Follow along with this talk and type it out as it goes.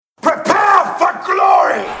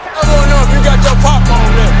glory! I want to know if you got your popcorn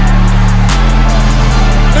ready.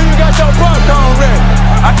 If you got your popcorn ready.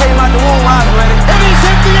 I came out the womb, I was ready. And he's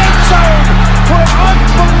hit the end zone for an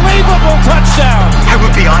unbelievable touchdown. I would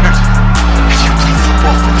be honored if you played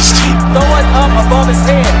football for this team. Throw it up above his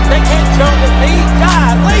head. They can't jump with me.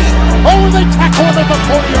 Golly. Oh, they tackle him at the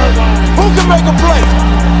 40-yard line. Who can make a play?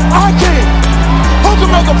 I can. Who can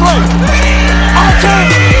make a play? I can.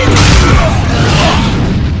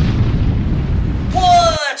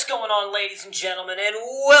 What's going on, ladies and gentlemen, and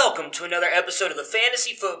welcome to another episode of the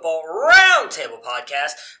Fantasy Football Roundtable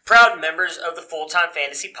Podcast, proud members of the Full-Time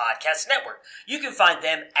Fantasy Podcast Network. You can find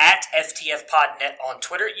them at FTFPodNet on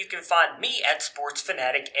Twitter. You can find me at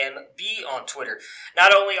SportsFanaticMB on Twitter.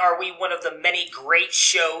 Not only are we one of the many great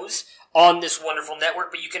shows on this wonderful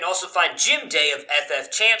network, but you can also find Jim Day of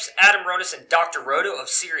FF Champs, Adam Ronis and Dr. Roto of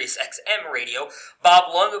Sirius XM Radio,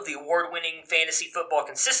 Bob Lung of the award-winning Fantasy Football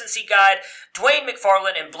Consistency Guide, Dwayne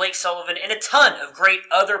McFarland and Blake Sullivan, and a ton of great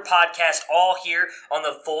other podcasts all here on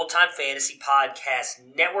the Full-Time Fantasy Podcast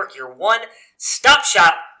Network, your one-stop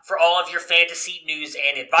shop for all of your fantasy news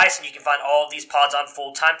and advice, and you can find all of these pods on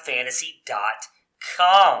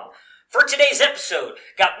fulltimefantasy.com. For today's episode,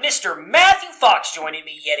 got Mr. Matthew Fox joining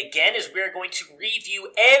me yet again as we're going to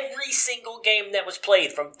review every single game that was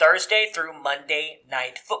played from Thursday through Monday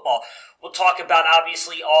Night Football. We'll talk about,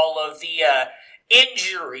 obviously, all of the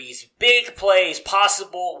injuries, big plays,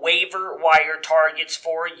 possible waiver wire targets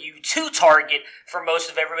for you to target for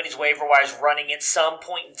most of everybody's waiver wires running at some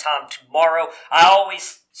point in time tomorrow. I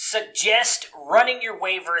always suggest running your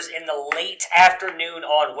waivers in the late afternoon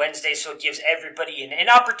on Wednesday so it gives everybody an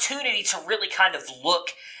opportunity to really kind of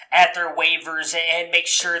look at their waivers and make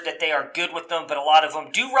sure that they are good with them, but a lot of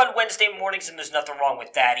them do run Wednesday mornings and there's nothing wrong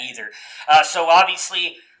with that either. So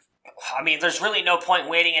obviously, I mean, there's really no point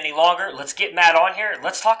waiting any longer. Let's get Matt on here.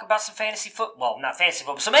 Let's talk about some fantasy football. Well, not fantasy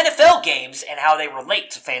football, some NFL games and how they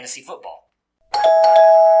relate to fantasy football.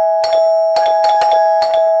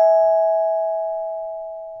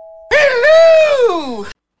 Hello!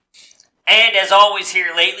 And as always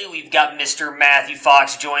here lately, we've got Mr. Matthew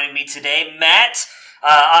Fox joining me today. Matt,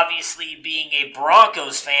 obviously being a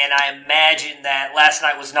Broncos fan, I imagine that last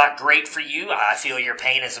night was not great for you. I feel your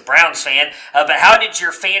pain as a Browns fan. But how did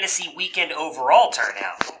your fantasy weekend overall turn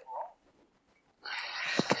out?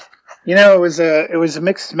 You know, it was a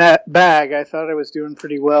mixed bag. I thought I was doing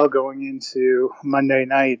pretty well going into Monday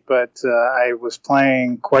night, but I was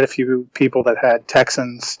playing quite a few people that had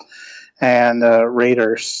Texans and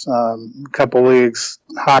Raiders. A couple leagues,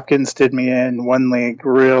 Hopkins did me in. One league,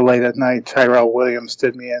 real late at night, Tyrell Williams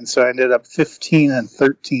did me in. So I ended up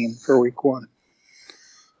 15-13 for week one.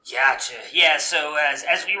 Gotcha. Yeah, so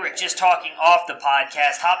as we were just talking off the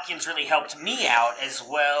podcast, Hopkins really helped me out as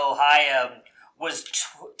well. I was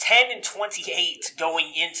 10-28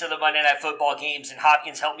 going into the Monday Night Football games, and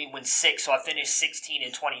Hopkins helped me win 6, so I finished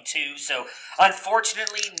 16-22. So,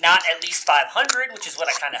 unfortunately, not at least 500, which is what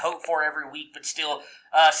I kind of hope for every week, but still,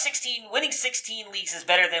 winning 16 leagues is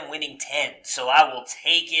better than winning 10, so I will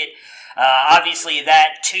take it. Obviously,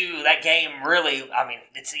 that game really, I mean,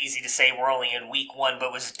 it's easy to say we're only in week one,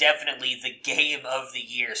 but was definitely the game of the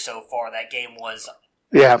year so far. That game was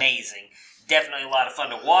amazing. Definitely a lot of fun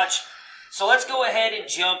to watch. So let's go ahead and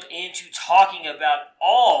jump into talking about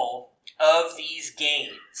all of these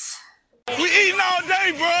games. We eating all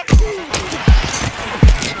day, bro.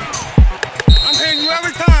 I'm hitting you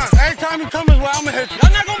every time. Every time you come this way, I'm going to hit you.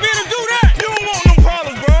 Y'all not going to be able to do that. You don't want no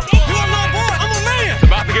problems, bro. You want no boy. I'm a man. It's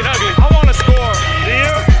about to get ugly. I want to score.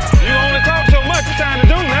 Deal? You only talk so much. It's time to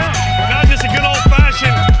do now. Not just a good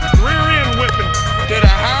old-fashioned rear-end whipping. To the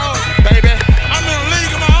house, baby. I'm in a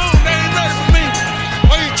league of my own. They ain't ready for me.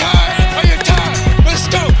 Are you tired? Are you tired? Let's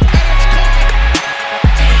go.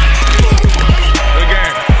 Good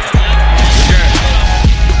game.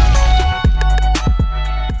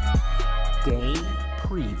 Game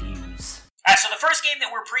previews. So the first game that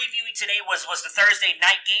we're previewing today was the Thursday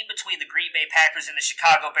night game between the Green Bay Packers and the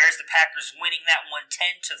Chicago Bears. The Packers winning that one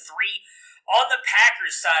 10-3. On the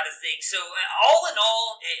Packers side of things, so all in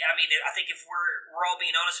all, I mean, I think if we're all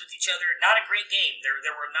being honest with each other, not a great game.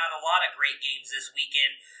 There were not a lot of great games this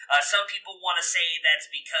weekend. Some people want to say that's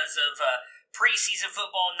because of preseason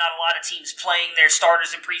football, not a lot of teams playing their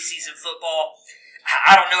starters in preseason football.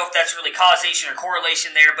 I don't know if that's really causation or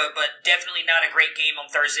correlation there, but definitely not a great game on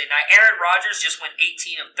Thursday night. Aaron Rodgers just went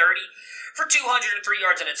 18 of 30 for 203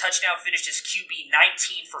 yards and a touchdown, finished his QB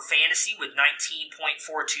 19 for fantasy with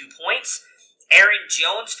 19.42 points. Aaron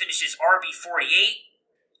Jones finished his RB 48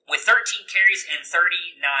 with 13 carries and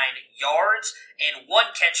 39 yards and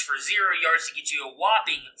one catch for 0 yards to get you a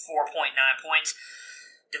whopping 4.9 points.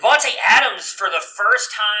 Devontae Adams, for the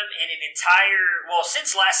first time in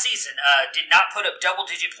since last season, did not put up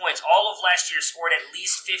double-digit points. All of last year scored at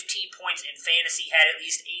least 15 points in fantasy, had at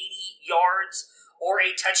least 80 yards or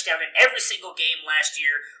a touchdown in every single game last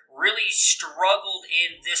year. Really struggled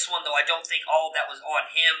in this one, though I don't think all of that was on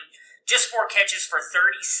him. Just 4 catches for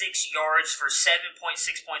 36 yards for 7.6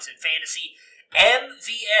 points in fantasy.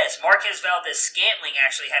 MVS, Marquez Valdes-Scantling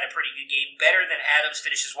actually had a pretty good game, better than Adams,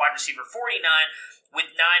 finishes wide receiver 49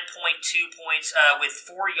 with 9.2 points, with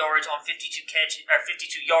 4 yards on 52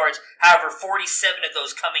 yards. However, 47 of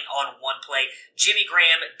those coming on one play. Jimmy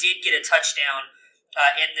Graham did get a touchdown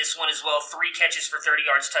in this one as well. 3 catches for 30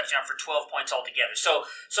 yards, touchdown for 12 points altogether. So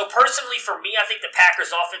personally for me, I think the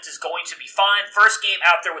Packers offense is going to be fine. First game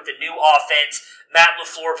out there with the new offense. Matt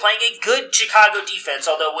LaFleur playing a good Chicago defense,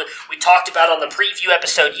 although we talked about on the preview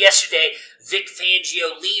episode yesterday, Vic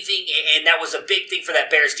Fangio leaving, and that was a big thing for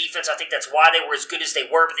that Bears defense. I think that's why they were as good as they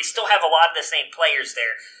were, but they still have a lot of the same players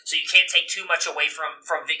there, so you can't take too much away from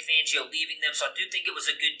Vic Fangio leaving them, so I do think it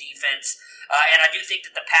was a good defense, and I do think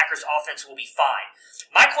that the Packers offense will be fine.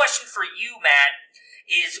 My question for you, Matt,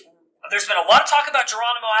 is there's been a lot of talk about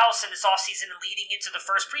Geronimo Allison this offseason and leading into the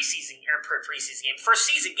first season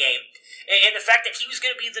game, and the fact that he was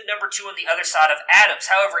going to be the number 2 on the other side of Adams.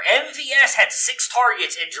 However, MVS had 6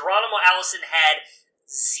 targets and Geronimo Allison had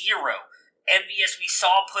 0. MVS we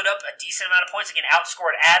saw put up a decent amount of points, again,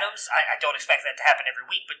 outscored Adams. I don't expect that to happen every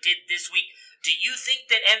week, but did this week. Do you think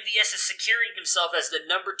that MVS is securing himself as the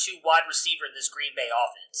number 2 wide receiver in this Green Bay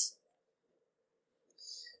offense?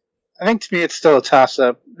 I think to me it's still a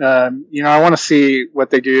toss-up. I want to see what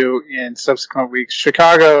they do in subsequent weeks.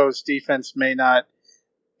 Chicago's defense may not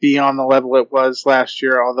be on the level it was last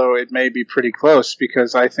year, although it may be pretty close,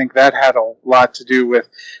 because I think that had a lot to do with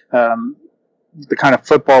the kind of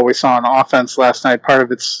football we saw on offense last night. Part of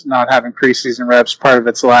it's not having preseason reps, part of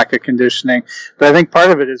it's lack of conditioning. But I think part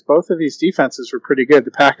of it is both of these defenses were pretty good.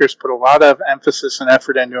 The Packers put a lot of emphasis and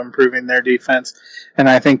effort into improving their defense, and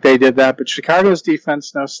I think they did that. But Chicago's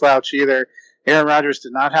defense, no slouch either. Aaron Rodgers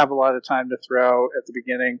did not have a lot of time to throw at the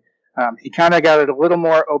beginning. He kind of got it a little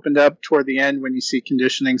more opened up toward the end when you see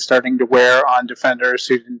conditioning starting to wear on defenders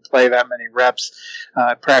who didn't play that many reps.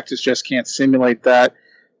 Practice just can't simulate that.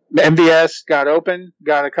 MVS got open,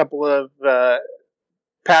 got a couple of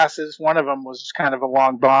passes. One of them was kind of a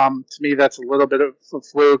long bomb. To me, that's a little bit of a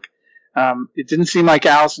fluke. It didn't seem like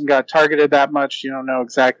Allison got targeted that much. You don't know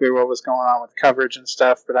exactly what was going on with coverage and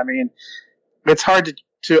stuff. But, I mean, it's hard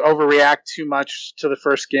to overreact too much to the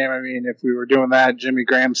first game. I mean, if we were doing that, Jimmy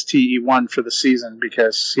Graham's TE1 for the season,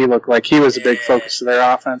 because he looked like he was a big focus of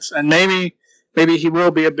their offense. And maybe he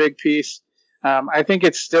will be a big piece. I think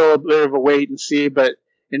it's still a bit of a wait and see, but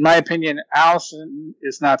in my opinion, Allison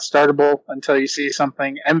is not startable until you see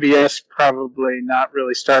something. MVS probably not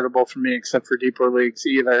really startable for me, except for deeper leagues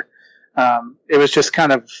either. It was just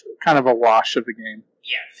kind of a wash of the game.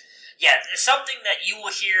 Yeah, something that you will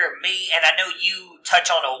hear me, and I know you touch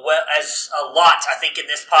on a lot, I think, in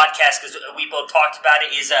this podcast, because we both talked about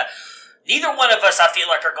it, is neither one of us, I feel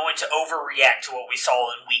like, are going to overreact to what we saw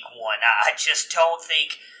in Week 1. I just don't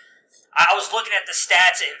think. I was looking at the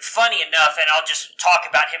stats, and funny enough, and I'll just talk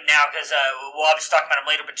about him now because we'll obviously talk about him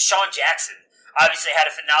later, but Deshaun Jackson obviously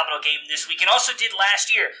had a phenomenal game this week and also did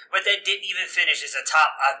last year, but then didn't even finish as a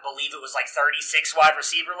top, I believe it was like 36 wide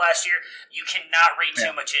receiver last year. You cannot read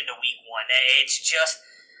too much into Week 1. It's just,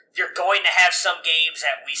 you're going to have some games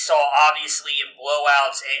that we saw obviously in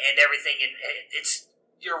blowouts and everything, and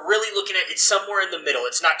you're really looking at, it's somewhere in the middle.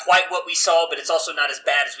 It's not quite what we saw, but it's also not as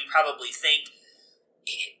bad as we probably think.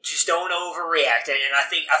 Just don't overreact, and I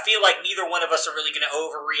feel like neither one of us are really going to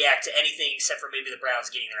overreact to anything except for maybe the Browns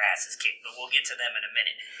getting their asses kicked, but we'll get to them in a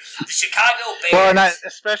minute. The Chicago Bears. Well, and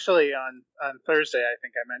especially on Thursday, I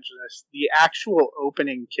think I mentioned this, the actual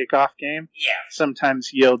opening kickoff game sometimes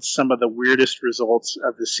yields some of the weirdest results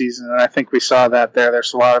of the season, and I think we saw that there.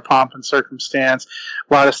 There's a lot of pomp and circumstance,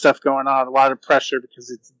 a lot of stuff going on, a lot of pressure because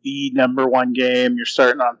it's the number 1 game. You're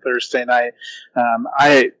starting on Thursday night.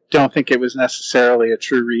 I don't think it was necessarily a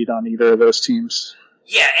true read on either of those teams.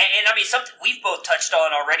 Yeah, and I mean, something we've both touched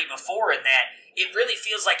on already before in that it really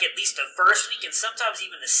feels like at least the first week and sometimes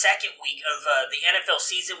even the second week of the NFL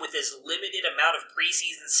season, with as limited amount of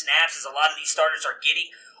preseason snaps as a lot of these starters are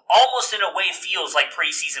getting, almost in a way feels like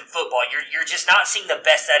preseason football. You're just not seeing the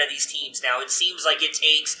best out of these teams now. It seems like it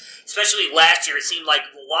takes, especially last year, it seemed like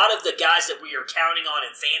a lot of the guys that we are counting on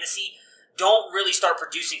in fantasy don't really start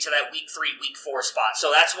producing to that Week 3, Week 4 spot. So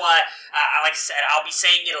that's why, like I said, I'll be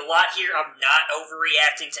saying it a lot here. I'm not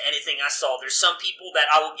overreacting to anything I saw. There's some people that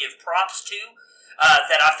I will give props to.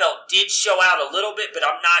 that I felt did show out a little bit, but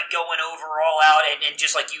I'm not going overall out. And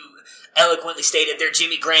just like you eloquently stated there,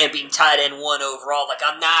 Jimmy Graham being tight end 1 overall, like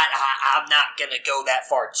I'm not going to go that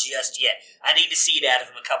far just yet. I need to see it out of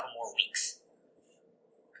him a couple more weeks.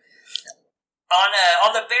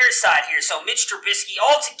 On the Bears side here, so Mitch Trubisky,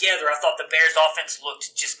 altogether, I thought the Bears' offense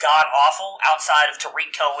looked just god-awful outside of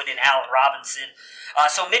Tariq Cohen and Allen Robinson.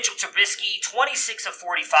 So Mitchell Trubisky, 26 of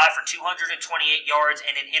 45 for 228 yards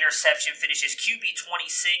and an interception, finishes QB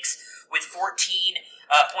 26 with 14.72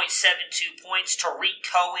 points. Tariq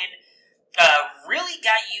Cohen really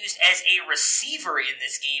got used as a receiver in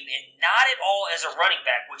this game and not at all as a running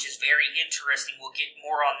back, which is very interesting. We'll get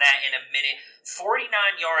more on that in a minute. 49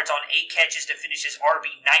 yards on 8 catches to finish his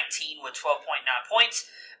RB19 with 12.9 points.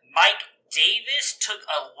 Mike Davis took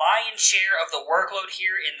a lion's share of the workload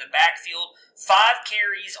here in the backfield. 5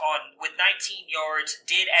 carries with 19 yards,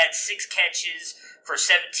 did add 6 catches for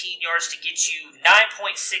 17 yards to get you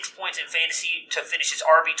 9.6 points in fantasy to finish his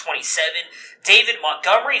RB27. David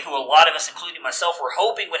Montgomery, who a lot of us, including myself, were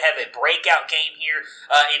hoping would have a breakout game here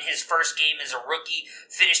in his first game as a rookie,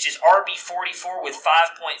 finished his RB44 with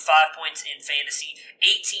 5.5 points in fantasy,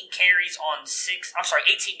 18 yards on 6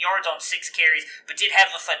 carries, but did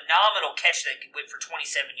have a phenomenal catch that went for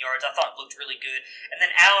 27 yards. I thought looked really good. And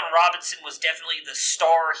then Allen Robinson was definitely the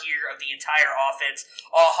star here of the entire offense.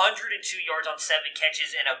 102 yards on 7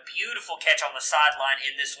 catches and a beautiful catch on the sideline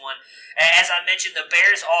in this one. As I mentioned, the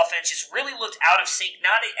Bears offense just really looked out of sync.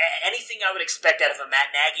 Not anything I would expect out of a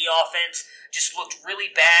Matt Nagy offense. Just looked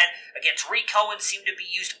really bad. Again, Tariq Cohen seemed to be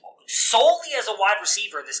used solely as a wide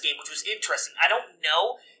receiver in this game, which was interesting. I don't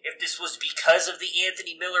know if this was because of the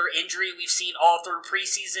Anthony Miller injury we've seen all through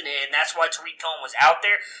preseason, and that's why Tariq Cohen was out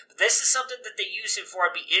there. But this is something that they use him for.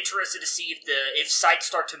 I'd be interested to see if sites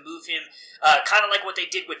start to move him, kind of like what they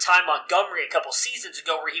did with Ty Montgomery a couple seasons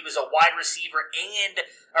ago, where he was a wide receiver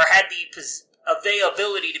or had the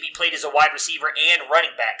availability to be played as a wide receiver and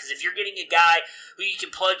running back. Because if you're getting a guy who you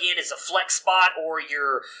can plug in as a flex spot or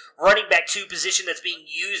your running back 2 position that's being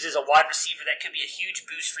used as a wide receiver, that could be a huge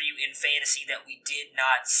boost for you in fantasy that we did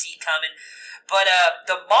not see coming. But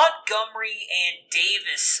the Montgomery and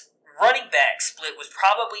Davis running back split was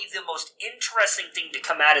probably the most interesting thing to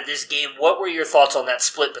come out of this game. What were your thoughts on that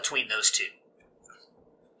split between those two?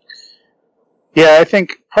 Yeah, I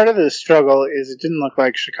think part of the struggle is it didn't look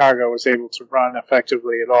like Chicago was able to run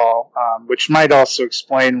effectively at all, which might also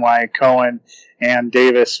explain why Cohen and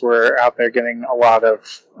Davis were out there getting a lot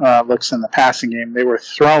of looks in the passing game. They were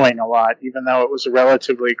throwing a lot, even though it was a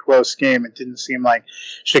relatively close game. It didn't seem like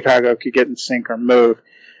Chicago could get in sync or move.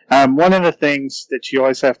 One of the things that you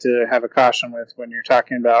always have to have a caution with when you're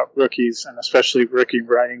talking about rookies, and especially rookie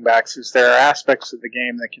running backs, is there are aspects of the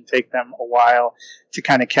game that can take them a while to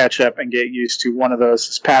kind of catch up and get used to. One of those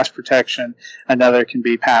is pass protection. Another can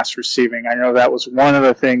be pass receiving. I know that was one of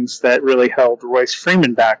the things that really held Royce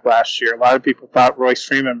Freeman back last year. A lot of people thought Royce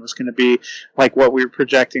Freeman was going to be like what we were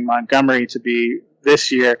projecting Montgomery to be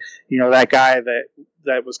this year. You know, that guy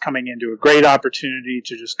that was coming into a great opportunity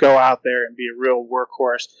to just go out there and be a real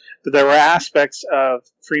workhorse. But there were aspects of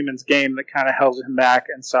Freeman's game that kind of held him back,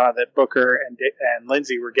 and saw that Booker and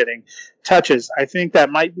Lindsey were getting touches. I think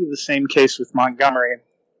that might be the same case with Montgomery.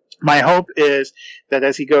 My hope is that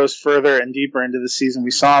as he goes further and deeper into the season,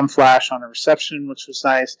 we saw him flash on a reception, which was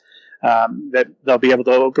nice. That they'll be able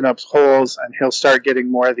to open up holes and he'll start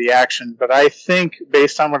getting more of the action. But I think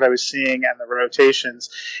based on what I was seeing and the rotations,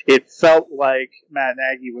 it felt like Matt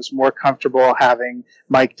Nagy was more comfortable having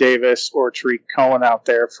Mike Davis or Tariq Cohen out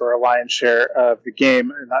there for a lion's share of the game.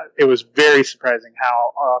 And it was very surprising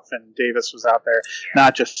how often Davis was out there,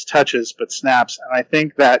 not just touches, but snaps. And I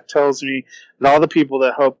think that tells me that all the people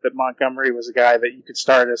that hoped that Montgomery was a guy that you could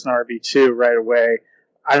start as an RB2 right away,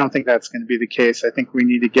 I don't think that's going to be the case. I think we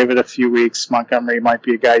need to give it a few weeks. Montgomery might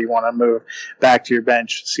be a guy you want to move back to your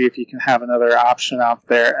bench, see if you can have another option out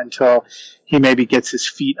there until he maybe gets his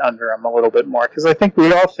feet under him a little bit more. Because I think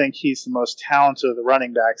we all think he's the most talented of the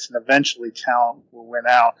running backs, and eventually talent will win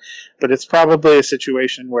out. But it's probably a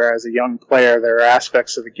situation where, as a young player, there are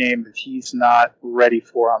aspects of the game that he's not ready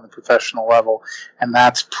for on the professional level. And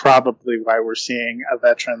that's probably why we're seeing a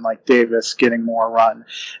veteran like Davis getting more run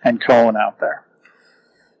and Cohen out there.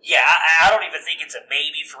 Yeah, I don't even think it's a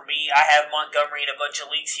maybe for me. I have Montgomery in a bunch of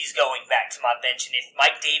leagues. He's going back to my bench. And if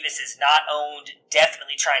Mike Davis is not owned,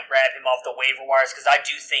 definitely try and grab him off the waiver wires, because I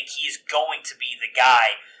do think he is going to be the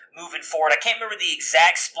guy moving forward. I can't remember the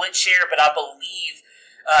exact split share, but I believe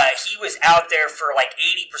he was out there for like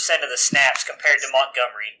 80% of the snaps compared to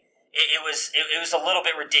Montgomery. it was a little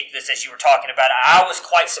bit ridiculous, as you were talking about. I was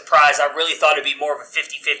quite surprised. I really thought it'd be more of a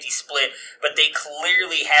 50-50 split, but they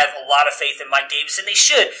clearly have a lot of faith in Mike Davis, and they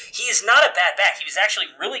should. He is not a bad back. He was actually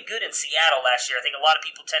really good in Seattle last year. I think a lot of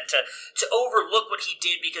people tend to overlook what he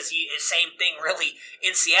did because he is same thing really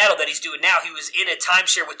in Seattle that he's doing now. He was in a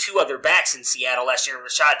timeshare with two other backs in Seattle last year,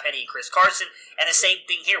 Rashad Penny and Chris Carson, and the same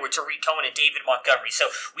thing here with Tariq Cohen and David Montgomery.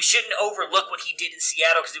 So we shouldn't overlook what he did in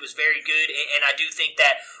Seattle because it was very good, and I do think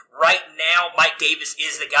that right now, Mike Davis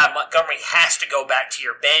is the guy. Montgomery has to go back to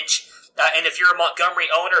your bench. And if you're a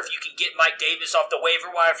Montgomery owner, if you can get Mike Davis off the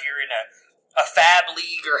waiver wire, if you're in a fab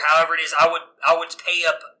league or however it is, I would pay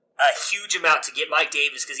up a huge amount to get Mike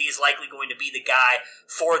Davis because he is likely going to be the guy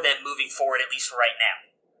for them moving forward, at least for right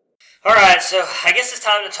now. All right, so I guess it's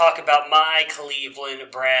time to talk about my Cleveland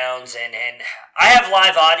Browns, and I have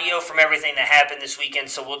live audio from everything that happened this weekend,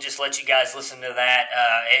 so we'll just let you guys listen to that.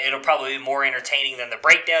 It'll probably be more entertaining than the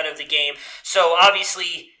breakdown of the game. So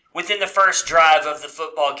obviously, within the first drive of the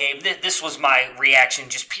football game, this was my reaction,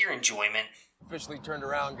 just pure enjoyment. Officially turned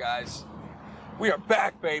around, guys. We are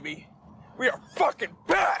back, baby. We are fucking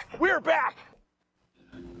back. We are back.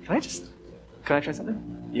 Can I try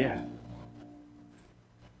something? Yeah.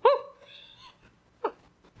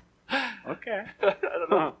 Okay. I don't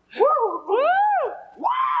know. Woo! Woo!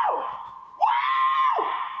 Wow! Wow!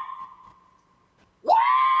 Wow!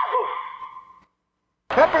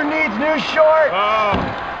 Pepper needs new shorts.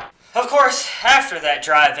 Of course, after that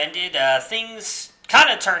drive ended, things kind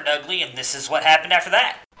of turned ugly, and this is what happened after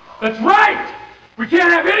that. That's right! We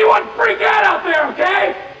can't have anyone freak out there,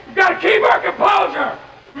 okay? We've got to keep our composure!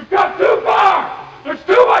 We've come too far! There's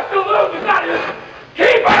too much to lose! It's not just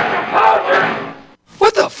keep our composure!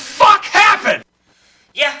 What the fuck happened?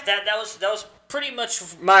 Yeah, that was pretty much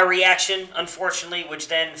my reaction, unfortunately, which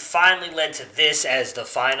then finally led to this as the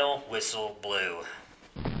final whistle blew.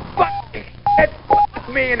 Fuck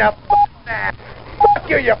me in the ass! Fuck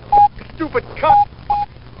you stupid cunt!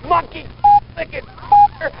 Monkey licking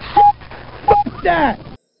fuck that!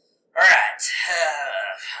 Alright, I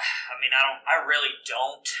mean, I really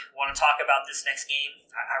don't want to talk about this next game.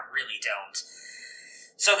 I really don't.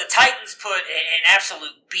 So the Titans put an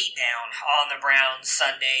absolute beatdown on the Browns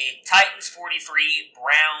Sunday. Titans 43,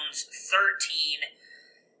 Browns 13.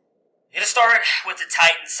 I'm going to start with the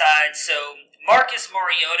Titans side. So Marcus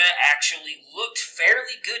Mariota actually looked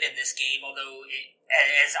fairly good in this game, although,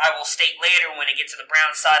 as I will state later when I get to the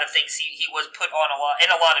Browns side of things, he was put on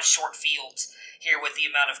in a lot of short fields here with the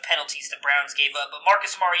amount of penalties the Browns gave up. But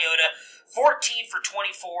Marcus Mariota, 14 for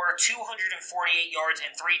 24, 248 yards,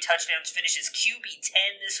 and 3 touchdowns, finishes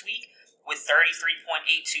QB10 this week with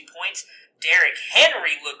 33.82 points. Derrick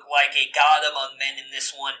Henry looked like a god among men in this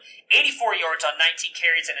one. 84 yards on 19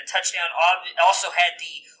 carries and a touchdown. Also had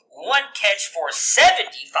the one catch for 75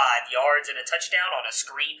 yards and a touchdown on a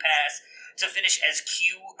screen pass to finish as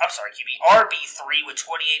RB3 with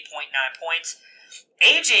 28.9 points.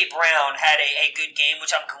 A.J. Brown had a good game,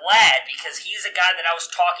 which I'm glad because he's a guy that I was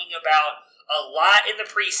talking about a lot in the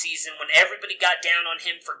preseason when everybody got down on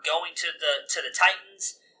him for going to the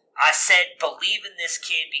Titans. I said, believe in this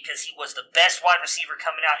kid because he was the best wide receiver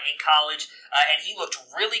coming out in college, and he looked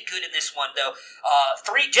really good in this one, though.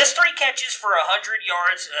 Just three catches for 100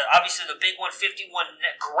 yards. Obviously, the big one, 51,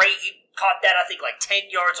 great. He caught that, I think, like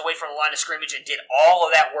 10 yards away from the line of scrimmage and did all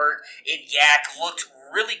of that work in Yak. Looked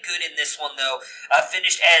really good in this one, though.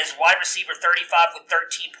 Finished as wide receiver 35 with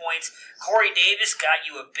 13 points. Corey Davis got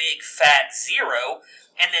you a big fat 0.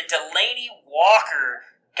 And then Delaney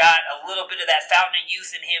Walker got a little bit of that fountain of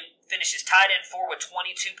youth in him. Finishes tight end 4 with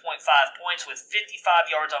 22.5 points with 55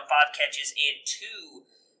 yards on 5 catches and 2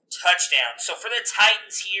 touchdowns. So for the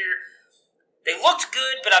Titans here, they looked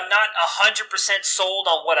good, but I'm not 100% sold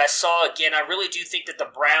on what I saw. Again, I really do think that the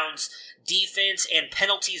Browns' defense and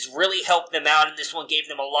penalties really helped them out in this one, gave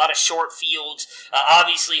them a lot of short fields,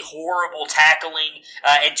 obviously horrible tackling,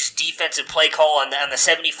 and just defensive play call on the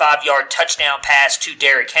 75-yard touchdown pass to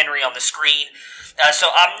Derrick Henry on the screen.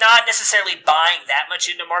 So I'm not necessarily buying that much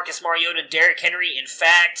into Marcus Mariota and Derrick Henry. In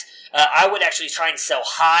fact, I would actually try and sell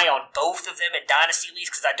high on both of them in Dynasty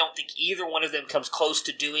leagues because I don't think either one of them comes close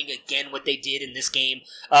to doing again what they did in this game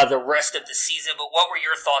the rest of the season. But what were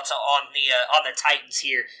your thoughts on the Titans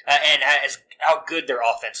here and how good their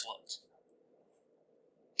offense looked?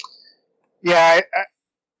 Yeah,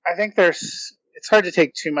 I think it's hard to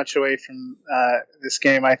take too much away from this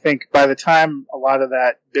game. I think by the time a lot of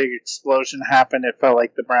that big explosion happened, it felt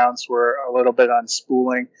like the Browns were a little bit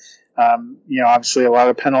unspooling. Obviously a lot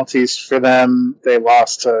of penalties for them. They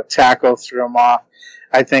lost a tackle, threw them off.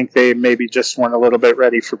 I think they maybe just weren't a little bit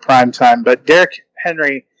ready for prime time. But Derrick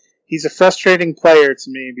Henry, he's a frustrating player to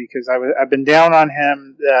me because I've been down on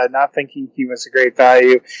him, not thinking he was a great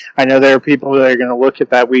value. I know there are people that are going to look at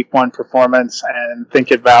that Week 1 performance and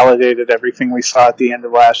think it validated everything we saw at the end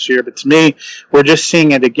of last year. But to me, we're just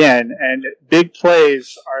seeing it again. And big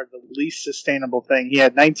plays are the least sustainable thing. He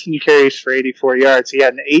had 19 carries for 84 yards. He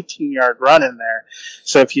had an 18-yard run in there.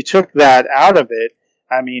 So if you took that out of it,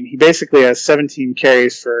 I mean, he basically has 17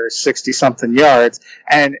 carries for 60-something yards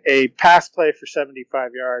and a pass play for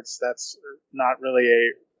 75 yards. That's not really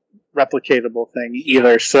a replicatable thing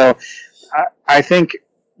either. So I think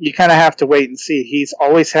you kind of have to wait and see. He's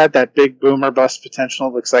always had that big boomer bust potential.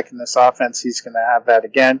 It looks like in this offense he's going to have that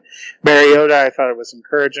again. Mariota, I thought it was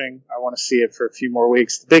encouraging. I want to see it for a few more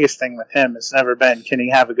weeks. The biggest thing with him has never been, can he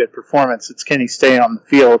have a good performance? It's, can he stay on the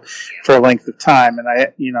field for a length of time? And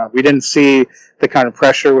we didn't see the kind of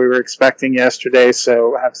pressure we were expecting yesterday, so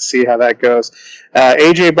we'll have to see how that goes.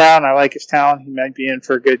 A.J. Brown, I like his talent. He might be in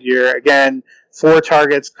for a good year. Again, 4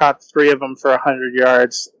 targets, caught 3 of them for 100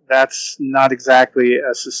 yards. That's not exactly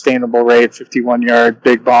a sustainable rate, 51-yard,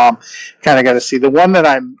 big bomb. Kind of got to see. The one that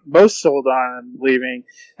I'm most sold on leaving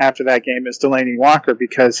after that game is Delaney Walker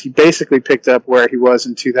because he basically picked up where he was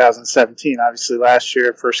in 2017. Obviously, last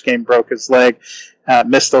year, first game broke his leg,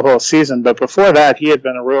 missed the whole season. But before that, he had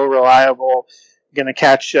been a real reliable, going to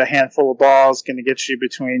catch a handful of balls, going to get you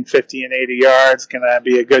between 50 and 80 yards, going to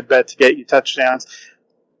be a good bet to get you touchdowns.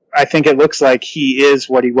 I think it looks like he is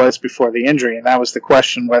what he was before the injury, and that was the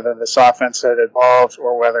question, whether this offense had evolved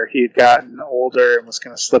or whether he had gotten older and was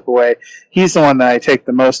going to slip away. He's the one that I take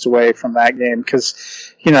the most away from that game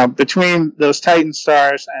because, between those Titan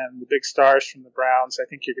stars and the big stars from the Browns, I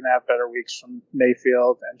think you're going to have better weeks from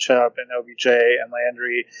Mayfield and Chubb and OBJ and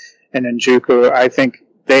Landry and Njoku. I think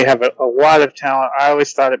they have a lot of talent. I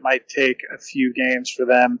always thought it might take a few games for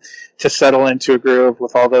them to settle into a groove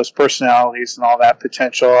with all those personalities and all that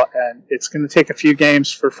potential. And it's going to take a few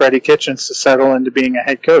games for Freddie Kitchens to settle into being a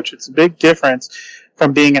head coach. It's a big difference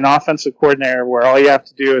from being an offensive coordinator where all you have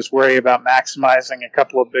to do is worry about maximizing a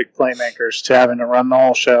couple of big playmakers to having to run the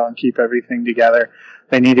whole show and keep everything together.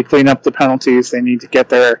 They need to clean up the penalties. They need to get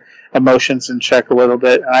their emotions in check a little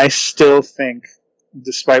bit. And I still think,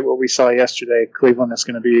 despite what we saw yesterday, Cleveland is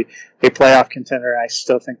going to be a playoff contender. I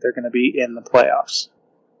still think they're going to be in the playoffs.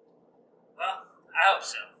 Well, I hope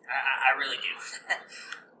so. I really do.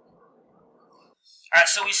 All right,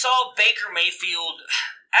 so we saw Baker Mayfield,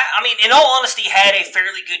 in all honesty, had a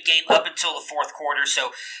fairly good game up until the fourth quarter.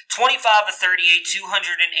 So 25 of 38,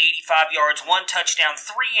 285 yards, 1 touchdown,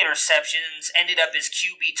 3 interceptions, ended up as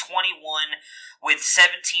QB 21 with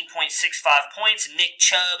 17.65 points. Nick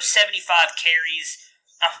Chubb, 75 carries.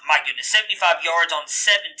 Oh, my goodness, 75 yards on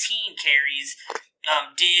 17 carries.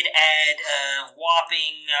 Did add a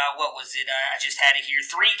whopping, I just had it here,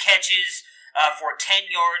 3 catches for 10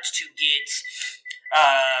 yards to get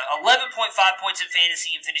 11.5 points in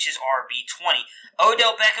fantasy and finishes RB20.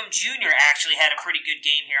 Odell Beckham Jr. actually had a pretty good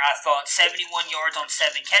game here, I thought. 71 yards on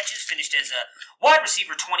 7 catches, finished as a wide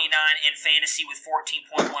receiver 29 in fantasy with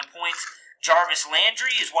 14.1 points. Jarvis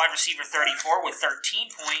Landry is wide receiver 34 with 13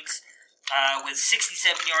 points, with 67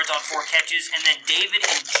 yards on 4 catches. And then David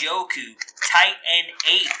Njoku, tight end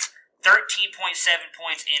 8, 13.7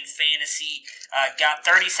 points in fantasy, got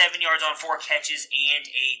 37 yards on 4 catches and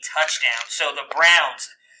a touchdown. So the Browns,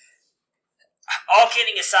 all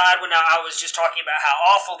kidding aside, when I was just talking about how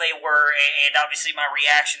awful they were, and obviously my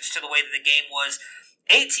reactions to the way that the game was,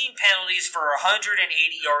 18 penalties for 180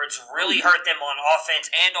 yards really hurt them on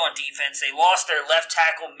offense and on defense. They lost their left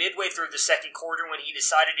tackle midway through the second quarter when he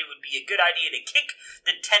decided it would be a good idea to kick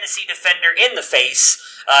the Tennessee defender in the face,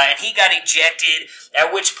 and he got ejected,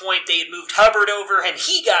 at which point they had moved Hubbard over and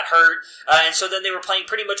he got hurt, and so then they were playing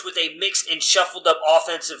pretty much with a mixed and shuffled up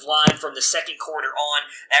offensive line from the second quarter on.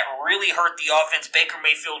 That really hurt the offense. Baker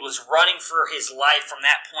Mayfield was running for his life from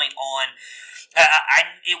that point on.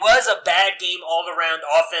 It was a bad game all around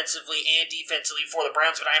offensively and defensively for the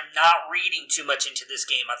Browns, but I'm not reading too much into this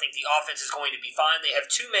game. I think the offense is going to be fine. They have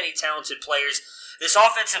too many talented players. This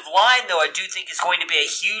offensive line, though, I do think is going to be a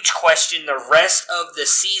huge question the rest of the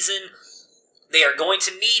season. They are going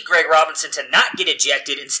to need Greg Robinson to not get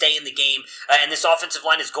ejected and stay in the game, and this offensive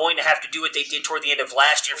line is going to have to do what they did toward the end of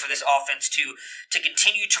last year for this offense to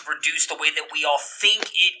continue to produce the way that we all think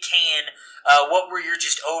it can. What were your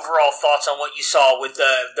just overall thoughts on what you saw with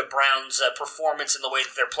the Browns' performance and the way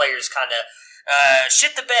that their players kind of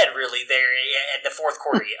shit the bed, really, there in the fourth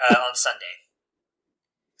quarter on Sunday?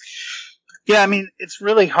 Yeah, I mean, it's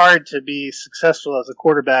really hard to be successful as a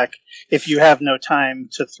quarterback if you have no time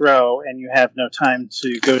to throw and you have no time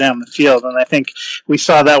to go down the field. And I think we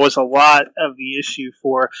saw that was a lot of the issue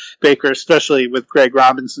for Baker, especially with Greg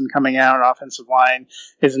Robinson coming out. Offensive line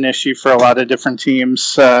is an issue for a lot of different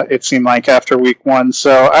teams, it seemed like, after week one.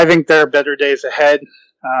 So I think there are better days ahead.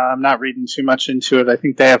 I'm not reading too much into it. I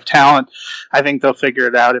think they have talent. I think they'll figure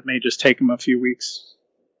it out. It may just take them a few weeks.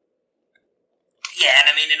 Yeah, and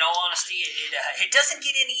I mean, in all honesty, it doesn't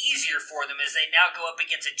get any easier for them as they now go up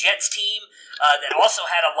against a Jets team that also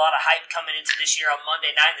had a lot of hype coming into this year on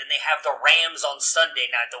Monday night, and then they have the Rams on Sunday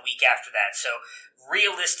night the week after that. So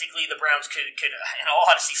realistically, the Browns could in all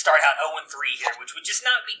honesty, start out 0-3 here, which would just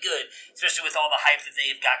not be good, especially with all the hype that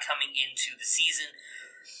they've got coming into the season.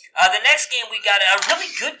 The next game, we got a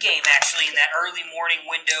really good game, actually, in that early morning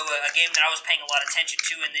window, a game that I was paying a lot of attention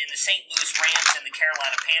to in the St. Louis Rams and the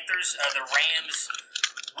Carolina Panthers. The Rams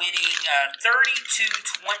winning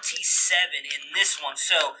 32-27 in this one.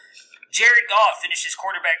 So, Jared Goff finished his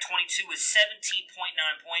quarterback 22 with 17.9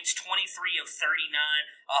 points, 23 of 39,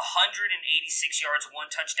 186 yards,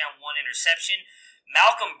 1 touchdown, 1 interception.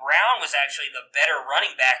 Malcolm Brown was actually the better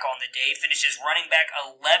running back on the day, finishes running back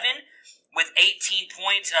 11 with 18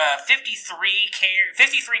 points, 53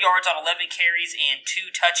 yards on 11 carries and 2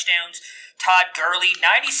 touchdowns. Todd Gurley,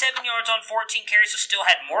 97 yards on 14 carries, so still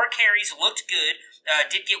had more carries, looked good.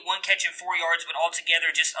 Did get 1 catch and 4 yards, but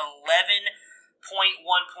altogether just 11.1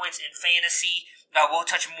 points in fantasy. We'll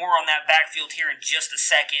touch more on that backfield here in just a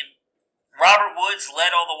second. Robert Woods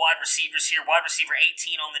led all the wide receivers here. Wide receiver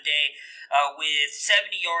 18 on the day with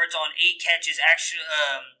 70 yards on 8 catches. Actually,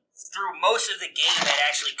 through most of the game, had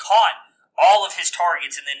actually caught all of his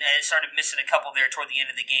targets, and then started missing a couple there toward the end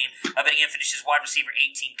of the game. But again, finishes wide receiver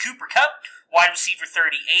 18. Cooper Kupp, wide receiver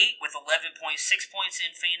 38 with 11.6 points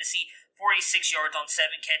in fantasy, 46 yards on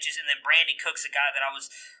 7 catches. And then Brandon Cooks, a guy that I was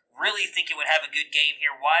really thinking would have a good game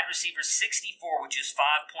here. Wide receiver 64, which is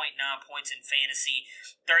 5.9 points in fantasy,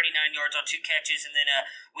 39 yards on 2 catches. And then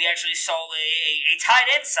we actually saw a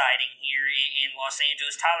tight end sighting here in Los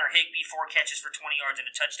Angeles. Tyler Higbee, 4 catches for 20 yards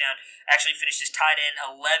and a touchdown. Actually finished his tight end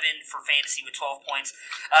 11 for fantasy with 12 points.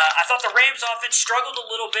 I thought the Rams offense struggled a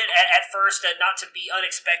little bit at first, not to be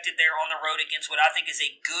unexpected there on the road against what I think is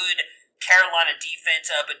a good Carolina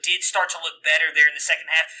defense, but did start to look better there in the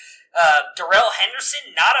second half. Darrell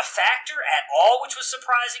Henderson, not a factor at all, which was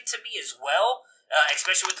surprising to me as well,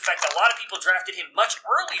 especially with the fact that a lot of people drafted him much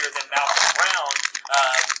earlier than Malcolm Brown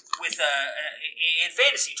in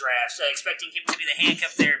fantasy drafts, expecting him to be the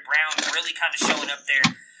handcuff there. Brown really kind of showing up there.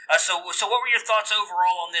 So what were your thoughts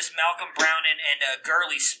overall on this Malcolm Brown and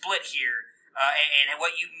Gurley split here, and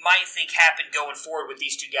what you might think happened going forward with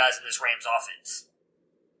these two guys in this Rams offense?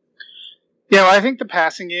 Yeah, well, I think the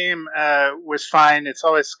passing game was fine. It's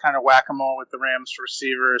always kind of whack-a-mole with the Rams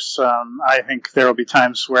receivers. I think there will be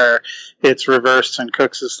times where it's reversed and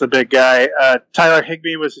Cooks is the big guy. Tyler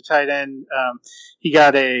Higbee was a tight end. He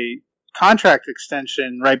got a contract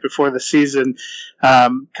extension right before the season,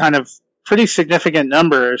 kind of pretty significant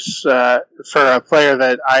numbers for a player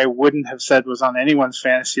that I wouldn't have said was on anyone's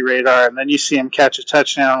fantasy radar. And then you see him catch a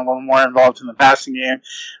touchdown, a little more involved in the passing game.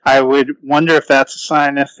 I would wonder if that's a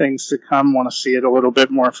sign of things to come. Want to see it a little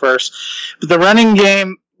bit more first. But the running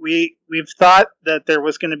game, we've thought that there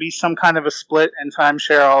was going to be some kind of a split and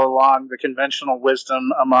timeshare all along. The conventional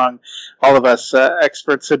wisdom among all of us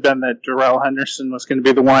experts had been that Darrell Henderson was going to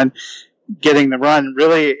be the one getting the run.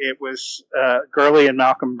 Really, it was Gurley and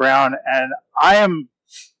Malcolm Brown, and I am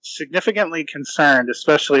significantly concerned,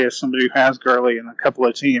 especially as somebody who has Gurley in a couple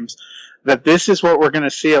of teams, that this is what we're going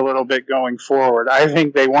to see a little bit going forward. I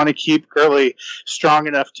think they want to keep Gurley strong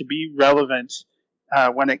enough to be relevant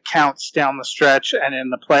when it counts down the stretch and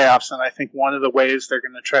in the playoffs, and I think one of the ways they're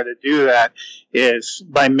going to try to do that is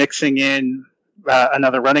by mixing in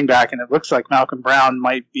another running back, and it looks like Malcolm Brown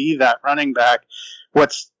might be that running back.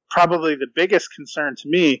 What's probably the biggest concern to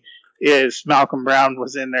me is Malcolm Brown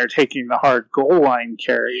was in there taking the hard goal line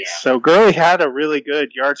carries. Yeah. So Gurley had a really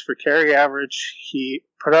good yards per carry average. He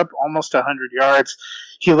put up almost 100 yards.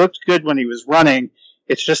 He looked good when he was running.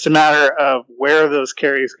 It's just a matter of where are those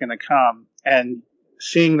carries going to come. And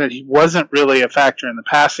seeing that he wasn't really a factor in the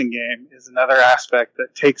passing game is another aspect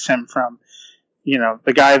that takes him from,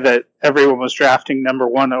 the guy that everyone was drafting number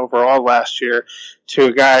 1 overall last year to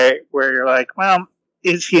a guy where you're like, well,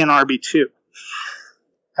 is he an RB2?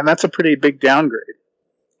 And that's a pretty big downgrade.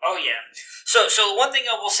 Oh, yeah. So one thing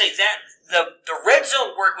I will say, that the red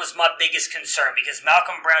zone work was my biggest concern because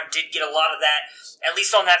Malcolm Brown did get a lot of that, at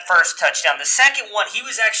least on that first touchdown. The second one, he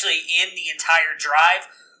was actually in the entire drive,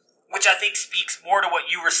 which I think speaks more to what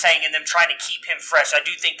you were saying and them trying to keep him fresh. I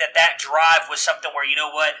do think that drive was something where, you know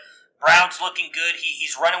what, Brown's looking good.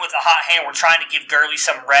 He's running with a hot hand. We're trying to give Gurley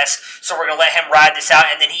some rest, so we're going to let him ride this out.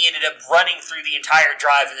 And then he ended up running through the entire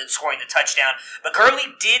drive and then scoring the touchdown. But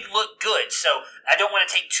Gurley did look good, so I don't want to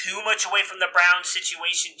take too much away from the Browns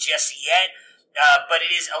situation just yet. But it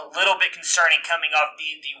is a little bit concerning coming off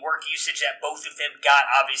the work usage that both of them got,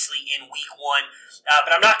 obviously, in week one. But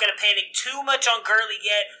I'm not going to panic too much on Gurley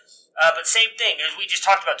yet. But same thing, as we just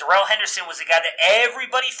talked about, Darrell Henderson was the guy that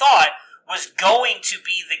everybody thought was going to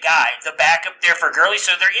be the guy, the backup there for Gurley.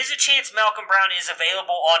 So there is a chance Malcolm Brown is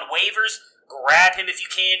available on waivers. Grab him if you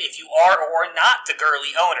can, if you are or not the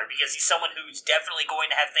Gurley owner, because he's someone who's definitely going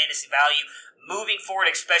to have fantasy value moving forward,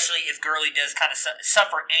 especially if Gurley does kind of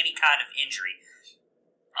suffer any kind of injury.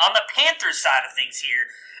 On the Panthers side of things here,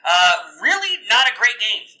 really not a great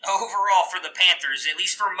game overall for the Panthers, at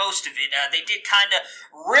least for most of it. They did kind of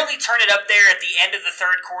really turn it up there at the end of the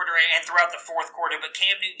third quarter and throughout the fourth quarter, but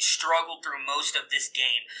Cam Newton struggled through most of this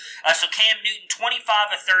game. So Cam Newton,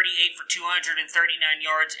 25 of 38 for 239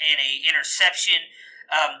 yards and an interception.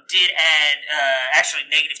 Did add actually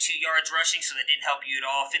 -2 yards rushing, so that didn't help you at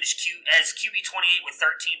all. Finished as QB28 with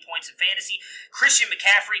 13 points in fantasy. Christian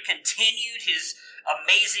McCaffrey continued his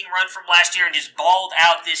amazing run from last year and just balled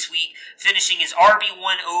out this week, finishing his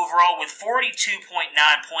RB1 overall with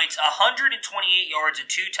 42.9 points, 128 yards and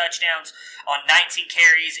 2 touchdowns on 19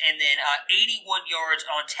 carries, and then 81 yards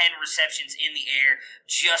on 10 receptions in the air.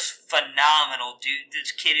 Just phenomenal, dude.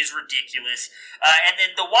 This kid is ridiculous. And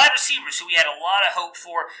then the wide receivers, who we had a lot of hope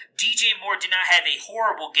for. DJ Moore did not have a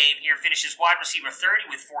horrible game here. Finishes wide receiver 30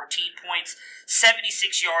 with 14 points,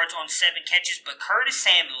 76 yards on 7 catches. But Curtis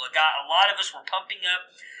Samuel, a guy a lot of us were pumping up,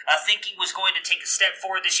 thinking was going to take a step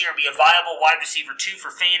forward this year and be a viable wide receiver 2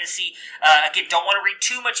 for fantasy. Again, don't want to read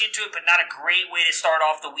too much into it, but not a great way to start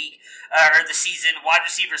off the week or the season. Wide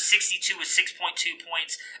receiver 62 with 6.2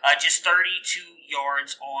 points, just 32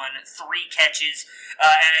 yards on 3 catches.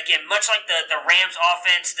 And again, much like the Rams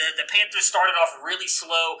offense, the Panthers started off really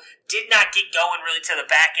slow, did not get going really to the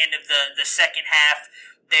back end of the second half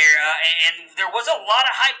there, and there was a lot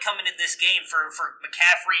of hype coming in this game for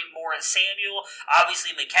McCaffrey, Moore, and Samuel.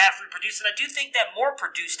 Obviously, McCaffrey produced, and I do think that Moore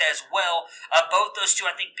produced as well. Both those two,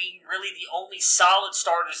 I think, being really the only solid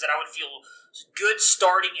starters that I would feel good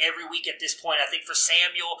starting every week at this point. I think for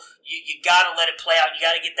Samuel, you got to let it play out. You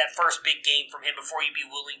got to get that first big game from him before you be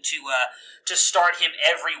willing to start him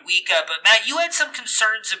every week. But Matt, you had some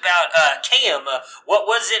concerns about Cam. What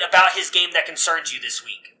was it about his game that concerns you this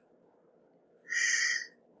week?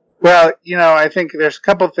 Well, I think there's a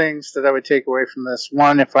couple things that I would take away from this.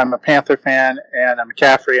 One, if I'm a Panther fan and a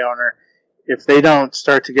McCaffrey owner, if they don't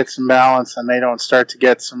start to get some balance and they don't start to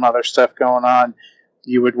get some other stuff going on,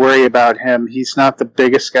 you would worry about him. He's not the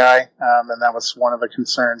biggest guy, and that was one of the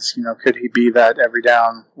concerns. Could he be that every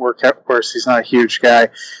down workhorse? He's not a huge guy.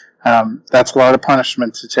 That's a lot of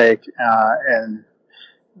punishment to take, and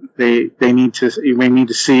we need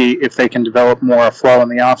to see if they can develop more flow in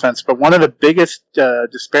the offense. But one of the biggest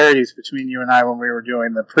disparities between you and I when we were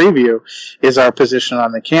doing the preview is our position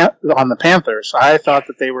on the Panthers. I thought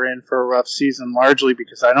that they were in for a rough season, largely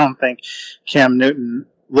because I don't think Cam Newton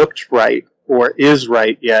looked right or is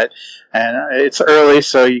right yet, and it's early,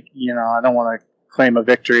 so I don't want to claim a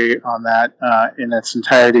victory on that in its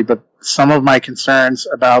entirety. But some of my concerns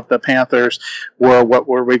about the Panthers were, what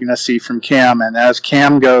were we going to see from Cam? And as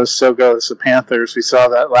Cam goes, so goes the Panthers. We saw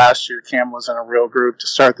that last year. Cam was in a real group to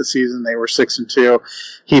start the season. They were 6-2.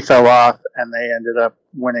 He fell off, and they ended up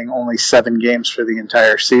winning only 7 games for the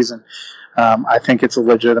entire season. I think it's a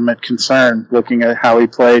legitimate concern looking at how he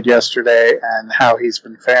played yesterday and how he's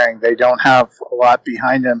been faring. They don't have a lot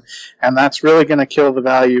behind him, and that's really going to kill the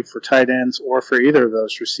value for tight ends or for either of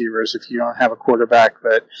those receivers if you don't have a quarterback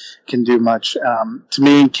that can do much. To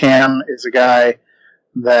me, Cam is a guy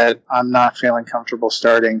that I'm not feeling comfortable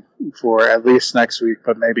starting for at least next week,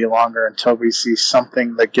 but maybe longer, until we see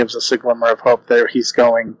something that gives us a glimmer of hope that he's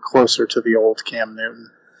going closer to the old Cam Newton.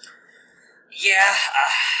 Yeah,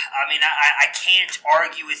 I can't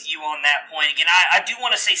argue with you on that point. Again, I do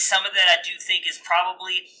want to say some of that I do think is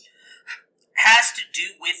probably has to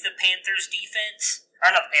do with the Panthers defense.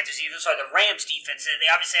 Or not the Panthers defense, sorry, the Rams defense.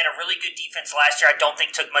 They obviously had a really good defense last year. I don't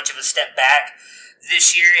think took much of a step back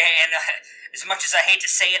this year. And as much as I hate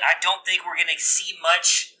to say it, I don't think we're going to see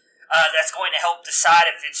much that's going to help decide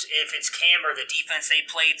if it's Cam or the defense they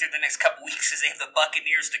play through the next couple weeks, because they have the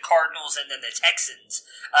Buccaneers, the Cardinals, and then the Texans,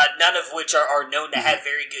 none of which are known to have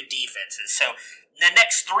very good defenses. So the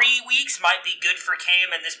next 3 weeks might be good for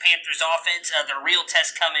Cam and this Panthers offense. The real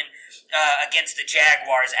test coming against the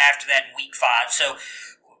Jaguars after that in Week 5. So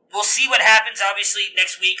we'll see what happens. Obviously,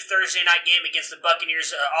 next week, Thursday night game against the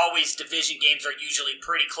Buccaneers. Always division games are usually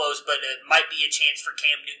pretty close, but it might be a chance for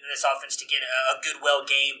Cam Newton and this offense to get a Goodwill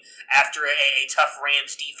game after a tough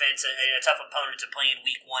Rams defense and a tough opponent to play in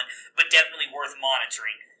week 1, but definitely worth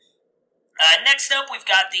monitoring. Next up, we've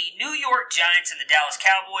got the New York Giants and the Dallas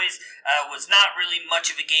Cowboys. Was not really much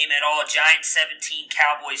of a game at all. Giants 17,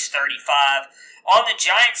 Cowboys 35. On the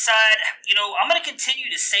Giants side, I'm going to continue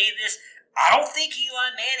to say this. I don't think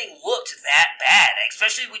Eli Manning looked that bad,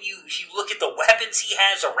 especially when you look at the weapons he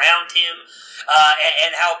has around him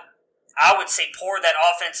and how, I would say, poor that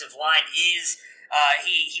offensive line is.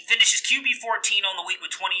 He finishes QB 14 on the week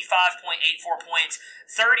with 25.84 points,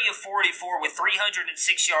 30 of 44 with 306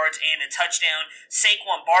 yards and a touchdown.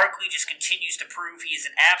 Saquon Barkley just continues to prove he is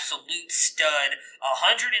an absolute stud.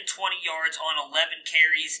 120 yards on 11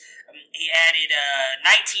 carries. He added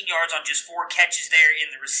 19 yards on just 4 catches there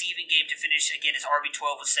in the receiving game to finish, again, his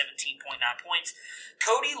RB12 with 17.9 points.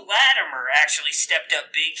 Cody Latimer actually stepped up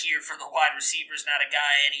big here for the wide receivers, not a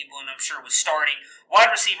guy anyone I'm sure was starting. Wide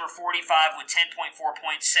receiver 45 with 10.4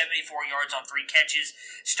 points, 74 yards on 3 catches.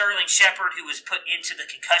 Sterling Shepard, who was put into the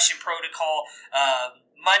concussion protocol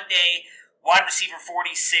Monday, wide receiver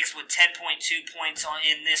 46 with 10.2 points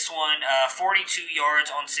in this one, 42 yards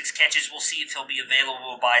on 6 catches. We'll see if he'll be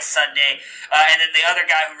available by Sunday. And then the other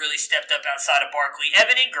guy who really stepped up outside of Barkley,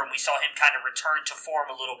 Evan Ingram, we saw him kind of return to form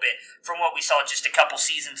a little bit from what we saw just a couple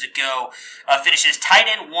seasons ago. Finishes tight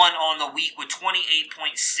end 1 on the week with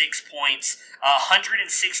 28.6 points, 116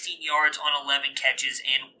 yards on 11 catches,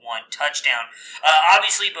 and 1 touchdown.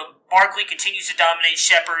 Obviously, but Barkley continues to dominate.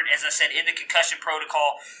 Shepard, as I said, in the concussion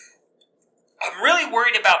protocol. I'm really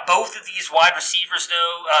worried about both of these wide receivers,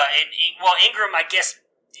 though. Ingram, I guess,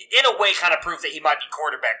 in a way, kind of proved that he might be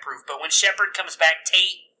quarterback-proof. But when Shepard comes back,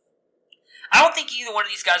 Tate, I don't think either one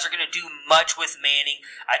of these guys are going to do much with Manning.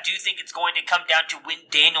 I do think it's going to come down to when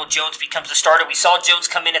Daniel Jones becomes a starter. We saw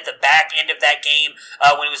Jones come in at the back end of that game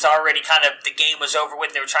when it was already the game was over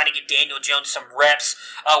with. They were trying to get Daniel Jones some reps.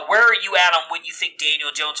 Where are you at on when you think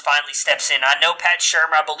Daniel Jones finally steps in? I know Pat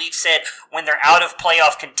Shermer, I believe, said when they're out of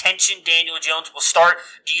playoff contention, Daniel Jones will start.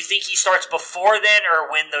 Do you think he starts before then,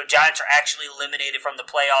 or when the Giants are actually eliminated from the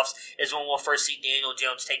playoffs is when we'll first see Daniel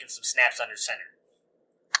Jones taking some snaps under center?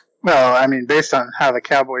 Well, I mean, based on how the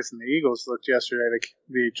Cowboys and the Eagles looked yesterday,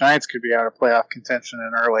 the Giants could be out of playoff contention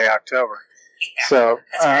in early October. Yeah, so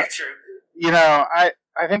that's very true.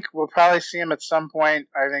 I think we'll probably see him at some point.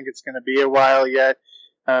 I think it's going to be a while yet.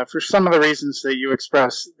 For some of the reasons that you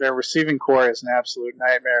expressed, their receiving core is an absolute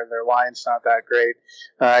nightmare. Their line's not that great.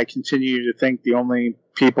 I continue to think the only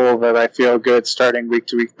people that I feel good starting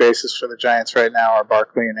week-to-week basis for the Giants right now are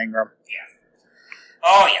Barkley and Ingram. Yeah.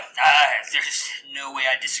 Oh, yeah. There's no way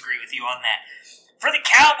I disagree with you on that. For the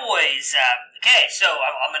Cowboys, okay, so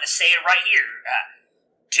I'm going to say it right here.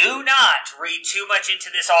 Do not read too much into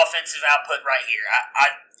this offensive output right here.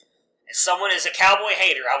 As someone is a Cowboy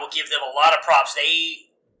hater, I will give them a lot of props.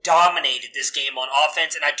 They dominated this game on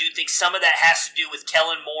offense, and I do think some of that has to do with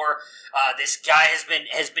Kellen Moore. This guy has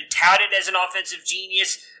been touted as an offensive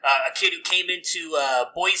genius, a kid who came into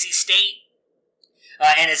Boise State.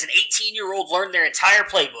 And as an 18-year-old, learned their entire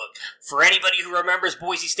playbook. For anybody who remembers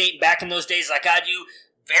Boise State back in those days like I do,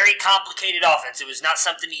 very complicated offense. It was not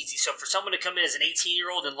something easy. So for someone to come in as an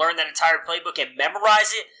 18-year-old and learn that entire playbook and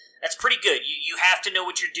memorize it, that's pretty good. You have to know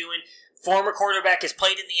what you're doing. Former quarterback has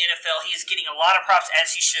played in the NFL. He is getting a lot of props,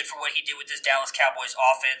 as he should, for what he did with this Dallas Cowboys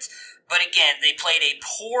offense. But again, they played a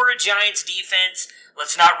poor Giants defense.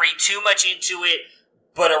 Let's not read too much into it,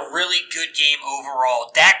 but a really good game overall.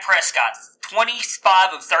 Dak Prescott,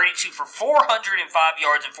 25 of 32 for 405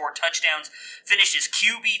 yards and 4 touchdowns. Finishes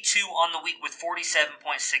QB2 on the week with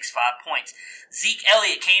 47.65 points. Zeke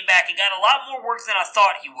Elliott came back and got a lot more work than I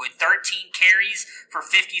thought he would. 13 carries for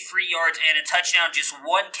 53 yards and a touchdown. Just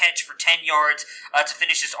 1 catch for 10 yards to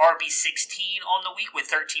finish his RB16 on the week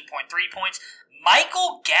with 13.3 points.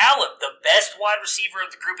 Michael Gallup, the best wide receiver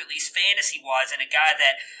of the group, at least fantasy-wise, and a guy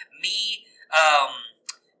that me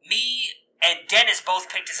and Dennis both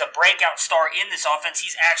picked as a breakout star in this offense.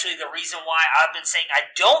 He's actually the reason why I've been saying I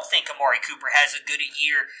don't think Amari Cooper has as good a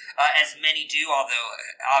year as many do, although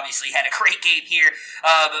obviously had a great game here.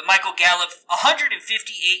 But Michael Gallup, 158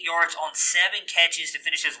 yards on 7 catches to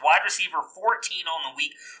finish as wide receiver 14 on the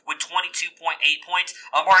week with 22.8 points.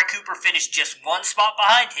 Amari Cooper finished just 1 spot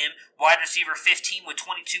behind him, wide receiver 15 with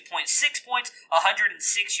 22.6 points, 106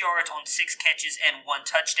 yards on 6 catches and 1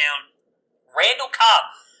 touchdown. Randall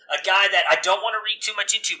Cobb, a guy that I don't want to read too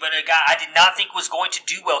much into, but a guy I did not think was going to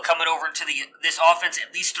do well coming over into this offense,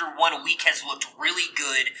 at least through 1 week, has looked really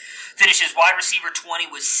good. Finishes wide receiver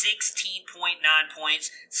 20 with 16.9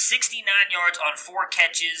 points, 69 yards on 4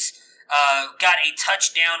 catches. Got a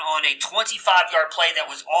touchdown on a 25-yard play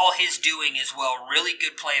that was all his doing as well. Really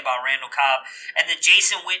good play by Randall Cobb. And then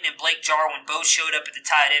Jason Witten and Blake Jarwin both showed up at the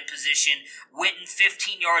tight end position. Witten,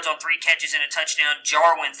 15 yards on 3 catches and a touchdown.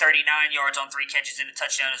 Jarwin, 39 yards on 3 catches and a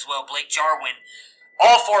touchdown as well. Blake Jarwin,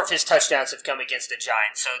 all 4 of his touchdowns have come against the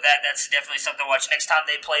Giants, so that's definitely something to watch. Next time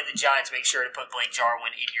they play the Giants, make sure to put Blake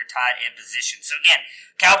Jarwin in your tight end position. So again,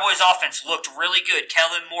 Cowboys offense looked really good.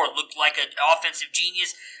 Kellen Moore looked like an offensive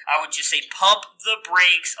genius. I would just say pump the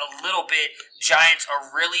brakes a little bit. Giants are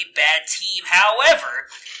a really bad team. However,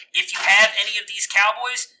 if you have any of these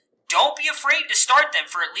Cowboys, don't be afraid to start them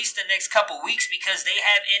for at least the next couple weeks because they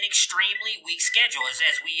have an extremely weak schedule.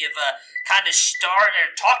 As we have kind of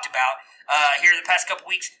talked about here in the past couple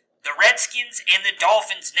weeks, the Redskins and the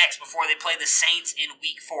Dolphins next before they play the Saints in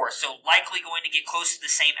Week 4. So likely going to get close to the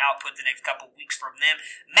same output the next couple weeks from them.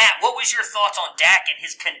 Matt, what was your thoughts on Dak and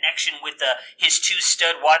his connection with his 2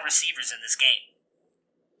 stud wide receivers in this game?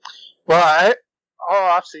 Well,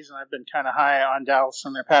 all offseason I've been kind of high on Dallas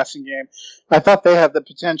and their passing game. I thought they had the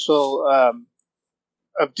potential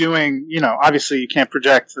of doing, obviously you can't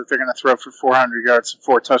project that they're going to throw for 400 yards and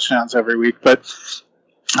 4 touchdowns every week, but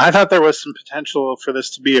I thought there was some potential for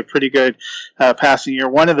this to be a pretty good passing year.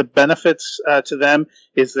 One of the benefits to them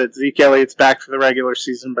is that Zeke Elliott's back for the regular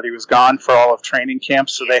season, but he was gone for all of training camp,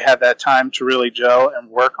 so they had that time to really gel and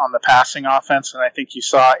work on the passing offense, and I think you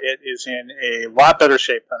saw it is in a lot better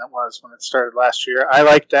shape than it was when it started last year. I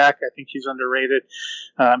like Dak. I think he's underrated.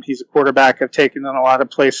 He's a quarterback I've taken in a lot of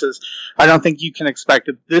places. I don't think you can expect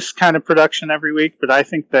this kind of production every week, but I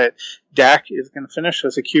think that Dak is going to finish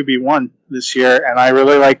as a QB1 this year, and I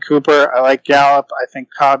really like Cooper. I like Gallup. I think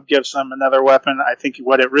Cobb gives them another weapon. I think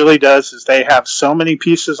what it really does is they have so many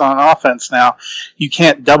pieces on offense now, you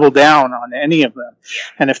can't double down on any of them.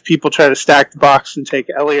 And if people try to stack the box and take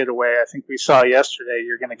Elliott away, I think we saw yesterday,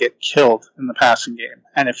 you're going to get killed in the passing game.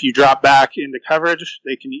 And if you drop back into coverage,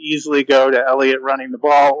 they can easily go to Elliott running the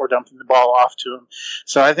ball or dumping the ball off to him.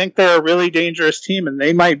 So I think they're a really dangerous team, and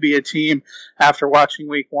they might be a team after watching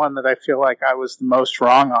Week 1 that I feel like I was the most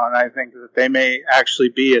wrong on. I think that they may actually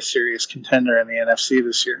be a serious contender in the NFC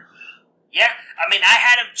this year. Yeah, I mean, I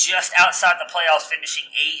had them just outside the playoffs, finishing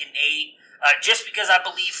 8-8, just because I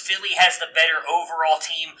believe Philly has the better overall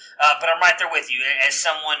team. But I'm right there with you. As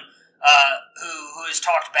someone who has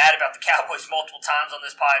talked bad about the Cowboys multiple times on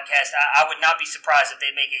this podcast, I would not be surprised if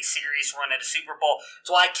they make a serious run at a Super Bowl.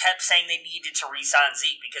 So I kept saying they needed to re-sign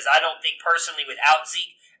Zeke, because I don't think personally without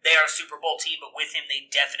Zeke they are a Super Bowl team, but with him they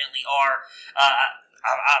definitely are.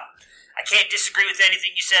 I can't disagree with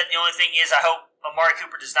anything you said. The only thing is I hope Amari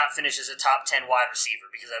Cooper does not finish as a top 10 wide receiver,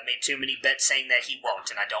 because I've made too many bets saying that he won't,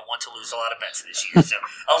 and I don't want to lose a lot of bets this year. So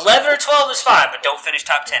 11 or 12 is fine, but don't finish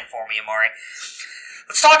top 10 for me, Amari.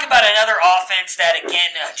 Let's talk about another offense that,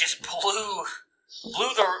 again, just blew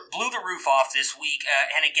the roof off this week,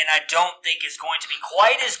 and again, I don't think it's going to be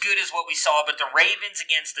quite as good as what we saw, but the Ravens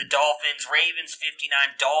against the Dolphins, Ravens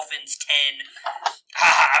 59, Dolphins 10,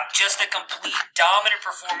 just a complete dominant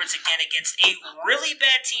performance again against a really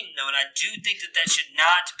bad team, though, and I do think that should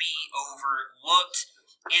not be overlooked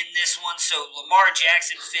in this one. So Lamar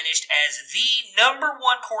Jackson finished as the number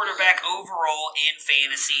 1 quarterback overall in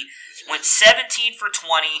fantasy, went 17 for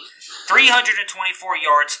 20, 324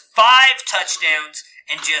 yards, 5 touchdowns,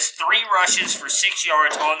 and just 3 rushes for 6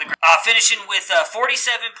 yards on the ground. Finishing with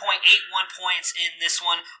 47.81 points in this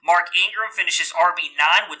one. Mark Ingram finishes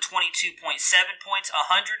RB9 with 22.7 points,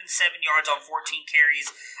 107 yards on 14 carries,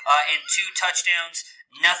 and 2 touchdowns.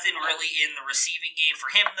 Nothing really in the receiving game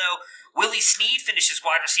for him, though. Willie Snead finishes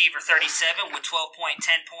wide receiver 37 with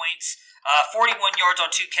 12.10 points, 41 yards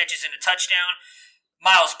on 2 catches and a touchdown.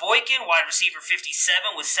 Miles Boykin, wide receiver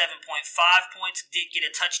 57 with 7.5 points, did get a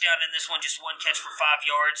touchdown in this one, just 1 catch for 5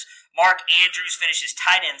 yards. Mark Andrews finishes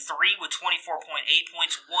tight end 3 with 24.8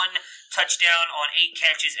 points, 1 touchdown on 8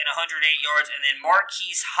 catches and 108 yards. And then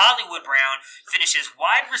Marquise Hollywood Brown finishes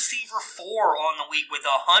wide receiver 4 on the week with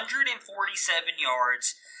 147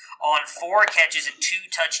 yards on 4 catches and 2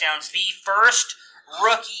 touchdowns. The first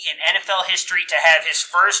rookie in NFL history to have his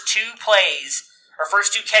first 2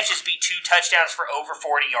 catches be 2 touchdowns for over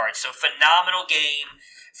 40 yards. So phenomenal game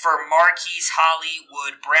for Marquise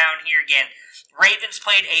Hollywood Brown here again. Ravens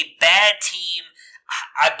played a bad team.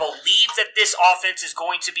 I believe that this offense is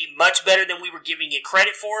going to be much better than we were giving it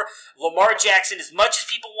credit for. Lamar Jackson, as much as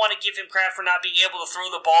people want to give him credit for not being able to throw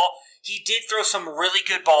the ball, he did throw some really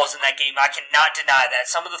good balls in that game. I cannot deny that.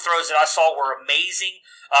 Some of the throws that I saw were amazing.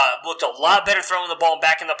 Looked a lot better throwing the ball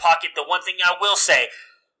back in the pocket. The one thing I will say,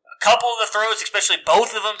 a couple of the throws, especially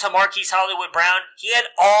both of them to Marquise Hollywood Brown, he had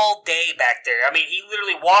all day back there. I mean, he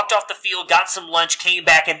literally walked off the field, got some lunch, came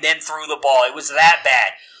back, and then threw the ball. It was that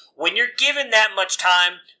bad. When you're given that much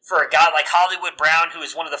time for a guy like Hollywood Brown, who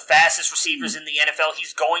is one of the fastest receivers in the NFL,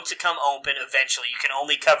 he's going to come open eventually. You can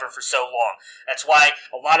only cover for so long. That's why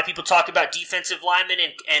a lot of people talk about defensive linemen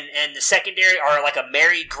and the secondary are like a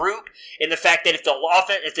married group in the fact that if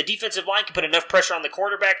the defensive line can put enough pressure on the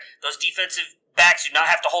quarterback, those defensive backs do not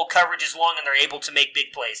have to hold coverage as long and they're able to make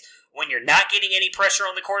big plays. When you're not getting any pressure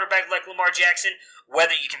on the quarterback like Lamar Jackson,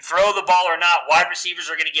 whether you can throw the ball or not, wide receivers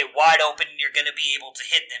are going to get wide open and you're going to be able to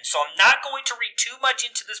hit them. So I'm not going to read too much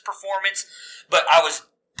into this performance, but I was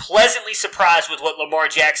pleasantly surprised with what Lamar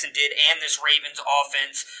Jackson did and this Ravens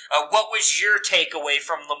offense. What was your takeaway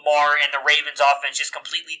from Lamar and the Ravens offense just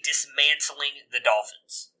completely dismantling the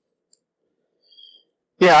Dolphins?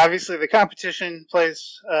 Yeah, obviously the competition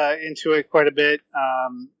plays into it quite a bit.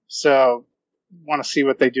 So want to see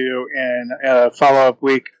what they do in a follow-up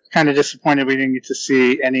week. Kind of disappointed we didn't get to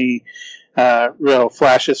see any real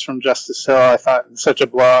flashes from Justice Hill. I thought in such a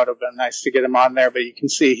blowout it would have been nice to get him on there, but you can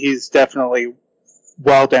see he's definitely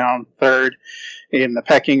well down third in the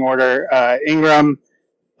pecking order. Ingram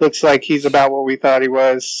looks like he's about what we thought he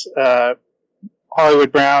was.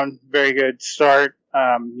 Hollywood Brown, very good start.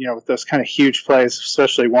 With those kind of huge plays,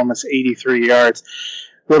 especially one was 83 yards.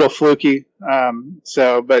 Little fluky.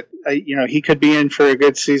 But he could be in for a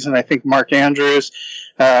good season. I think Mark Andrews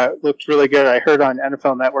looked really good. I heard on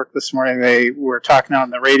NFL Network this morning, they were talking on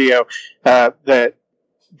the radio that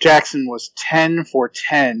Jackson was 10 for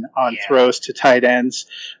 10 on throws to tight ends.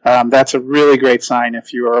 That's a really great sign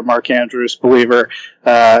if you are a Mark Andrews believer.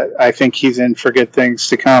 I think he's in for good things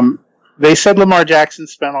to come. They said Lamar Jackson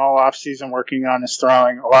spent all offseason working on his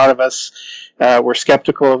throwing. A lot of us were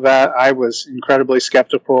skeptical of that. I was incredibly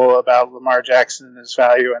skeptical about Lamar Jackson and his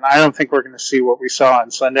value, and I don't think we're going to see what we saw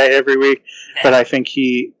on Sunday every week, but I think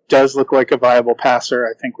he does look like a viable passer.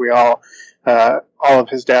 I think we all of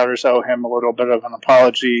his doubters owe him a little bit of an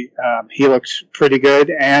apology. He looks pretty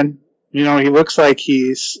good, and, he looks like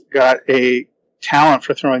he's got a talent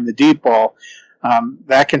for throwing the deep ball.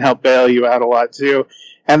 That can help bail you out a lot, too.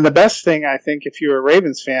 And the best thing, I think, if you're a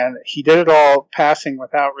Ravens fan, he did it all passing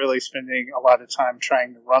without really spending a lot of time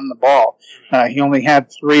trying to run the ball. He only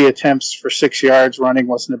had 3 attempts for 6 yards. Running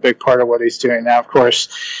wasn't a big part of what he's doing. Now, of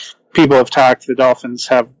course, people have talked. The Dolphins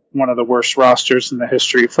have one of the worst rosters in the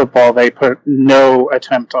history of football. They put no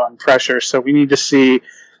attempt on pressure. So we need to see,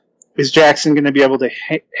 is Jackson going to be able to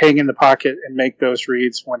hang in the pocket and make those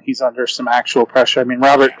reads when he's under some actual pressure? I mean,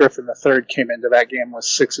 Robert Griffin III came into that game with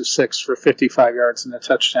 6 of 6 for 55 yards and a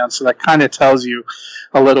touchdown. So that kind of tells you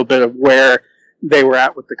a little bit of where they were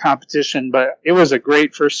at with the competition. But it was a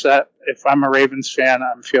great first set. If I'm a Ravens fan,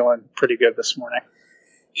 I'm feeling pretty good this morning.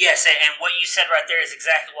 Yes, and what you said right there is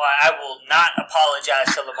exactly why I will not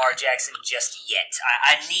apologize to Lamar Jackson just yet.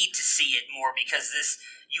 I need to see it more because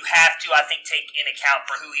you have to, I think, take in account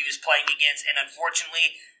for who he was playing against. And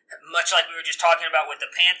unfortunately, much like we were just talking about with the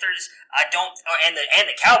Panthers, and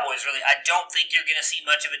the Cowboys, really, I don't think you're going to see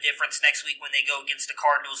much of a difference next week when they go against the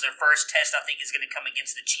Cardinals. Their first test, I think, is going to come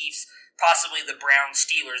against the Chiefs, possibly the Browns,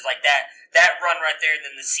 Steelers, like that run right there, and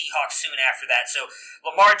then the Seahawks soon after that. So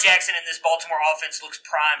Lamar Jackson in this Baltimore offense looks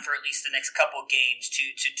prime for at least the next couple games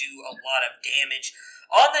to do a lot of damage.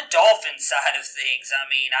 On the Dolphins side of things, I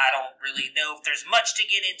mean, I don't really know if there's much to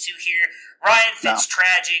get into here. Ryan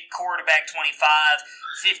Fitztragic, quarterback 25,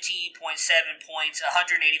 15.7 points,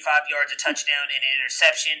 185 yards, a touchdown, and an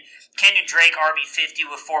interception. Kenyon Drake, RB50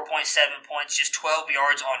 with 4.7 points, just 12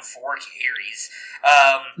 yards on 4 carries.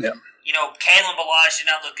 Kalen Ballage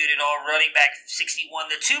did not look good at all. Running back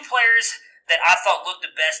 61. The 2 players that I thought looked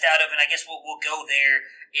the best out of, and I guess we'll go there,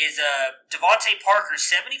 is Devontae Parker,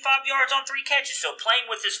 75 yards on 3 catches. So playing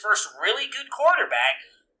with his first really good quarterback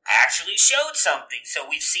actually showed something. So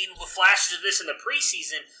we've seen the flashes of this in the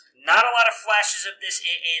preseason. Not a lot of flashes of this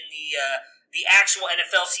in the actual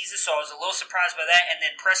NFL season, so I was a little surprised by that. And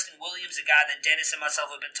then Preston Williams, a guy that Dennis and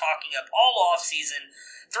myself have been talking up all offseason,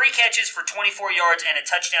 3 catches for 24 yards and a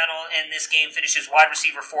touchdown in this game, finishes wide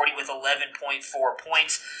receiver 40 with 11.4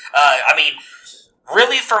 points.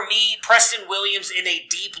 Really, for me, Preston Williams in a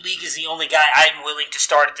deep league is the only guy I'm willing to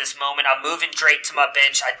start at this moment. I'm moving Drake to my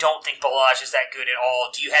bench. I don't think Ballage is that good at all.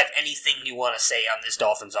 Do you have anything you want to say on this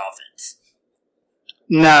Dolphins offense?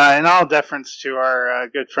 No, in all deference to our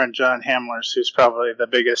good friend John Hamlers, who's probably the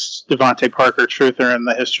biggest Devontae Parker truther in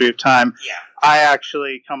the history of time, Yeah. I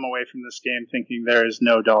actually come away from this game thinking there is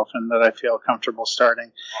no Dolphin that I feel comfortable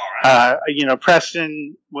starting. All right.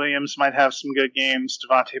 Preston Williams might have some good games.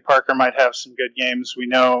 Devontae Parker might have some good games. We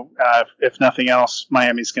know, if nothing else,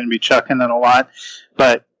 Miami's going to be chucking it a lot,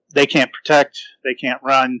 but they can't protect. They can't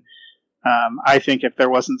run. I think if there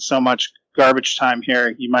wasn't so much garbage time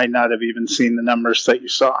here, you might not have even seen the numbers that you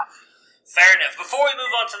saw. Fair enough. Before we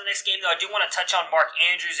move on to the next game, though, I do want to touch on Mark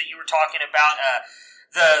Andrews that you were talking about,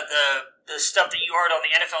 the stuff that you heard on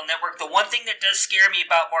the NFL Network. The one thing that does scare me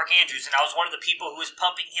about Mark Andrews, and I was one of the people who was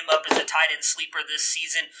pumping him up as a tight end sleeper this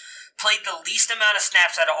season, played the least amount of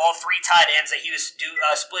snaps out of all three tight ends that he was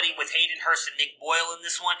splitting with Hayden Hurst and Nick Boyle in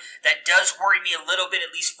this one. That does worry me a little bit,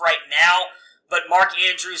 at least right now. But Mark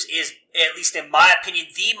Andrews is, at least in my opinion,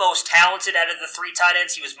 the most talented out of the three tight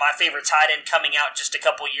ends. He was my favorite tight end coming out just a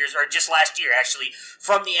couple years, or just last year, actually,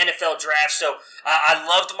 from the NFL draft. So I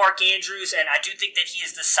loved Mark Andrews, and I do think that he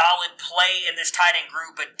is the solid play in this tight end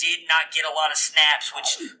group, but did not get a lot of snaps,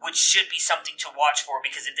 which should be something to watch for,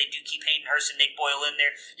 because if they do keep Hayden Hurst and Nick Boyle in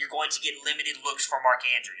there, you're going to get limited looks for Mark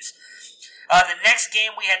Andrews. The next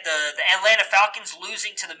game, we had the Atlanta Falcons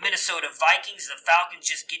losing to the Minnesota Vikings. The Falcons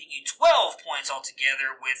just getting you 12 points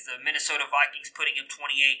altogether, with the Minnesota Vikings putting up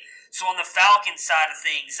 28. So on the Falcons side of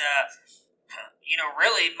things,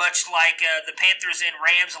 really much like the Panthers and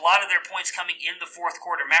Rams, a lot of their points coming in the fourth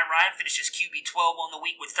quarter. Matt Ryan finishes QB 12 on the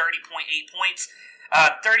week with 30.8 points.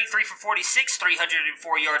 33 for 46,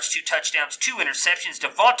 304 yards, 2 touchdowns, 2 interceptions.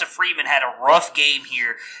 Devonta Freeman had a rough game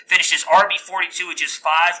here. Finishes RB42 with just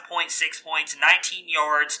 5.6 points, 19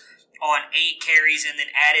 yards on 8 carries, and then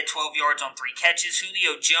added 12 yards on 3 catches.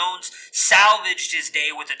 Julio Jones salvaged his day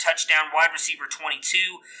with a touchdown. Wide receiver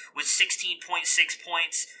 22 with 16.6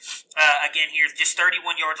 points. Again here, just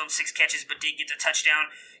 31 yards on 6 catches, but did get the touchdown.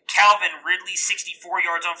 Calvin Ridley, 64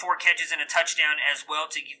 yards on 4 catches and a touchdown as well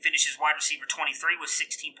to finish his wide receiver 23 with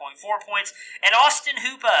 16.4 points. And Austin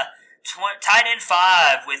Hooper, tight end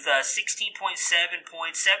 5 with 16.7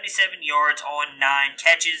 points, 77 yards on 9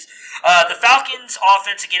 catches. The Falcons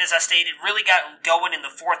offense, again, as I stated, really got going in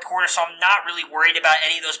the fourth quarter, so I'm not really worried about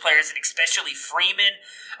any of those players, and especially Freeman.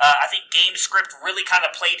 I think game script really kind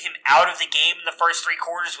of played him out of the game in the first 3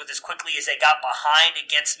 quarters with as quickly as they got behind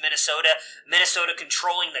against Minnesota. Minnesota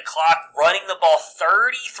controlling the clock, running the ball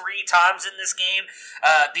 33 times in this game.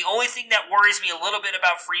 The only thing that worries me a little bit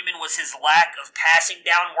about Freeman was his lack of passing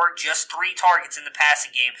down work, just 3 targets in the passing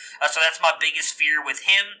game. So that's my biggest fear with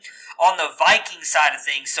him. On the Vikings side of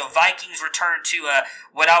things, so Vikings returned to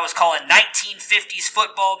what I was calling 1950s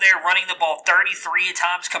football there, running the ball 33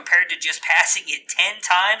 times compared to just passing it 10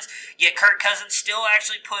 times. Yet Kirk Cousins still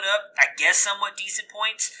actually put up, I guess, somewhat decent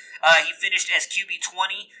points. He finished as QB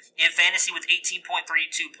 20 in fantasy with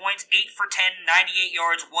 18.32 points, 8 for 10, 98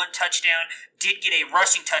 yards, 1 touchdown. Did get a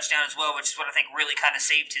rushing touchdown as well, which is what I think really kind of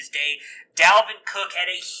saved his day. Dalvin Cook had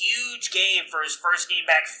a huge game for his first game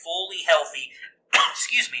back fully healthy.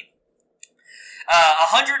 Excuse me.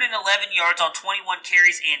 111 yards on 21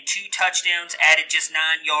 carries and 2 touchdowns, added just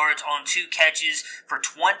 9 yards on 2 catches for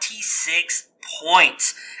 26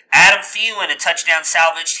 points. Adam Thielen, a touchdown,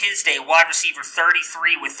 salvaged his day. Wide receiver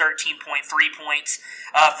 33 with 13.3 points,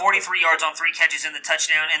 43 yards on 3 catches in the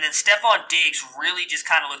touchdown. And then Stephon Diggs really just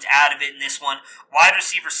kind of looked out of it in this one. Wide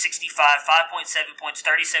receiver 65, 5.7 points,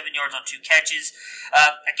 37 yards on 2 catches.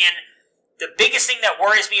 Again, the biggest thing that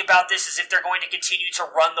worries me about this is if they're going to continue to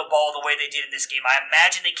run the ball the way they did in this game. I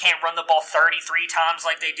imagine they can't run the ball 33 times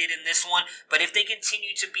like they did in this one, but if they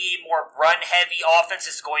continue to be a more run-heavy offense,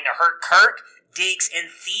 it's going to hurt Kirk, Diggs, and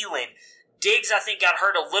Thielen. Diggs, I think, got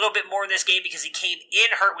hurt a little bit more in this game because he came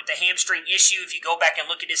in hurt with the hamstring issue. If you go back and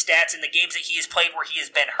look at his stats in the games that he has played where he has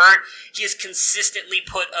been hurt, he has consistently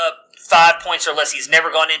put up 5 points or less. He's never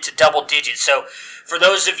gone into double digits. So for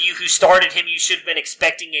those of you who started him, you should have been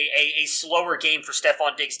expecting a slower game for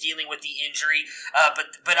Stephon Diggs dealing with the injury.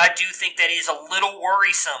 But I do think that is a little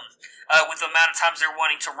worrisome with the amount of times they're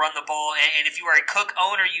wanting to run the ball. And if you are a Cook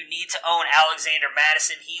owner, you need to own Alexander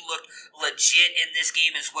Mattison. He looked legit in this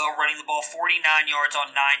game as well, running the ball 49 yards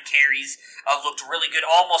on 9 carries. Looked really good.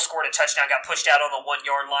 Almost scored a touchdown, got pushed out on the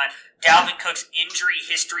 1-yard line. Dalvin Cook's injury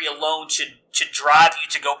history alone should drive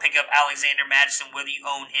you to go pick up Alexander Mattison, whether you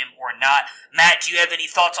own him or not. Matt, do you have any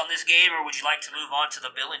thoughts on this game, or would you like to move on to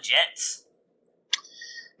the Bill and Jets?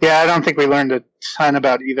 Yeah, I don't think we learned a ton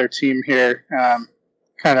about either team here.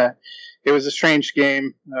 It was a strange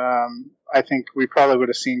game. I think we probably would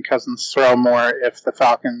have seen Cousins throw more if the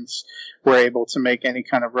Falcons were able to make any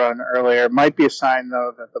kind of run earlier. It might be a sign,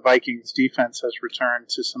 though, that the Vikings defense has returned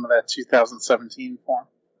to some of that 2017 form.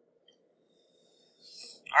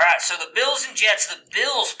 All right, so the Bills and Jets. The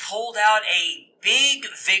Bills pulled out a big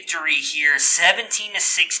victory here,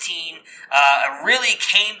 17-16. Really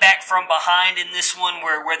came back from behind in this one,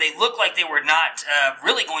 where they looked like they were not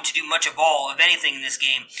really going to do much of anything in this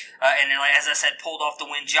game. And as I said, pulled off the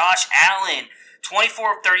win. Josh Allen,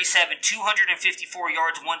 24 of 37, 254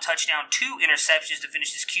 yards, 1 touchdown, 2 interceptions to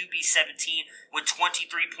finish his QB 17 with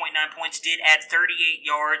 23.9 points. Did add 38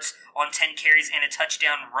 yards on 10 carries and a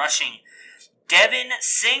touchdown rushing. Devin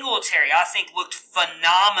Singletary, I think, looked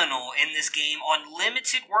phenomenal in this game on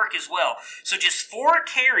limited work as well. So just 4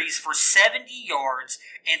 carries for 70 yards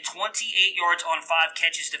and 28 yards on 5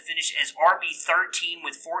 catches to finish as RB13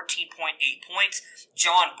 with 14.8 points.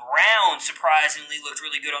 John Brown, surprisingly, looked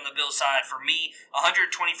really good on the Bills side for me. 123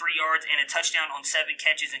 yards and a touchdown on 7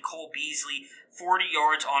 catches. And Cole Beasley, 40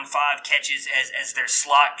 yards on 5 catches as their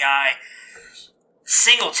slot guy.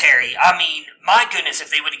 Singletary, I mean, my goodness, if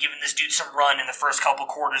they would have given this dude some run in the first couple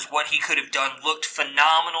quarters, what he could have done looked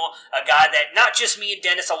phenomenal. A guy that not just me and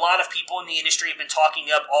Dennis, a lot of people in the industry have been talking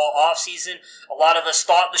up all offseason. A lot of us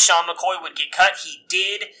thought LeSean McCoy would get cut. He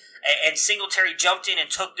did, and Singletary jumped in and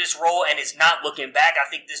took this role and is not looking back. I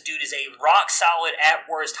think this dude is a rock-solid, at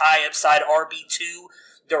worst, high-upside RB2.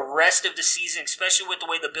 The rest of the season, especially with the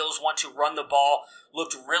way the Bills want to run the ball,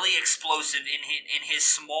 looked really explosive in his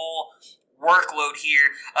small workload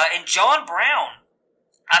here. And John Brown,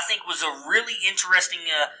 I think, was a really interesting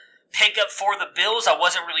pickup for the Bills. I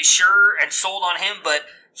wasn't really sure and sold on him, but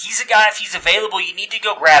he's a guy, if he's available, you need to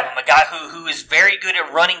go grab him. A guy who is very good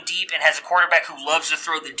at running deep and has a quarterback who loves to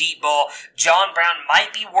throw the deep ball. John Brown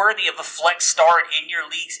might be worthy of a flex start in your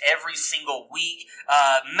leagues every single week.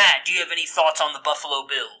 Matt, do you have any thoughts on the Buffalo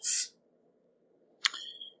Bills?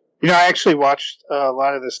 You know, I actually watched a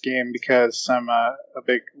lot of this game because I'm a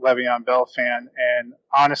big Le'Veon Bell fan, and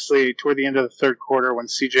honestly, toward the end of the third quarter when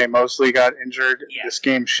C.J. Mosley got injured, This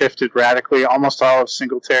game shifted radically. Almost all of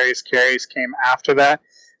Singletary's carries came after that,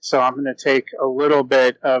 so I'm going to take a little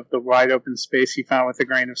bit of the wide open space he found with a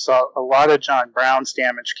grain of salt. A lot of John Brown's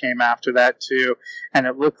damage came after that, too, and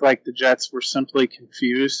it looked like the Jets were simply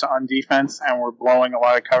confused on defense and were blowing a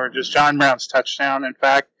lot of coverages. John Brown's touchdown, in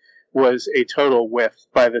fact, was a total whiff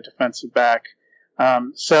by the defensive back.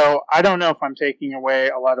 So I don't know if I'm taking away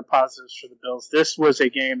a lot of positives for the Bills. This was a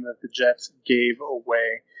game that the Jets gave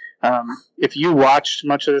away. If you watched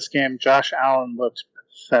much of this game, Josh Allen looked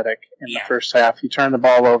pathetic in the first half. He turned the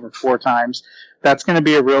ball over 4 times. That's going to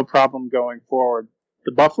be a real problem going forward.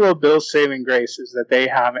 The Buffalo Bills' saving grace is that they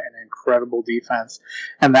have an incredible defense,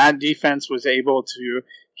 and that defense was able to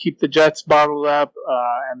keep the Jets bottled up,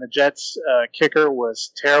 and the Jets' kicker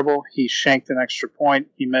was terrible. He shanked an extra point.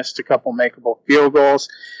 He missed a couple makeable field goals.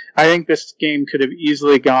 I think this game could have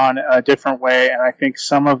easily gone a different way, and I think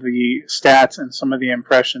some of the stats and some of the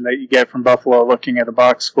impression that you get from Buffalo looking at a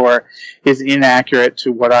box score is inaccurate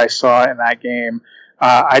to what I saw in that game.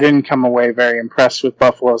 I didn't come away very impressed with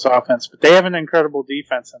Buffalo's offense, but they have an incredible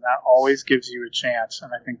defense, and that always gives you a chance,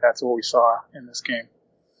 and I think that's what we saw in this game.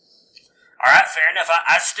 All right, fair enough.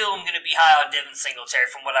 I still am going to be high on Devin Singletary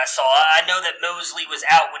from what I saw. I know that Mosley was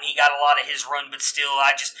out when he got a lot of his run, but still,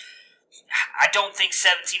 I don't think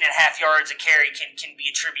 17.5 yards a carry can be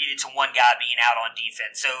attributed to one guy being out on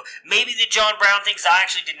defense. So maybe the John Brown things, I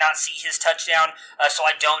actually did not see his touchdown, so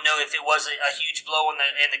I don't know if it was a huge blow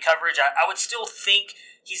in the coverage. I would still think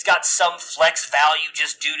he's got some flex value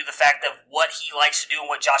just due to the fact of what he likes to do and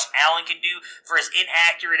what Josh Allen can do. For as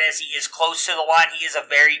inaccurate as he is close to the line, he is a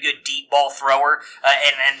very good deep ball thrower,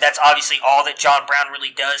 and that's obviously all that John Brown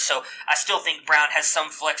really does. So I still think Brown has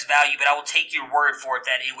some flex value, but I will take your word for it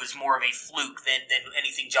that it was more of a fluke than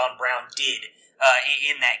anything John Brown did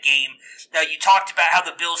in that game. Now, you talked about how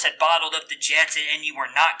the Bills had bottled up the Jets, and you were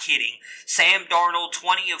not kidding. Sam Darnold,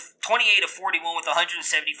 28 of 41 with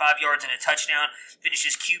 175 yards and a touchdown,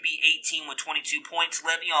 finishes QB 18 with 22 points.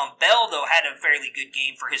 Le'Veon Bell, though, had a fairly good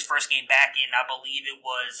game for his first game back in, I believe it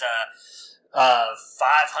was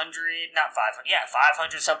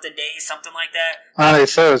 500 something days, something like that. They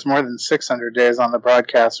said it was more than 600 days on the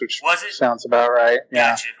broadcast, which sounds about right.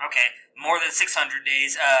 Yeah. Gotcha. Okay, more than 600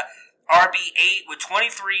 days. RB8 with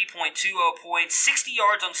 23.20 points, 60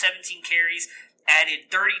 yards on 17 carries,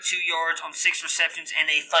 added 32 yards on 6 receptions and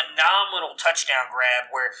a phenomenal touchdown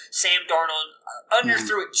grab where Sam Darnold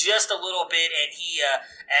underthrew it just a little bit, and he,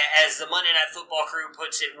 as the Monday Night Football crew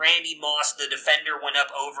puts it, Randy Moss, the defender, went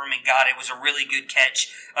up over him and got it. It was a really good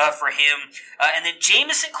catch for him. And then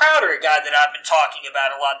Jamison Crowder, a guy that I've been talking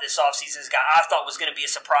about a lot this offseason, this guy I thought was going to be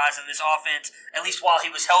a surprise in this offense, at least while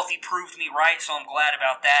he was healthy, proved me right, so I'm glad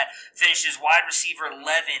about that. Finished as wide receiver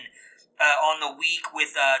 11 on the week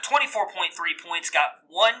with 24.3 points, got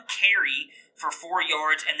 1 carry for 4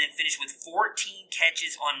 yards, and then finished with 14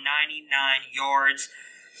 catches on 99 yards.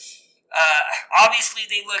 Obviously,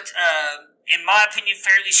 they looked, in my opinion,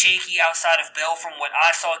 fairly shaky outside of Bell from what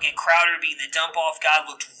I saw. Again, Crowder being the dump-off guy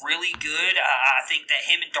looked really good. I think that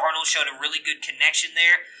him and Darnold showed a really good connection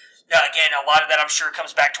there. Again, a lot of that I'm sure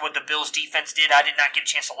comes back to what the Bills' defense did. I did not get a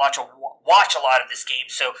chance to watch a lot of this game,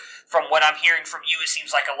 so from what I'm hearing from you, it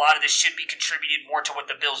seems like a lot of this should be contributed more to what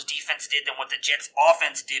the Bills' defense did than what the Jets'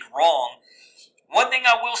 offense did wrong. One thing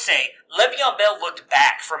I will say, Le'Veon Bell looked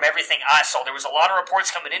back from everything I saw. There was a lot of reports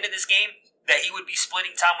coming into this game that he would be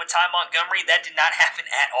splitting time with Ty Montgomery. That did not happen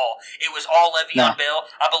at all. It was all Le'Veon Bell.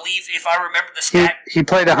 I believe, if I remember the stat, he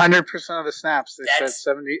played 100% of the snaps. They said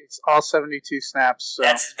 70. It's all 72 snaps. So.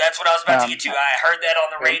 That's what I was about to get to. I heard that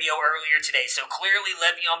on the radio earlier today. So clearly,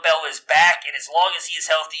 Le'Veon Bell is back, and as long as he is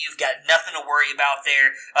healthy, you've got nothing to worry about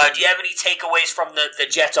there. Do you have any takeaways from the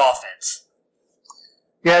Jets' offense?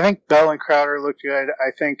 Yeah, I think Bell and Crowder looked good.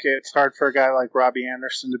 I think it's hard for a guy like Robbie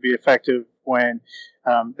Anderson to be effective when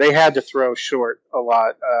they had to throw short a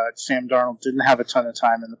lot. Sam Darnold didn't have a ton of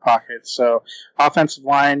time in the pocket. So offensive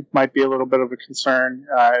line might be a little bit of a concern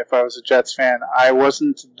if I was a Jets fan. I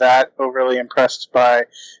wasn't that overly impressed by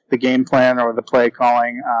the game plan or the play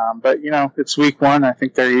calling. But, it's week 1. I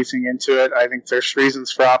think they're easing into it. I think there's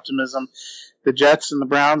reasons for optimism. The Jets and the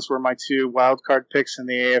Browns were my 2 wild card picks in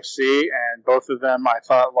the AFC, and both of them I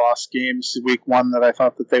thought lost games week 1 that I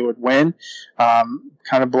thought that they would win.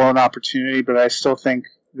 Kind of blown opportunity, but I still think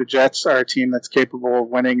the Jets are a team that's capable of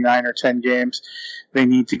winning 9 or 10 games. They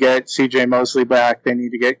need to get C.J. Mosley back. They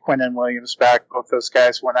need to get Quinnen Williams back. Both those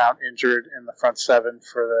guys went out injured in the front 7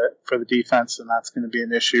 for the defense, and that's going to be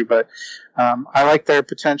an issue. But I like their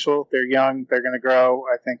potential. They're young. They're going to grow.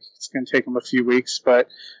 I think it's going to take them a few weeks, but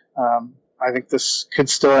I think this could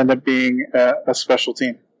still end up being a special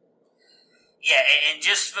team. Yeah, and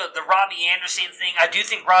just for the Robbie Anderson thing, I do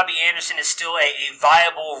think Robbie Anderson is still a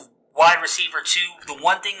viable wide receiver too. The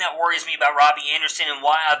one thing that worries me about Robbie Anderson and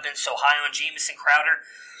why I've been so high on Jamison Crowder,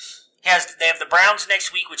 they have the Browns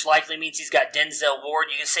next week, which likely means he's got Denzel Ward.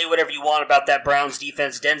 You can say whatever you want about that Browns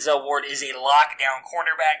defense. Denzel Ward is a lockdown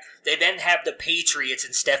cornerback. They then have the Patriots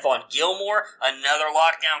and Stephon Gilmore, another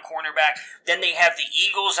lockdown cornerback. Then they have the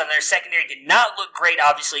Eagles, and their secondary did not look great,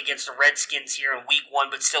 obviously, against the Redskins here in week 1,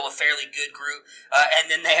 but still a fairly good group. And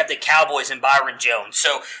then they have the Cowboys and Byron Jones.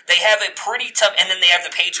 So they have a pretty tough, and then they have the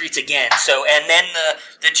Patriots again. So, and then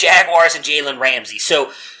the Jaguars and Jalen Ramsey.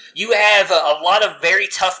 So, you have a lot of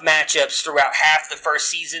very tough matchups throughout half the first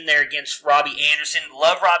season there against Robbie Anderson.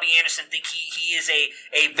 Love Robbie Anderson. Think he is a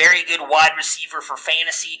very good wide receiver for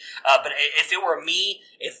fantasy. But if it were me,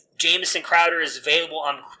 if Jamison Crowder is available,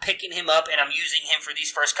 I'm picking him up and I'm using him for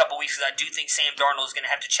these first couple weeks because I do think Sam Darnold is going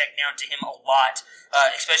to have to check down to him a lot,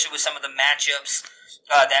 especially with some of the matchups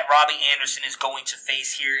that Robbie Anderson is going to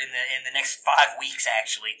face here in the next 5 weeks,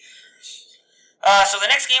 actually. So the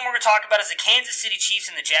next game we're going to talk about is the Kansas City Chiefs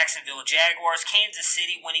and the Jacksonville Jaguars. Kansas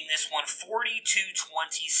City winning this one 42-26.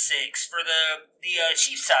 For the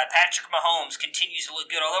Chiefs side, Patrick Mahomes continues to look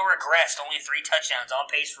good, although regressed, only 3 touchdowns, on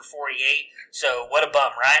pace for 48. So what a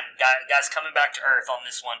bum, right? Guys coming back to earth on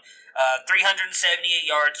this one. 378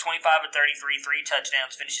 yards, 25 of 33, 3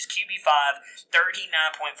 touchdowns, finishes QB5,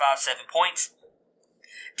 39.57 points.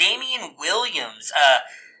 Damian Williams,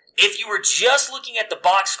 if you were just looking at the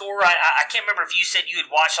box score, I can't remember if you said you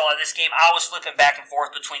had watched a lot of this game. I was flipping back and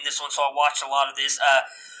forth between this one, so I watched a lot of this. I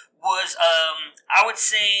would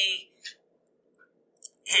say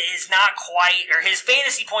his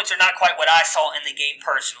fantasy points are not quite what I saw in the game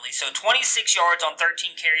personally. So 26 yards on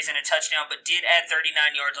 13 carries and a touchdown, but did add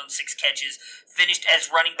 39 yards on 6 catches. Finished as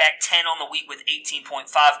running back 10 on the week with 18.5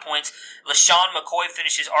 points. LaShawn McCoy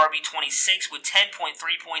finishes RB26 with 10.3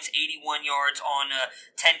 points, 81 yards on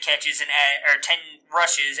 10 catches and 10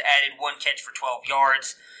 rushes, added 1 catch for 12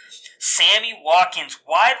 yards. Sammy Watkins,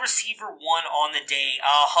 wide receiver 1 on the day,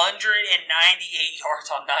 198 yards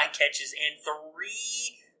on 9 catches and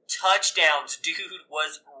 3 touchdowns. Dude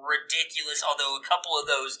was ridiculous, although a couple of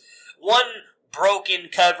those, one broken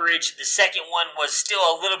coverage. The second one was still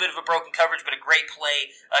a little bit of a broken coverage, but a great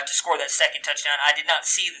play to score that second touchdown. I did not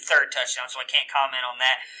see the third touchdown, so I can't comment on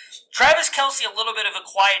that. Travis Kelce, a little bit of a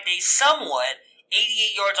quiet day somewhat.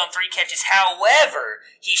 88 yards on 3 catches. However,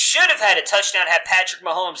 he should have had a touchdown had Patrick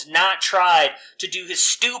Mahomes not tried to do his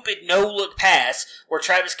stupid no-look pass where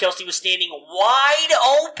Travis Kelce was standing wide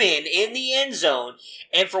open in the end zone.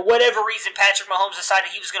 And for whatever reason, Patrick Mahomes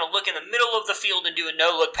decided he was going to look in the middle of the field and do a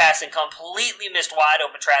no-look pass and completely missed wide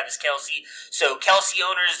open Travis Kelce. So Kelce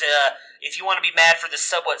owners, if you want to be mad for the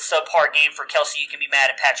somewhat subpar game for Kelce, you can be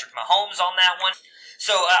mad at Patrick Mahomes on that one.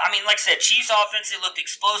 So, like I said, Chiefs offense, it looked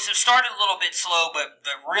explosive. Started a little bit slow, but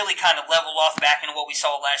really kind of leveled off back into what we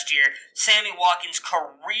saw last year. Sammy Watkins'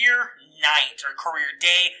 career night or career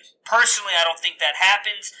day. Personally, I don't think that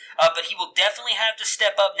happens, but he will definitely have to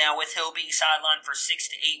step up now with Hill being sidelined for 6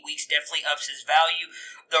 to 8 weeks. Definitely ups his value.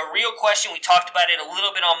 The real question, we talked about it a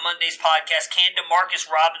little bit on Monday's podcast, can Demarcus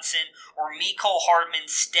Robinson or Mecole Hardman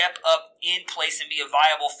step up in place and be a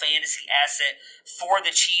viable fantasy asset for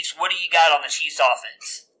the Chiefs? What do you got on the Chiefs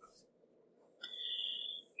offense?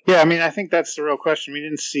 Yeah, I think that's the real question. We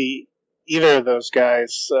didn't see either of those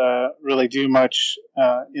guys really do much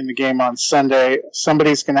in the game on Sunday.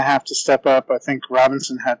 Somebody's going to have to step up. I think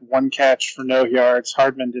Robinson had 1 catch for no yards.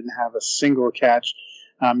 Hardman didn't have a single catch.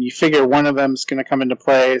 You figure one of them is going to come into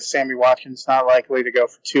play. Sammy Watkins not likely to go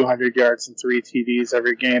for 200 yards and 3 TDs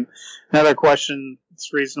every game. Another question,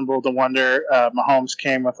 it's reasonable to wonder, Mahomes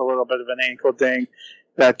came with a little bit of an ankle ding.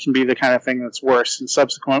 That can be the kind of thing that's worse in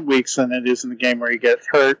subsequent weeks than it is in the game where he gets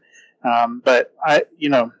hurt. But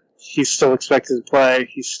he's still expected to play.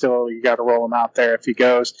 You got to roll him out there if he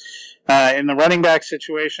goes. In the running back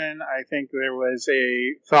situation, I think there was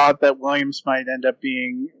a thought that Williams might end up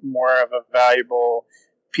being more of a valuable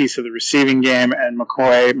piece of the receiving game, and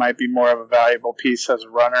McCoy might be more of a valuable piece as a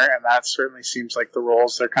runner, and that certainly seems like the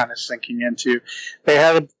roles they're kind of sinking into. They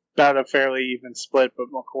had about a fairly even split, but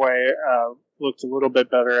McCoy looked a little bit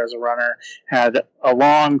better as a runner, had a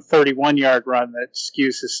long 31-yard run that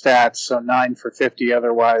skews his stats, so 9 for 50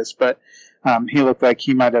 otherwise, but he looked like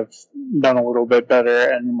he might have done a little bit better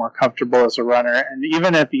and more comfortable as a runner. And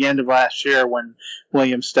even at the end of last year when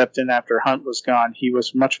Williams stepped in after Hunt was gone, he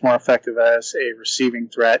was much more effective as a receiving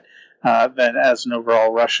threat than as an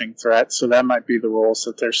overall rushing threat. So that might be the roles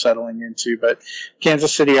that they're settling into. But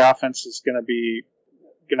Kansas City offense is going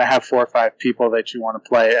to have 4 or 5 people that you want to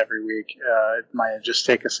play every week. It might just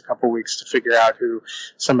take us a couple weeks to figure out who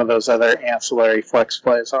some of those other ancillary flex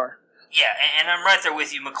plays are. Yeah, and I'm right there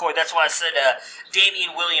with you, McCoy. That's why I said Damian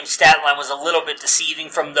Williams' stat line was a little bit deceiving.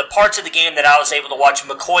 From the parts of the game that I was able to watch,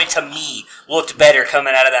 McCoy, to me, looked better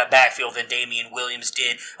coming out of that backfield than Damian Williams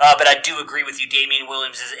did. But I do agree with you. Damian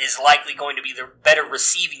Williams is likely going to be the better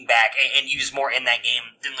receiving back and used more in that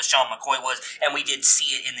game than LeSean McCoy was, and we did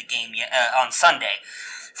see it in the game on Sunday.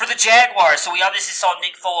 For the Jaguars, so we obviously saw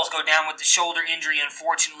Nick Foles go down with the shoulder injury,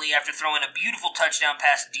 unfortunately, after throwing a beautiful touchdown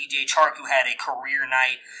pass to DJ Chark, who had a career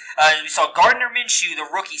night. We saw Gardner Minshew, the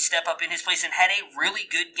rookie, step up in his place and had a really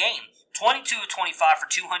good game. 22 of 25 for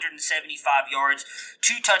 275 yards,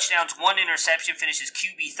 2 touchdowns, 1 interception, finishes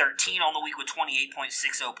QB 13 on the week with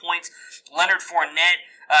 28.60 points. Leonard Fournette,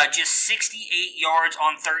 just 68 yards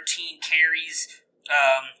on 13 carries.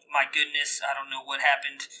 My goodness, I don't know what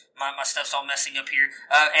happened. My stuff's all messing up here.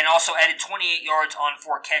 And also added 28 yards on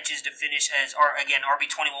 4 catches to finish as,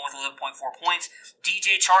 RB21 with 11.4 points.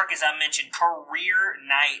 DJ Chark, as I mentioned, career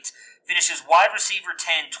night. Finishes wide receiver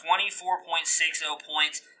 10, 24.60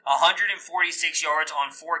 points, 146 yards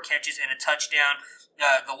on 4 catches and a touchdown.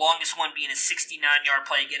 The longest one being a 69-yard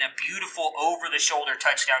play. Again, a beautiful over-the-shoulder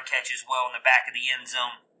touchdown catch as well in the back of the end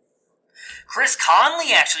zone. Chris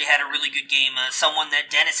Conley actually had a really good game, someone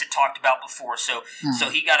that Dennis had talked about before, so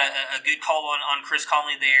he got a good call on Chris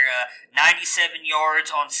Conley there. 97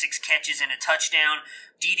 yards on 6 catches and a touchdown.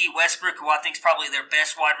 D.D. Westbrook, who I think is probably their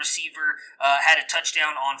best wide receiver, had a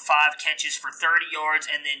touchdown on 5 catches for 30 yards,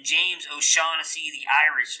 and then James O'Shaughnessy, the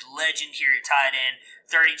Irish legend here at tight end,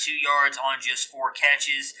 32 yards on just 4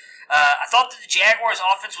 catches. I thought that the Jaguars'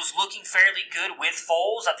 offense was looking fairly good with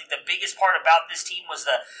Foles. I think the biggest part about this team was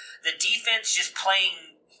the defense just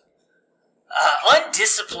playing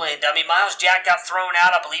undisciplined. Myles Jack got thrown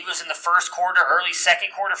out, I believe it was in the first quarter, early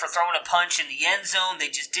second quarter, for throwing a punch in the end zone.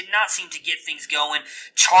 They just did not seem to get things going.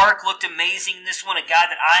 Chark looked amazing in this one, a guy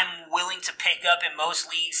that I'm willing to pick up in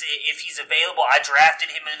most leagues if he's available. I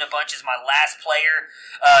drafted him in a bunch as my last player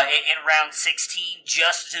in round 16,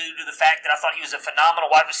 just due to the fact that I thought he was a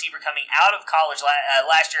phenomenal wide receiver coming out of college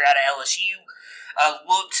last year out of LSU.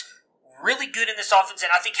 Looked really good in this offense,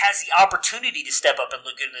 and I think has the opportunity to step up and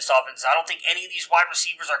look good in this offense. I don't think any of these wide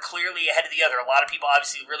receivers are clearly ahead of the other. A lot of people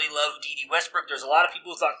obviously really love D.D. Westbrook. There's a lot of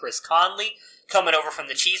people who thought Chris Conley coming over from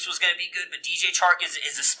the Chiefs was going to be good, but DJ Chark is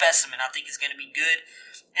a specimen. I think is going to be good.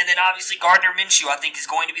 And then obviously Gardner Minshew, I think, is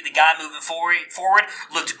going to be the guy moving forward.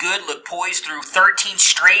 Looked good, looked poised, through 13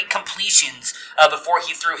 straight completions before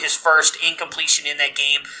he threw his first incompletion in that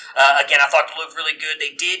game. Again, I thought it looked really good.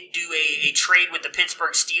 They did do a trade with the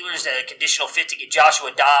Pittsburgh Steelers, a conditional fit to get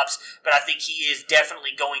Joshua Dobbs, but I think he is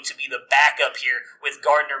definitely going to be the backup here with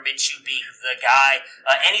Gardner Minshew being the guy.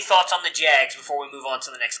 Any thoughts on the Jags before we move on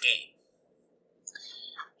to the next game?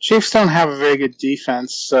 Chiefs don't have a very good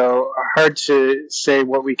defense, so hard to say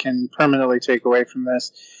what we can permanently take away from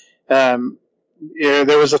this.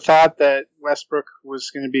 There was a thought that Westbrook was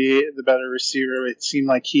going to be the better receiver. It seemed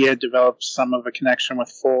like he had developed some of a connection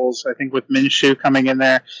with Foles. I think with Minshew coming in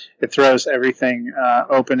there, it throws everything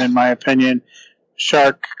open, in my opinion.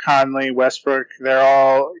 Chark, Conley, Westbrook, they're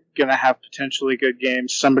all going to have potentially good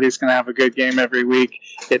games. Somebody's going to have a good game every week.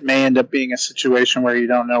 It may end up being a situation where you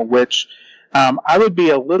don't know which. I would be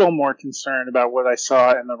a little more concerned about what I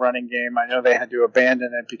saw in the running game. I know they had to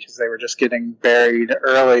abandon it because they were just getting buried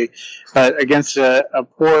early. But against a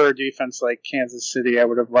poor defense like Kansas City, I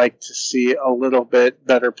would have liked to see a little bit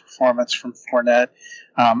better performance from Fournette.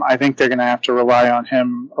 I think they're going to have to rely on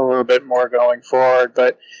him a little bit more going forward.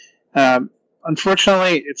 But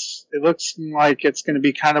unfortunately, it looks like it's going to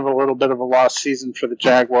be kind of a little bit of a lost season for the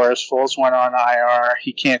Jaguars. Foles went on IR.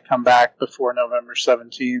 He can't come back before November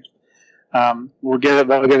 17th. They'll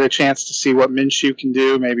get a chance to see what Minshew can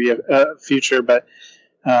do, maybe a future, but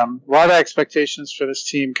a lot of expectations for this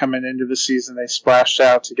team coming into the season. They splashed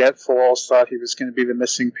out to get Foles, thought he was going to be the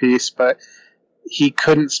missing piece, but he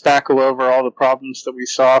couldn't spackle over all the problems that we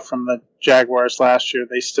saw from the Jaguars last year.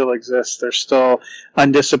 They still exist. There's still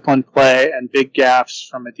undisciplined play and big gaffes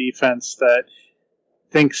from a defense that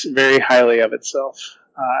thinks very highly of itself,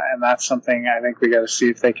 and that's something I think we got to see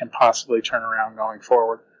if they can possibly turn around going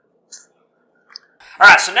forward. All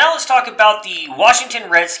right, so now let's talk about the Washington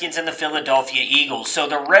Redskins and the Philadelphia Eagles. So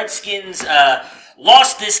the Redskins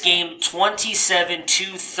lost this game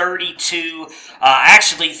 27-32. I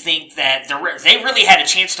actually think that they really had a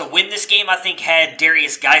chance to win this game. I think had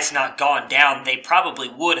Darius Geis not gone down, they probably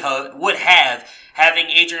would have. Having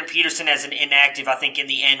Adrian Peterson as an inactive, I think in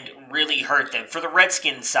the end really hurt them. For the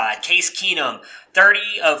Redskins side, Case Keenum,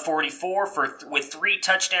 30 of 44 with 3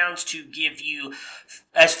 touchdowns to give you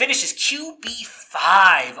as finishes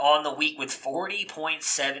QB5 on the week with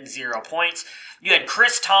 40.70 points. You had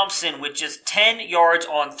Chris Thompson with just 10 yards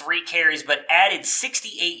on 3 carries, but added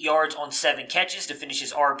 68 yards on 7 catches to finish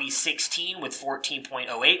his RB16 with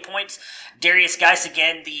 14.08 points. Darius Geis,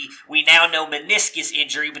 again, we now know meniscus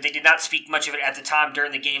injury, but they did not speak much of it at the time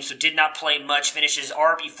during the game, so did not play much. Finishes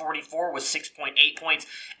RB44 with 6.8 points,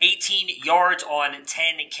 18 yards on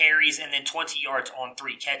 10 carries, and then 20 yards on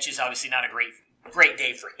 3 catches. Obviously not a great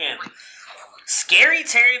day for him. Scary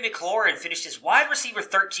Terry McLaurin finished as wide receiver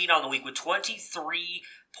 13 on the week with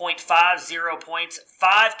 23.50 points,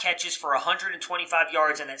 5 catches for 125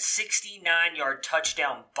 yards, and that 69-yard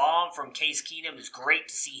touchdown bomb from Case Keenum. It's great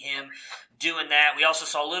to see him doing that. We also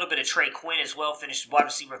saw a little bit of Trey Quinn as well, finished wide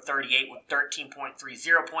receiver 38 with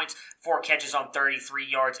 13.30 points, 4 catches on 33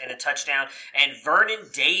 yards, and a touchdown. And Vernon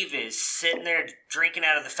Davis, sitting there drinking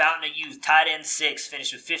out of the fountain of youth, tight end 6,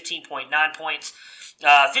 finished with 15.9 points.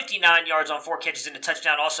 59 yards on 4 catches and a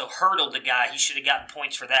touchdown. Also hurdled the guy. He should have gotten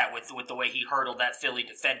points for that with the way he hurdled that Philly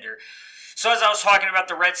defender. So as I was talking about,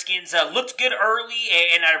 the Redskins looked good early,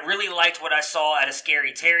 and I really liked what I saw out of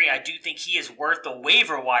Scary Terry. I do think he is worth the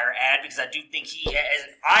waiver wire ad because I do think he, as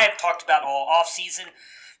I have talked about all offseason,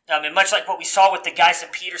 and much like what we saw with the Geis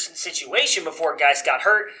and Peterson situation before Geis got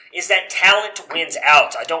hurt, is that talent wins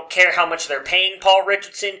out. I don't care how much they're paying Paul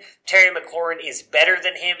Richardson. Terry McLaurin is better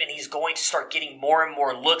than him, and he's going to start getting more and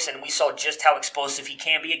more looks, and we saw just how explosive he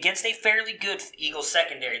can be against a fairly good Eagles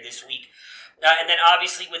secondary this week. And then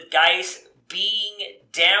obviously with Geis being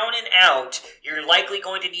down and out, you're likely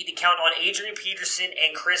going to need to count on Adrian Peterson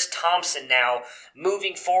and Chris Thompson now.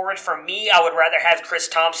 Moving forward, for me, I would rather have Chris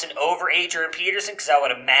Thompson over Adrian Peterson because I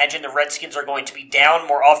would imagine the Redskins are going to be down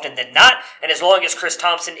more often than not. And as long as Chris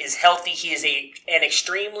Thompson is healthy, he is an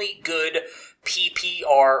extremely good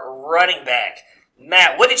PPR running back.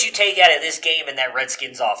 Matt, what did you take out of this game in that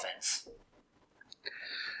Redskins offense?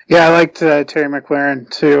 Yeah, I liked Terry McLaurin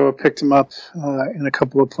too. I picked him up in a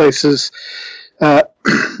couple of places,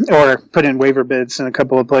 or put in waiver bids in a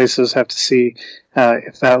couple of places. Have to see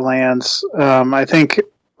if that lands. I think,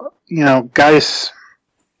 Geis,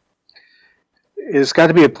 is got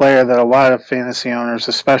to be a player that a lot of fantasy owners,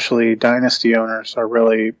 especially dynasty owners, are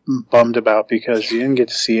really bummed about because you didn't get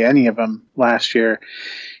to see any of him last year.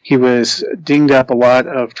 He was dinged up a lot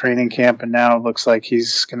of training camp, and now it looks like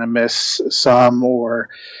he's going to miss some or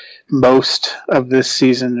most of this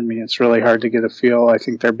season. I mean, it's really hard to get a feel. I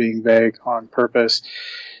think they're being vague on purpose.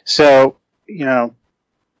 So,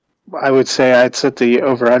 I would say I'd set the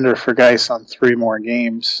over-under for Geis on 3 more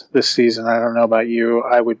games this season. I don't know about you.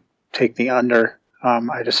 I would take the under.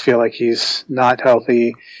 I just feel like he's not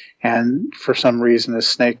healthy and for some reason is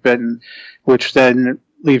snake bitten, which then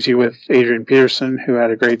leaves you with Adrian Peterson, who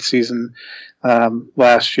had a great season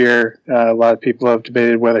last year. A lot of people have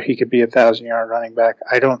debated whether he could be a 1,000-yard running back.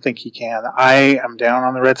 I don't think he can. I am down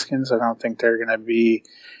on the Redskins. I don't think they're going to be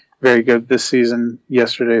very good this season,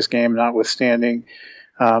 yesterday's game notwithstanding.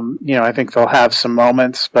 I think they'll have some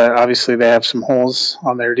moments, but obviously they have some holes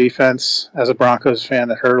on their defense. As a Broncos fan,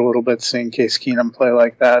 that hurt a little bit seeing Case Keenum play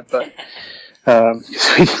like that, but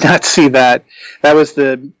we did not see that. That was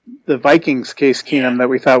the Vikings Case Keenum that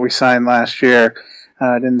we thought we signed last year.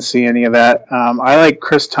 Didn't see any of that. I like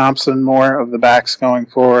Chris Thompson more of the backs going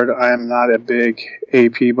forward. I am not a big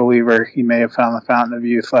AP believer. He may have found the fountain of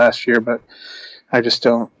youth last year, but I just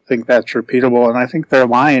don't think that's repeatable. And I think their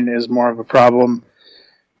line is more of a problem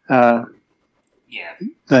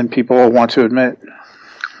than people will want to admit.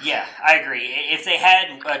 Yeah, I agree. If they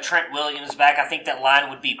had Trent Williams back, I think that line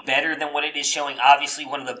would be better than what it is showing. Obviously,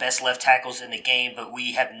 one of the best left tackles in the game, but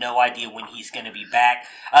we have no idea when he's going to be back.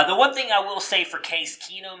 The one thing I will say for Case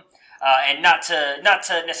Keenum, and not to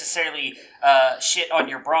necessarily shit on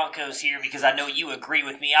your Broncos here, because I know you agree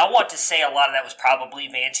with me, I want to say a lot of that was probably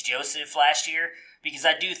Vance Joseph last year. Because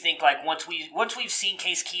I do think, like, once we've seen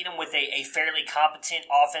Case Keenum with a fairly competent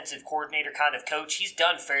offensive coordinator kind of coach, he's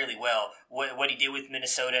done fairly well what he did with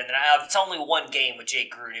Minnesota. And then it's only one game with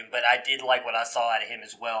Jake Gruden, but I did like what I saw out of him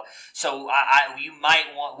as well. So we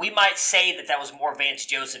might say that was more Vance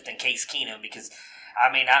Joseph than Case Keenum because,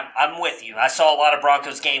 I mean, I'm with you. I saw a lot of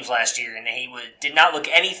Broncos games last year, and he did not look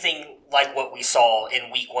anything like what we saw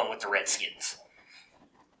in Week 1 with the Redskins.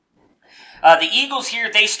 The Eagles here,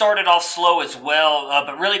 they started off slow as well,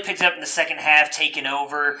 but really picked up in the second half, taking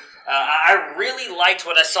over. I really liked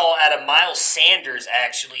what I saw out of Miles Sanders,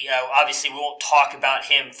 actually. Obviously, we won't talk about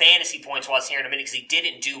him fantasy points-wise here in a minute because he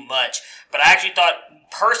didn't do much. But I actually thought,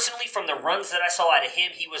 personally, from the runs that I saw out of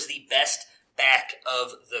him, he was the best back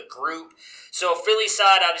of the group. So, Philly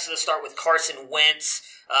side, obviously, let's start with Carson Wentz,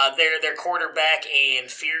 their quarterback and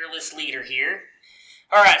fearless leader here.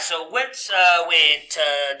 All right, so Wentz went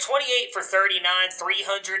 28 for 39,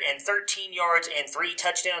 313 yards, and 3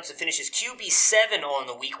 touchdowns to finish his QB7 on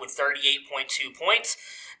the week with 38.2 points.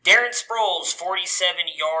 Darren Sproles, 47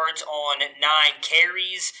 yards on 9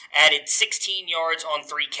 carries, added 16 yards on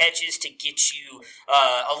 3 catches to get you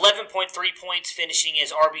 11.3 points, finishing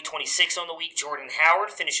as RB26 on the week. Jordan Howard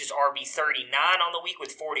finishes RB39 on the week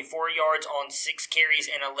with 44 yards on 6 carries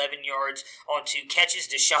and 11 yards on 2 catches.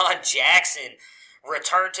 Deshaun Jackson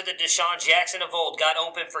returned to the Deshaun Jackson of old, got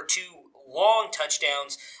open for 2 long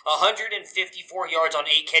touchdowns, 154 yards on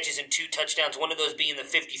 8 catches and 2 touchdowns, one of those being the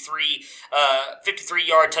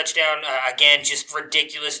 53-yard touchdown. Again, just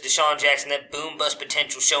ridiculous. Deshaun Jackson, that boom-bust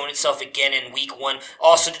potential showing itself again in Week 1.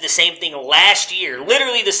 Also did the same thing last year,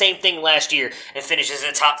 literally the same thing last year, and finishes as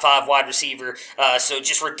a top 5 wide receiver. So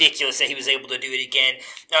just ridiculous that he was able to do it again.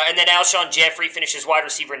 And then Alshon Jeffrey finishes wide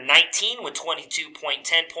receiver 19 with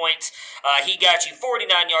 22.10 points. He got you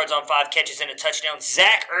 49 yards on 5 catches and a touchdown.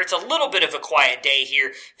 Zach Ertz, a little bit of a quiet day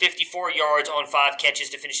here, 54 yards on 5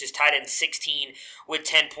 catches to finish his tight end 16 with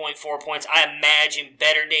 10.4 points. I imagine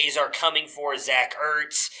better days are coming for Zach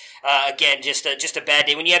Ertz. Again, just a bad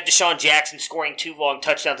day. When you have Deshaun Jackson scoring 2 long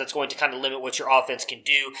touchdowns, that's going to kind of limit what your offense can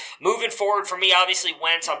do. Moving forward for me, obviously,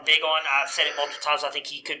 Wentz, I'm big on. I've said it multiple times. I think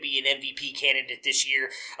he could be an MVP candidate this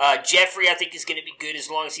year. Jeffrey, I think, is going to be good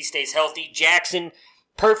as long as he stays healthy. Jackson,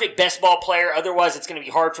 perfect best ball player. Otherwise, it's going to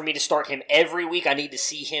be hard for me to start him every week. I need to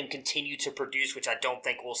see him continue to produce, which I don't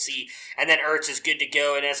think we'll see. And then Ertz is good to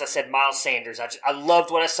go. And as I said, Miles Sanders, I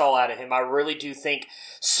loved what I saw out of him. I really do think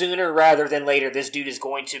sooner rather than later, this dude is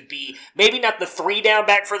going to be maybe not the 3-down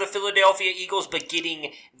back for the Philadelphia Eagles, but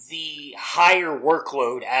getting the higher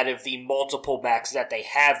workload out of the multiple backs that they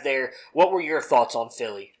have there. What were your thoughts on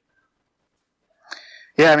Philly?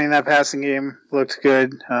 Yeah, I mean, that passing game looked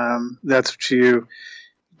good. That's what you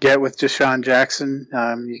get with Deshaun Jackson.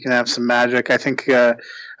 You can have some magic. I think I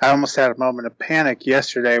almost had a moment of panic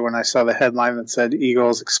yesterday when I saw the headline that said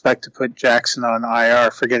Eagles expect to put Jackson on IR,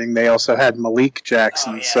 forgetting they also had Malik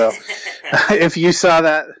Jackson. Oh, yeah. So if you saw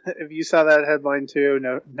that headline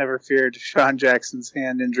too, never fear. Deshaun Jackson's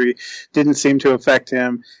hand injury didn't seem to affect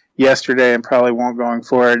him yesterday and probably won't going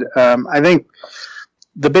forward. I think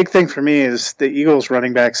the big thing for me is the Eagles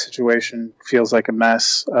running back situation feels like a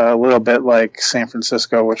mess, a little bit like San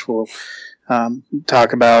Francisco, which we'll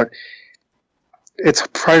talk about. It's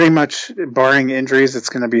pretty much, barring injuries, it's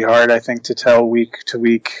going to be hard, I think, to tell week to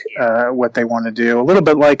week what they want to do. A little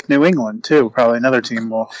bit like New England, too. Probably another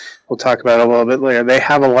team we'll talk about a little bit later. They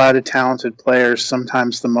have a lot of talented players.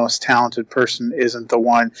 Sometimes the most talented person isn't the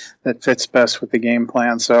one that fits best with the game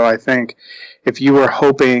plan. So I think if you were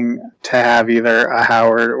hoping to have either a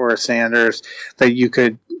Howard or a Sanders that you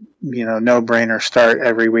could, no-brainer start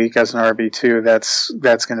every week as an RB2,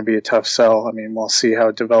 that's going to be a tough sell. I mean, we'll see how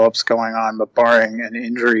it develops going on, but barring an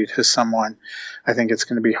injury to someone, I think it's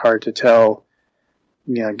going to be hard to tell,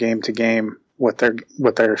 game to game what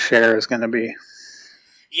their share is going to be.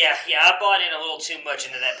 Yeah, I bought in a little too much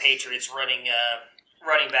into that Patriots running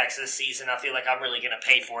backs this season. I feel like I'm really going to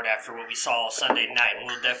pay for it after what we saw Sunday night, and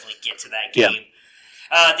we'll definitely get to that game. Yeah.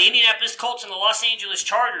 The Indianapolis Colts and the Los Angeles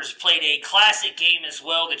Chargers played a classic game as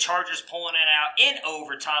well. The Chargers pulling it out in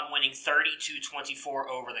overtime, winning 32-24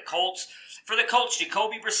 over the Colts. For the Colts,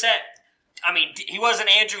 Jacoby Brissett, I mean, he wasn't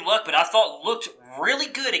Andrew Luck, but I thought looked really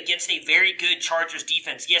good against a very good Chargers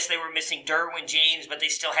defense. Yes, they were missing Derwin James, but they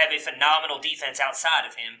still have a phenomenal defense outside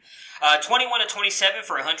of him. 21-27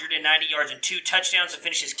 for 190 yards and 2 touchdowns to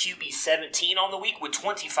finish his QB 17 on the week with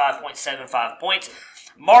 25.75 points.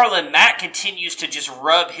 Marlon Mack continues to just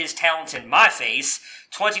rub his talents in my face.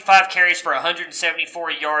 25 carries for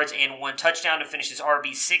 174 yards and 1 touchdown to finish his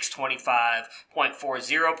RB6,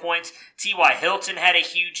 25.40 points. T.Y. Hilton had a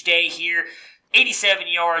huge day here. 87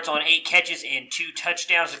 yards on 8 catches and 2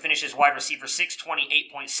 touchdowns to finish his wide receiver 6,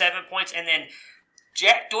 28.7 points. And then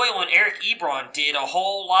Jack Doyle and Eric Ebron did a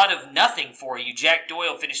whole lot of nothing for you. Jack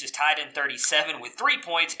Doyle finishes tied in 37 with 3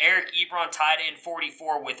 points. Eric Ebron tied in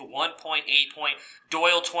 44 with 1.8 point.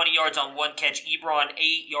 Doyle 20 yards on 1 catch. Ebron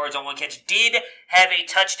 8 yards on 1 catch. Did have a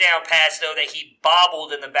touchdown pass, though, that he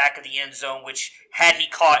bobbled in the back of the end zone, which had he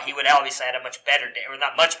caught, he would obviously had a much better day. Or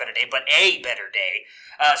not much better day, but a better day.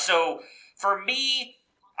 So for me,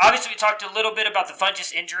 obviously, we talked a little bit about the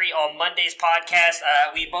Funchess injury on Monday's podcast.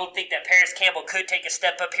 We both think that Paris Campbell could take a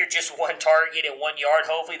step up here, just 1 target and 1 yard.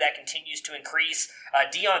 Hopefully that continues to increase.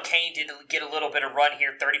 Deion Kane did get a little bit of run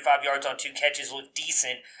here, 35 yards on 2 catches, looked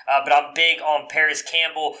decent. But I'm big on Paris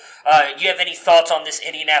Campbell. You have any thoughts on this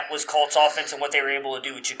Indianapolis Colts offense and what they were able to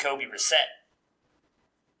do with Jacoby Brissett?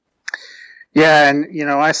 Yeah, and,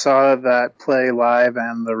 I saw that play live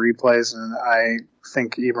and the replays, and I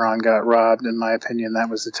think Ebron got robbed. In my opinion, that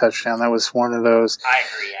was a touchdown. That was one of those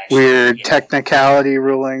weird technicality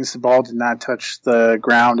rulings. The ball did not touch the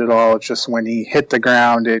ground at all. It's just when he hit the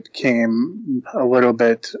ground, it came a little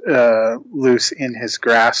bit loose in his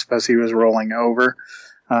grasp as he was rolling over.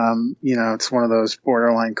 It's one of those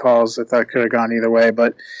borderline calls that could have gone either way,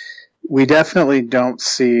 but we definitely don't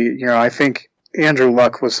see, I think Andrew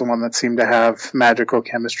Luck was the one that seemed to have magical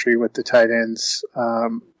chemistry with the tight ends.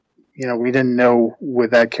 We didn't know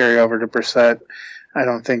would that carry over to Brissett. I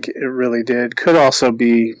don't think it really did. Could also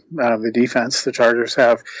be the defense. The Chargers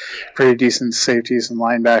have pretty decent safeties and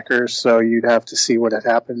linebackers, so you'd have to see what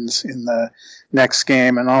happens in the next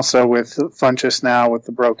game. And also with Funchess now with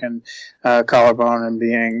the broken collarbone and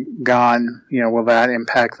being gone, will that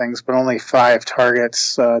impact things? But only 5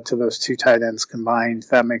 targets to those 2 tight ends combined.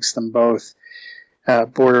 That makes them both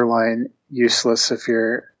borderline useless if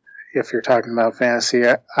you're talking about fantasy.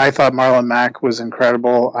 I thought Marlon Mack was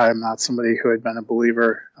incredible. I'm not somebody who had been a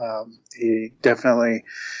believer. He definitely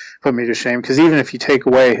put me to shame because even if you take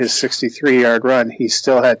away his 63-yard run, he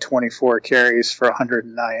still had 24 carries for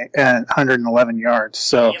 111 yards.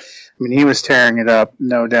 So, he was tearing it up,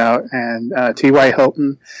 no doubt. And T.Y.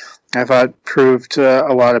 Hilton, I thought, proved to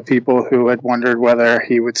a lot of people who had wondered whether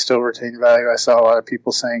he would still retain value. I saw a lot of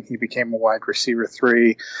people saying he became a wide receiver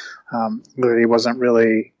 3.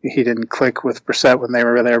 That he didn't click with Brissett when they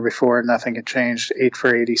were there before. Nothing had changed. 8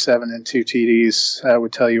 for 87 and 2 TDs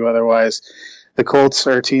would tell you otherwise. The Colts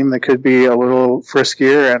are a team that could be a little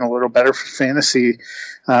friskier and a little better for fantasy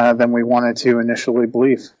than we wanted to initially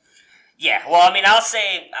believe. Yeah, well, I mean, I'll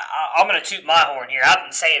say, I'm going to toot my horn here. I've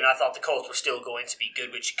been saying I thought the Colts were still going to be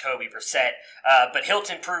good with Jacoby Brissett, but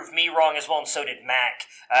Hilton proved me wrong as well, and so did Mac.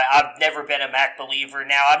 I've never been a Mac believer.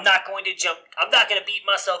 Now, I'm not going to beat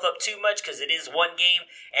myself up too much because it is one game,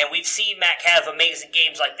 and we've seen Mac have amazing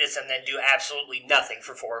games like this and then do absolutely nothing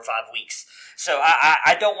for 4 or 5 weeks. So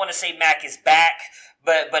I don't want to say Mac is back,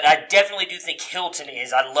 but I definitely do think Hilton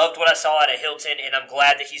is. I loved what I saw out of Hilton, and I'm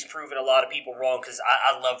glad that he's proven a lot of people wrong because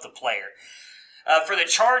I love the player. For the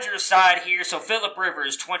Chargers side here, so Phillip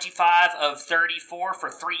Rivers, 25 of 34 for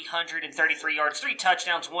 333 yards, 3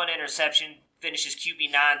 touchdowns, 1 interception, finishes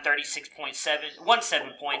QB9,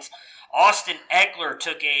 17 points. Austin Eckler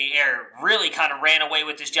really kind of ran away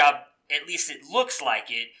with this job. At least it looks like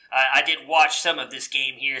it. I did watch some of this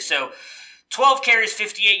game here, so 12 carries,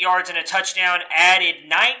 58 yards, and a touchdown, added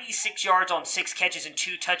 96 yards on 6 catches and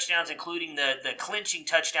 2 touchdowns, including the clinching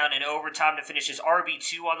touchdown in overtime to finish his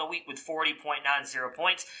RB2 on the week with 40.90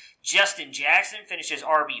 points. Justin Jackson finishes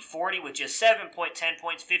RB40 with just 7.10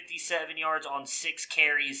 points, 57 yards on 6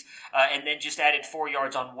 carries, and then just added 4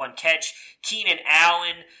 yards on 1 catch. Keenan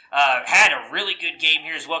Allen had a really good game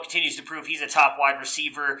here as well, continues to prove he's a top wide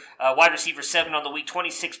receiver. Wide receiver 7 on the week,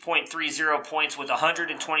 26.30 points with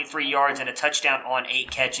 123 yards and a touchdown on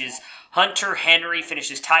 8 catches. Hunter Henry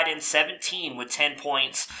finishes tight end 17 with 10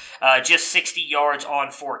 points, just 60 yards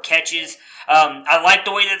on 4 catches. I like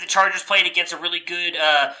the way that the Chargers played against a really good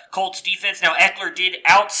Colts defense. Now, Eckler did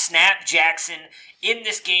out-snap Jackson in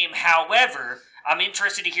this game. However, I'm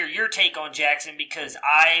interested to hear your take on Jackson because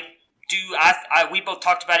we both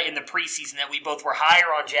talked about it in the preseason that we both were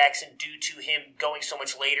higher on Jackson due to him going so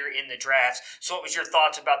much later in the drafts. So what was your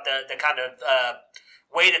thoughts about the kind of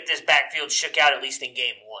way that this backfield shook out, at least in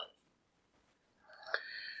game 1?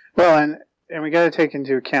 Well, and we got to take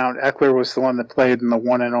into account Eckler was the one that played in the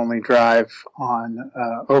one and only drive on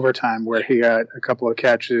overtime where he got a couple of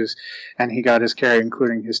catches and he got his carry,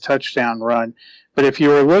 including his touchdown run. But if you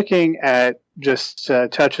were looking at just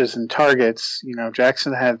touches and targets,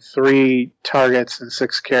 Jackson had 3 targets and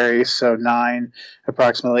 6 carries, so 9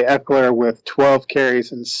 approximately. Eckler with 12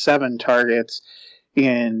 carries and 7 targets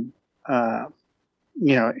in and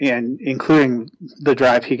including the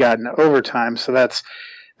drive he got in overtime. So that's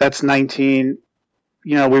 19.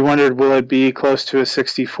 We wondered, will it be close to a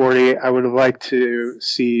 60-40? I would have liked to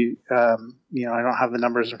see, I don't have the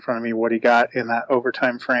numbers in front of me, what he got in that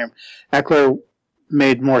overtime frame. Eckler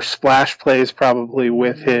made more splash plays probably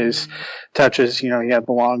with his touches. He had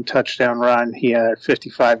the long touchdown run. He had a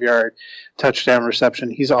 55-yard touchdown reception.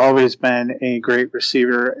 He's always been a great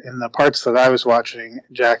receiver. In the parts that I was watching,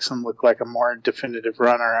 Jackson looked like a more definitive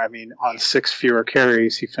runner. I mean, on 6 fewer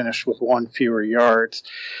carries, he finished with 1 fewer yards.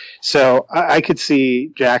 So I could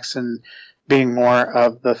see Jackson being more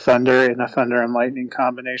of the thunder in a thunder and lightning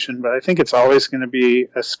combination, but I think it's always going to be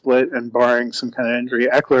a split, and barring some kind of injury,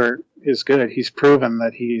 Eckler is good. He's proven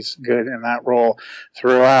that he's good in that role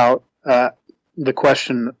throughout. The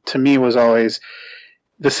question to me was always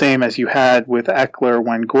the same as you had with Eckler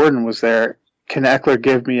when Gordon was there. Can Eckler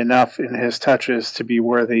give me enough in his touches to be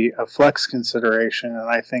worthy of flex consideration? And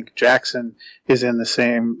I think Jackson is in the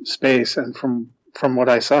same space, and from what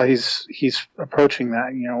I saw, he's approaching that.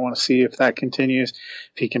 I want to see if that continues,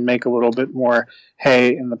 if he can make a little bit more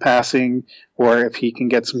hay in the passing, or if he can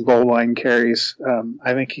get some goal line carries.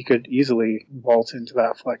 I think he could easily vault into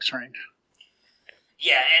that flex range.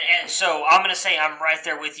 Yeah, and so I'm going to say I'm right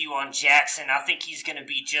there with you on Jackson. I think he's going to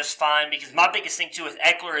be just fine because my biggest thing, too, with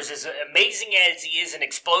Eckler is as amazing as he is and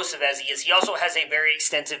explosive as he is, he also has a very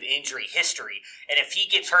extensive injury history. And if he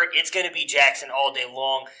gets hurt, it's going to be Jackson all day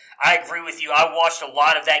long. I agree with you. I watched a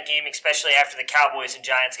lot of that game, especially after the Cowboys and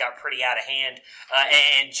Giants got pretty out of hand.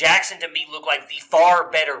 And Jackson, to me, looked like the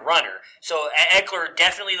far better runner. So Eckler,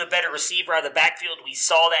 definitely the better receiver out of the backfield. We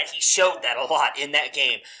saw that. He showed that a lot in that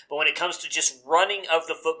game. But when it comes to just running of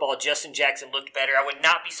the football, Justin Jackson looked better. I would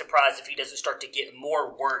not be surprised if he doesn't start to get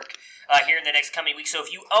more work here in the next coming weeks. So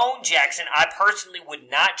if you own Jackson, I personally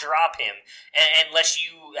would not drop him unless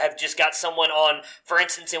you have just got someone on, for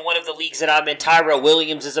instance, in one of the leagues that I'm in, Tyrell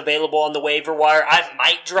Williams is available on the waiver wire. I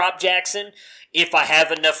might drop Jackson if I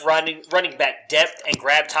have enough running back depth and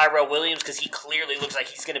grab Tyrell Williams because he clearly looks like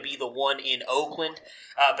he's going to be the one in Oakland.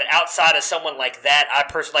 But outside of someone like that,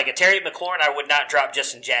 I personally, like a Terry McLaurin, I would not drop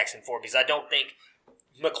Justin Jackson for because I don't think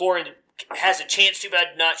McLaurin has a chance to, but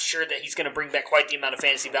I'm not sure that he's going to bring back quite the amount of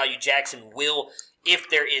fantasy value Jackson will if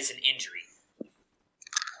there is an injury.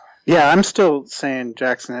 Yeah, I'm still saying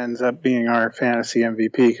Jackson ends up being our fantasy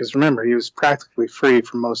MVP because remember, he was practically free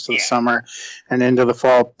for most of the summer and into the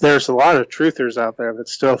fall. There's a lot of truthers out there that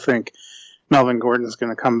still think, Melvin Gordon's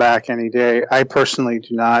going to come back any day. I personally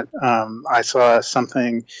do not. I saw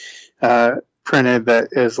something printed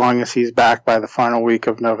that as long as he's back by the final week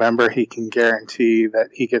of November, he can guarantee that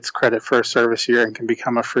he gets credit for a service year and can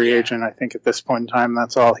become a free agent. I think at this point in time,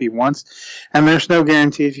 that's all he wants. And there's no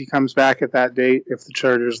guarantee if he comes back at that date, if the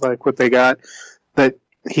Chargers like what they got, that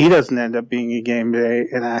he doesn't end up being a game day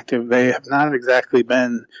inactive. They have not exactly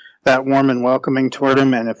been that warm and welcoming toward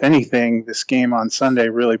him. And if anything, this game on Sunday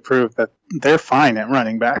really proved that they're fine at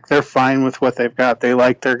running back. They're fine with what they've got. They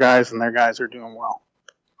like their guys, and their guys are doing well.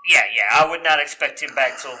 Yeah, I would not expect him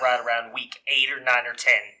back till right around week 8 or 9 or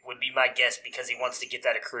 10 would be my guess, because he wants to get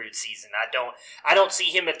that accrued season. I don't see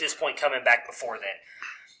him at this point coming back before then.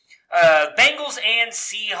 Bengals and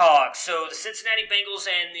Seahawks. So the Cincinnati Bengals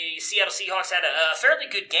and the Seattle Seahawks had a fairly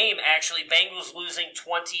good game, actually. Bengals losing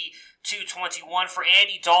 20-21 for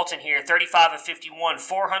Andy Dalton here, 35 of 51,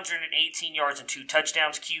 418 yards and 2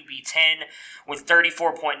 touchdowns, QB 10 with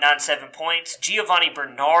 34.97 points. Giovanni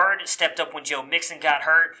Bernard stepped up when Joe Mixon got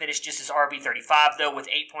hurt, finished just as RB 35 though with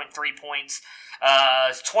 8.3 points.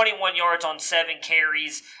 21 yards on 7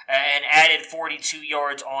 carries, and added 42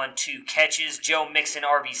 yards on 2 catches. Joe Mixon,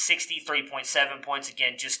 RB 60, 3.7 points.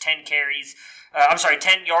 Again, just 10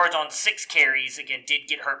 yards on 6 carries. Again, did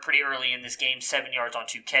get hurt pretty early in this game, 7 yards on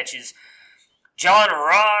 2 catches. John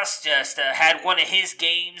Ross just had one of his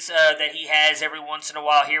games that he has every once in a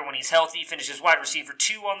while here when he's healthy. Finishes wide receiver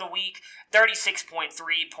 2 on the week, 36.3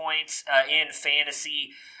 points in fantasy.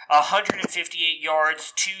 158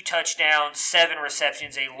 yards, 2 touchdowns, 7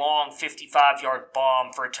 receptions, a long 55-yard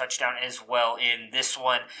bomb for a touchdown as well in this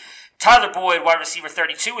one. Tyler Boyd, wide receiver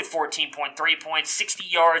 32 with 14.3 points, 60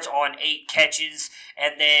 yards on 8 catches.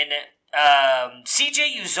 And then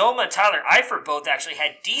CJ Uzomah and Tyler Eifert both actually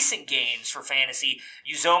had decent games for fantasy.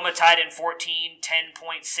 Uzomah tied in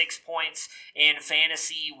 10.6 points in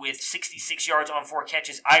fantasy with 66 yards on 4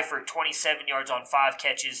 catches. Eifert 27 yards on 5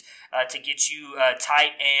 catches to get you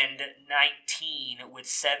tight end 19 with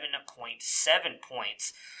 7.7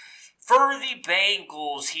 points. For the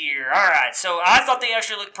Bengals here. All right, so I thought they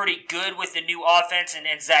actually looked pretty good with the new offense and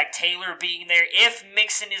Zach Taylor being there. If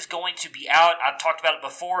Mixon is going to be out, I've talked about it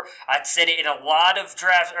before. I'd said it in a lot of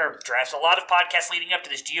a lot of podcasts leading up to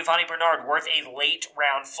this. Giovanni Bernard, worth a late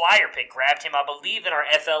round flyer pick, grabbed him, I believe, in our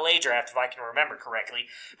FLA draft, if I can remember correctly,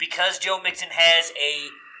 because Joe Mixon has a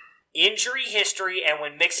injury history, and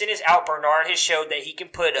when Mixon is out, Bernard has showed that he can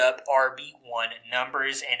put up RB1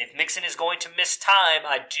 numbers, and if Mixon is going to miss time,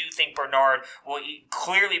 I do think Bernard will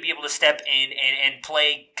clearly be able to step in and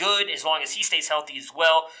play good as long as he stays healthy as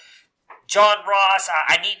well. John Ross,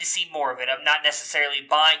 I need to see more of it. I'm not necessarily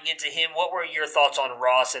buying into him. What were your thoughts on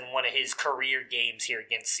Ross in one of his career games here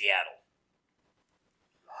against Seattle?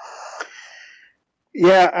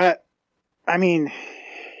 Yeah, I mean,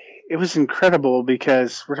 it was incredible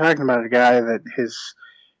because we're talking about a guy that his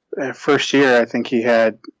first year, I think he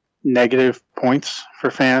had negative points for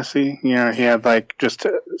fantasy. You know, he had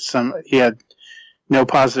he had no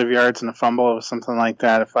positive yards and a fumble or something like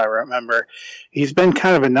that, if I remember. He's been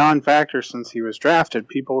kind of a non-factor since he was drafted.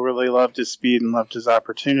 People really loved his speed and loved his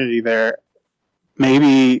opportunity there.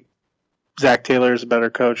 Maybe Zach Taylor is a better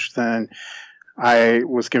coach than I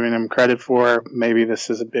was giving him credit for. Maybe this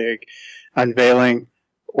is a big unveiling,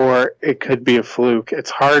 or it could be a fluke. It's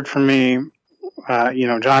hard for me.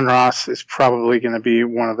 John Ross is probably going to be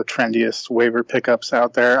one of the trendiest waiver pickups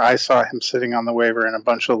out there. I saw him sitting on the waiver in a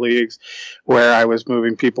bunch of leagues where I was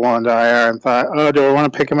moving people onto IR and thought, oh, do I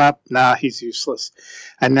want to pick him up? Nah, he's useless.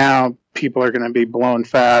 And now people are going to be blowing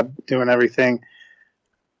fab, doing everything.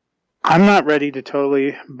 I'm not ready to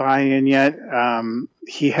totally buy in yet.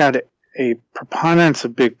 He had a preponderance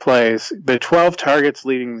of big plays. The 12 targets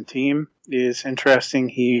leading the team is interesting.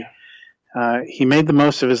 He made the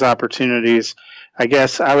most of his opportunities. I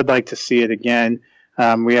guess I would like to see it again.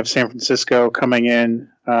 We have San Francisco coming in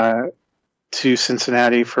to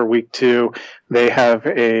Cincinnati for week 2. They have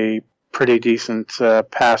a pretty decent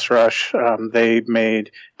pass rush. They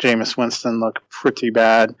made Jameis Winston look pretty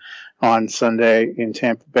bad on Sunday in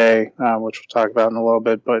Tampa Bay, which we'll talk about in a little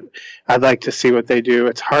bit. But I'd like to see what they do.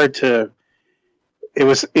 It's hard to. It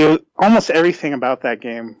was almost everything about that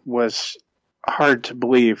game was hard to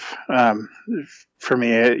believe for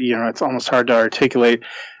me. It's almost hard to articulate.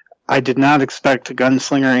 I did not expect a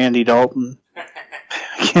gunslinger Andy Dalton.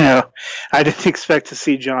 I didn't expect to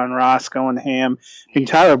see John Ross going ham. I mean,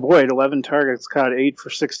 Tyler Boyd, 11 targets, caught 8 for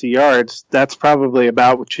 60 yards. That's probably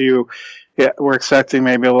about what we're expecting,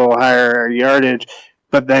 maybe a little higher yardage.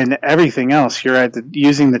 But then everything else, you're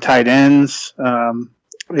using the tight ends.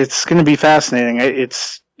 It's going to be fascinating.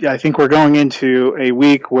 I think we're going into a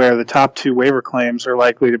week where the top two waiver claims are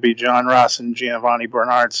likely to be John Ross and Giovanni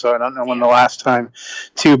Bernard. So I don't know when the last time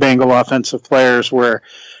two Bengal offensive players were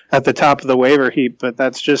at the top of the waiver heap, but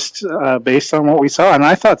that's just based on what we saw. And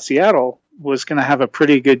I thought Seattle was going to have a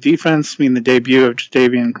pretty good defense. I mean, the debut of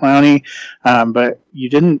Jadeveon Clowney, but you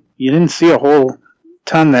didn't see a whole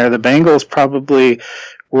ton there. The Bengals probably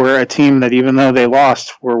were a team that, even though they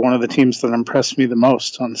lost, were one of the teams that impressed me the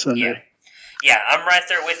most on Sunday. Yeah, I'm right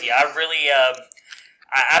there with you. I really,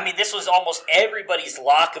 I mean, this was almost everybody's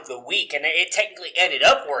lock of the week, and it technically ended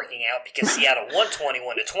up working out because Seattle won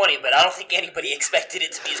 21-20, but I don't think anybody expected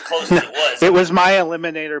it to be as close as it was. It was my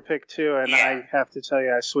eliminator pick, too, and I have to tell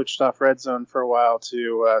you, I switched off Red Zone for a while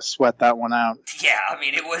to sweat that one out. Yeah, I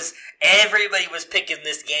mean, everybody was picking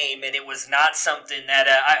this game, and it was not something that,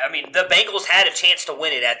 I mean, the Bengals had a chance to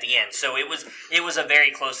win it at the end, so it was a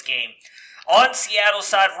very close game. On Seattle's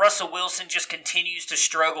side, Russell Wilson just continues to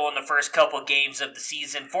struggle in the first couple of games of the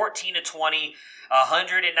season. 14-20,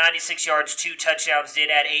 196 yards, 2 touchdowns, did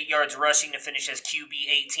add 8 yards rushing to finish as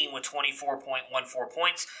QB18 with 24.14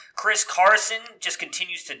 points. Chris Carson just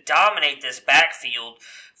continues to dominate this backfield.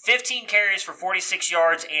 15 carries for 46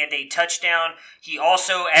 yards and a touchdown. He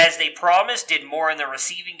also, as they promised, did more in the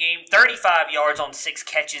receiving game. 35 yards on 6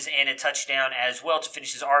 catches and a touchdown as well to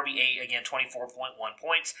finish his RB8, again, 24.1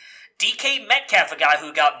 points. DK Metcalf, a guy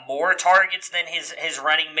who got more targets than his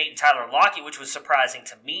running mate Tyler Lockett, which was surprising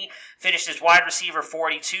to me, finished as wide receiver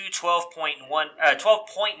 42,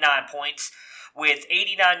 12.9 points with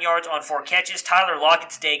 89 yards on 4 catches. Tyler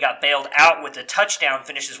Lockett's day got bailed out with a touchdown,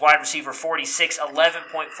 finished as wide receiver 46,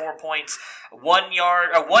 11.4 points, 1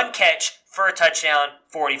 catch for a touchdown,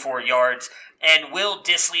 44 yards. And Will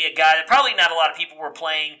Dissly, a guy that probably not a lot of people were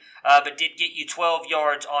playing, but did get you 12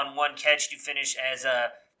 yards on 1 catch to finish as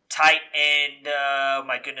a tight end.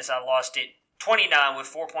 My goodness, I lost it. 29 with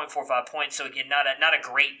 4.45 points. So again, not a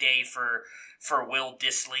great day for Will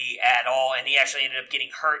Dissly at all, and he actually ended up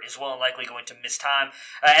getting hurt as well and likely going to miss time.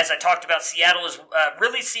 As I talked about, Seattle has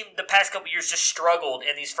really seemed the past couple years just struggled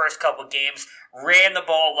in these first couple games, ran the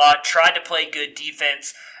ball a lot, tried to play good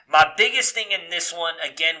defense. My biggest thing in this one,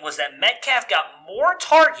 again, was that Metcalf got more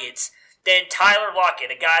targets than Tyler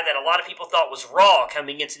Lockett, a guy that a lot of people thought was raw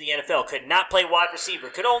coming into the NFL, could not play wide receiver,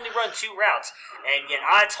 could only run 2 routes, and yet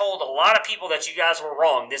I told a lot of people that you guys were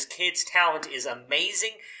wrong. This kid's talent is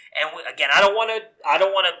amazing, and again, I don't want to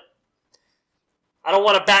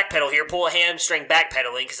backpedal here, pull a hamstring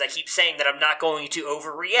backpedaling, because I keep saying that I'm not going to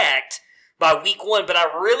overreact by week 1, but I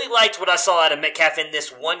really liked what I saw out of Metcalf in this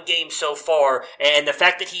one game so far, and the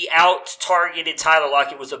fact that he out-targeted Tyler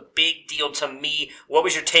Lockett was a big deal to me. What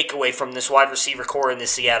was your takeaway from this wide receiver core in the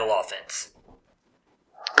Seattle offense?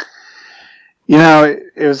 You know,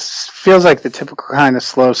 it feels like the typical kind of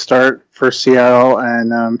slow start for Seattle,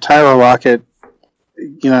 and Tyler Lockett,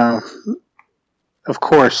 you know, of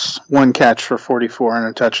course, 1 catch for 44 and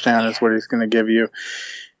a touchdown is what he's going to give you.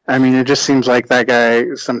 I mean, it just seems like that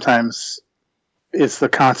guy sometimes is the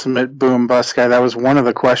consummate boom bust guy. That was one of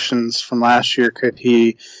the questions from last year. Could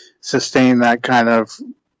he sustain that kind of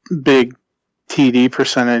big TD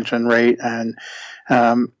percentage and rate? And,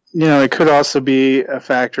 you know, it could also be a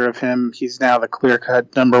factor of him. He's now the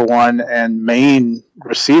clear-cut number 1 and main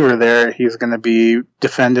receiver there. He's going to be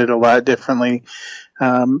defended a lot differently.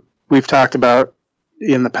 We've talked about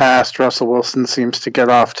in the past, Russell Wilson seems to get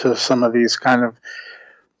off to some of these kind of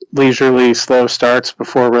leisurely, slow starts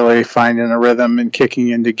before really finding a rhythm and kicking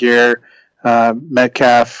into gear.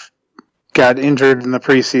 Metcalf got injured in the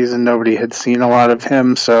preseason. Nobody had seen a lot of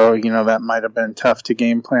him, so, you know, that might have been tough to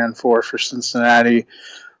game plan for Cincinnati.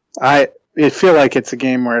 I feel like it's a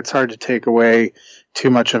game where it's hard to take away too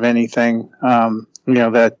much of anything. You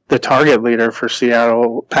know, that the target leader for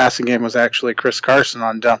Seattle passing game was actually Chris Carson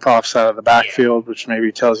on dump-offs out of the backfield, which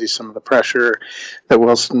maybe tells you some of the pressure that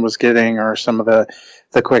Wilson was getting or some of the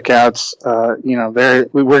quick outs. You know,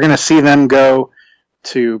 we're going to see them go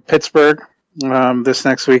to Pittsburgh this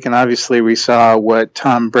next week, and obviously we saw what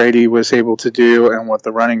Tom Brady was able to do and what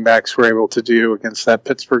the running backs were able to do against that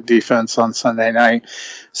Pittsburgh defense on Sunday night.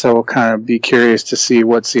 So we'll kind of be curious to see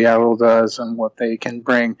what Seattle does and what they can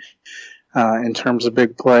bring in terms of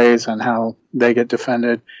big plays and how they get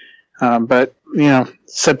defended. But, you know,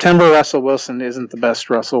 September Russell Wilson isn't the best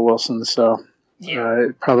Russell Wilson, so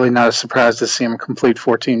probably not a surprise to see him complete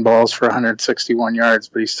 14 balls for 161 yards,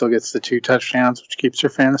 but he still gets the 2 touchdowns, which keeps your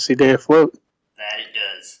fantasy day afloat. That it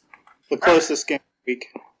does. The closest game of the week.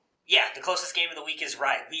 Yeah, the closest game of the week is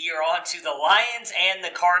right. We are on to the Lions and the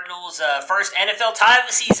Cardinals' first NFL tie of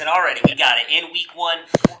the season already. We got it in week 1,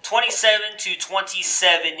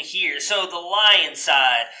 27-27 here. So the Lions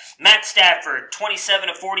side, Matt Stafford, 27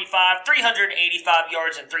 of 45, 385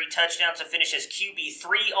 yards and 3 touchdowns to finish as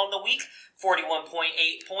QB3 on the week,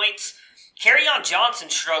 41.8 points. Kerryon Johnson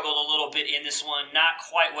struggled a little bit in this one, not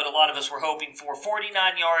quite what a lot of us were hoping for.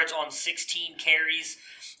 49 yards on 16 carries.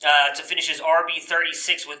 To finish his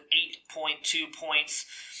RB36 with 8.2 points.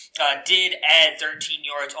 Did add 13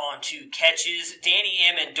 yards on 2 catches. Danny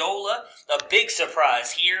Amendola, a big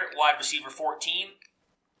surprise here, wide receiver 14.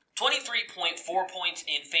 23.4 points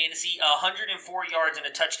in fantasy, 104 yards and a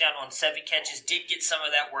touchdown on 7 catches. Did get some of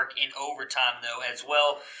that work in overtime, though, as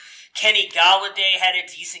well. Kenny Golladay had a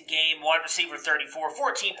decent game, wide receiver 34,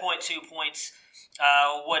 14.2 points.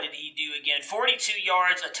 What did he do again? 42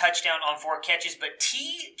 yards, a touchdown on 4 catches. But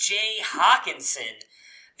T.J. Hawkinson,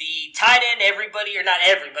 the tight end everybody, or not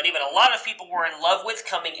everybody, but a lot of people were in love with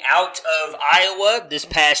coming out of Iowa this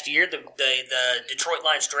past year. The Detroit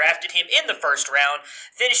Lions drafted him in the first round.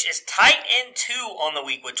 Finished as tight end 2 on the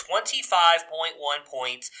week with 25.1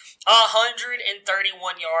 points,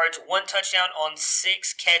 131 yards, 1 touchdown on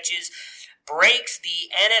 6 catches. Breaks the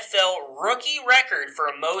NFL rookie record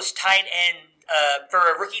for most tight end. For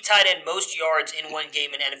a rookie tight end, most yards in one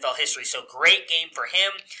game in NFL history. So great game for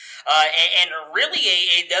him. And really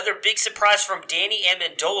another big surprise from Danny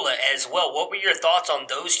Amendola as well. What were your thoughts on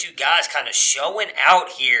those two guys kind of showing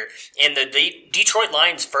out here in the Detroit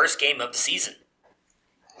Lions' first game of the season?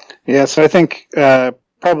 Yeah, so I think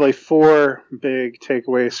probably 4 big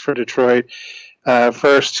takeaways for Detroit.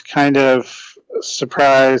 First, kind of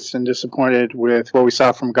surprised and disappointed with what we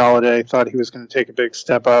saw from Golladay. Thought he was going to take a big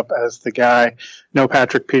step up as the guy. No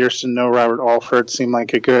Patrick Peterson, no Robert Alford. Seemed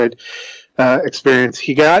like a good experience.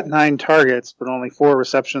 He got 9 targets, but only 4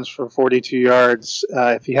 receptions for 42 yards.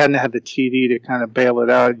 If he hadn't had the TD to kind of bail it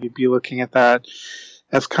out, you'd be looking at that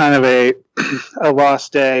as kind of a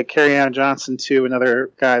lost day. Kerryon Johnson, too, another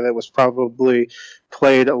guy that was probably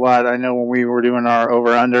played a lot. I know when we were doing our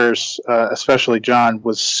over-unders, especially John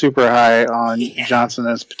was super high on Johnson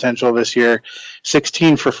and his potential this year.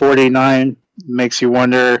 16 for 49 makes you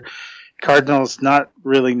wonder. Cardinals not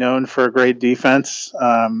really known for a great defense.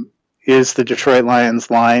 Is the Detroit Lions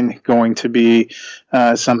line going to be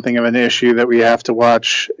something of an issue that we have to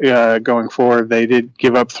watch going forward? They did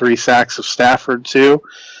give up 3 sacks of Stafford, too.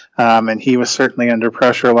 And he was certainly under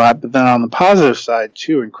pressure a lot. But then on the positive side,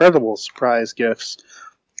 2 incredible surprise gifts.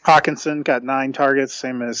 Hawkinson got 9 targets,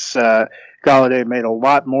 same as Golladay, made a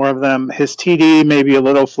lot more of them. His TD, maybe a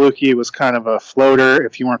little fluky, was kind of a floater.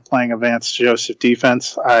 If you weren't playing a Vance Joseph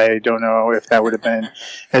defense, I don't know if that would have been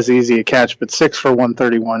as easy a catch. But 6 for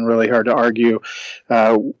 131, really hard to argue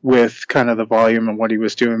with kind of the volume and what he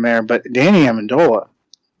was doing there. But Danny Amendola,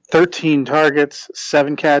 13 targets,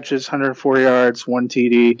 7 catches, 104 yards, 1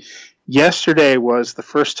 TD. Yesterday was the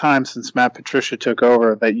first time since Matt Patricia took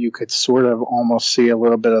over that you could sort of almost see a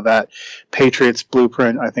little bit of that Patriots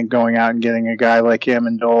blueprint, I think, going out and getting a guy like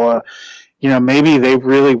Amendola. You know, maybe they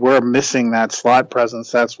really were missing that slot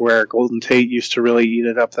presence. That's where Golden Tate used to really eat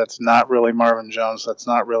it up. That's not really Marvin Jones. That's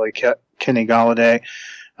not really Kenny Golladay.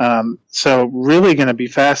 So really going to be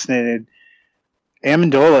fascinated.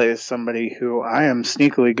 Amendola is somebody who I am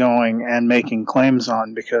sneakily going and making claims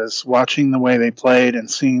on, because watching the way they played and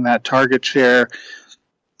seeing that target share,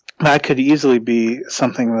 that could easily be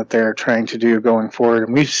something that they're trying to do going forward.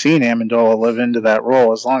 And we've seen Amendola live into that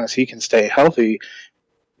role as long as he can stay healthy.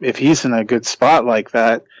 If he's in a good spot like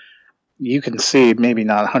that, you can see maybe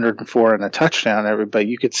not 104 and a touchdown, but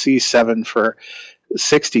you could see 7 for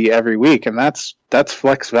 60 every week, and that's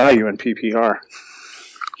flex value in PPR.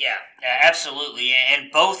 Yeah, absolutely.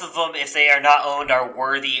 And both of them, if they are not owned, are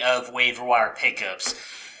worthy of waiver wire pickups.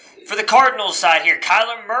 For the Cardinals side here,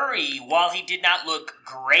 Kyler Murray, while he did not look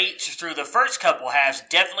great through the first couple halves,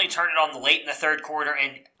 definitely turned it on the late in the third quarter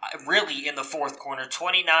and really in the fourth quarter.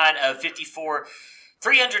 29 of 54,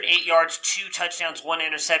 308 yards, 2 touchdowns, 1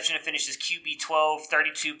 interception to finish his QB12,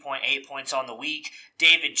 32.8 points on the week.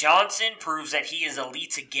 David Johnson proves that he is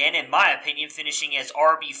elite again, in my opinion, finishing as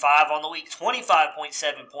RB5 on the week,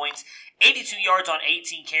 25.7 points, 82 yards on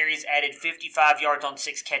 18 carries, added 55 yards on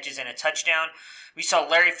 6 catches and a touchdown. We saw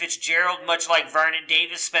Larry Fitzgerald, much like Vernon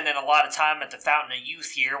Davis, spending a lot of time at the Fountain of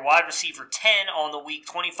Youth here. Wide receiver 10 on the week,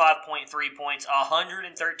 25.3 points,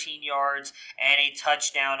 113 yards, and a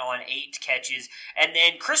touchdown on 8 catches. And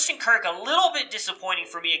then Christian Kirk, a little bit disappointing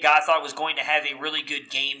for me, a guy I thought was going to have a really good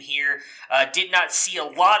game here. Did not see a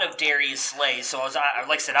lot of Darius Slay, so like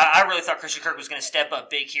I said, I really thought Christian Kirk was going to step up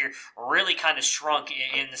big here. Really kind of shrunk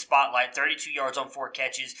in the spotlight, 32 yards on 4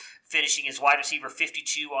 catches, finishing as wide receiver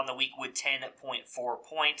 52 on the week with 10.4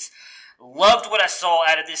 points. Loved what I saw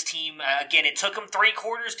out of this team. Again, it took them 3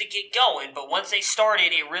 quarters to get going, but once they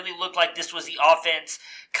started, it really looked like this was the offense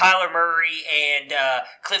Kyler Murray and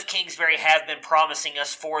Cliff Kingsbury have been promising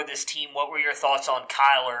us for this team. What were your thoughts on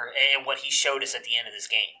Kyler and what he showed us at the end of this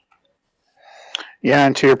game? Yeah,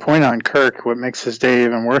 and to your point on Kirk, what makes his day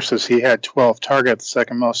even worse is he had 12 targets,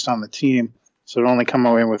 second most on the team. So to only come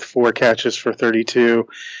away with 4 catches for 32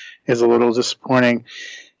 is a little disappointing.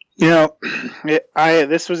 You know,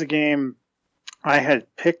 this was a game I had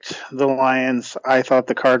picked the Lions. I thought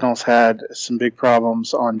the Cardinals had some big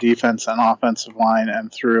problems on defense and offensive line,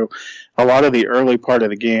 and through a lot of the early part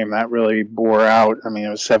of the game, that really bore out. I mean, it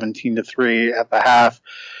was 17-3 at the half.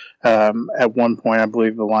 At one point, I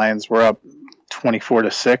believe the Lions were up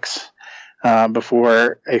 24-6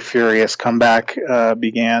 before a furious comeback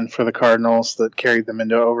began for the Cardinals that carried them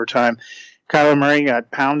into overtime. Kyler Murray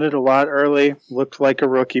got pounded a lot early, looked like a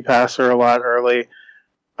rookie passer a lot early,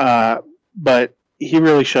 but he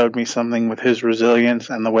really showed me something with his resilience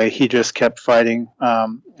and the way he just kept fighting.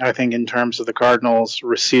 I think in terms of the Cardinals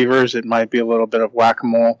receivers, it might be a little bit of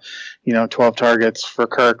whack-a-mole. 12 targets for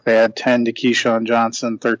Kirk. They had 10 to Keyshawn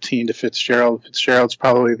Johnson, 13 to Fitzgerald. Fitzgerald's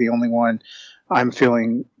probably the only one I'm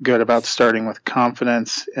feeling good about starting with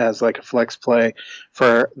confidence as like a flex play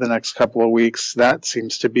for the next couple of weeks. That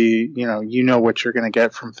seems to be, you know what you're going to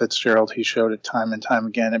get from Fitzgerald. He showed it time and time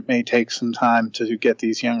again. It may take some time to get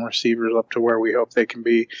these young receivers up to where we hope they can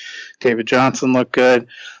be. David Johnson looked good.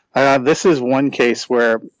 This is one case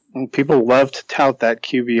where people love to tout that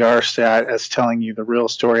QBR stat as telling you the real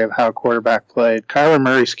story of how a quarterback played. Kyler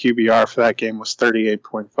Murray's QBR for that game was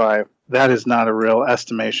 38.5. That is not a real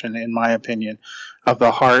estimation, in my opinion, of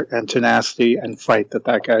the heart and tenacity and fight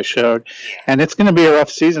that guy showed. And it's going to be a rough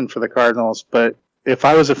season for the Cardinals, but if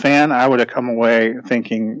I was a fan, I would have come away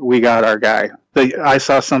thinking we got our guy. I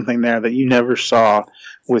saw something there that you never saw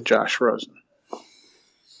with Josh Rosen.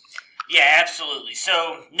 Yeah, absolutely.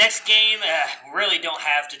 So, next game, really don't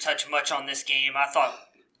have to touch much on this game. I thought,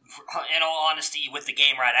 in all honesty, with the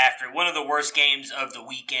game right after, one of the worst games of the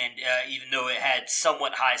weekend, even though it had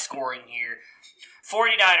somewhat high scoring here.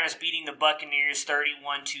 49ers beating the Buccaneers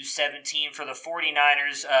 31-17 for the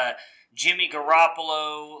 49ers. Jimmy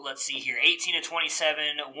Garoppolo, let's see here,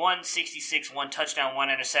 18-27, 166, 1 touchdown, 1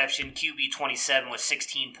 interception, QB 27 with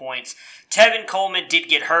 16 points. Tevin Coleman did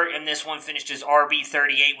get hurt in this one, finished as RB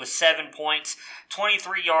 38 with 7 points,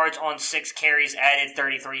 23 yards on 6 carries, added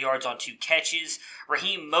 33 yards on 2 catches.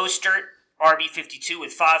 Raheem Mostert, RB 52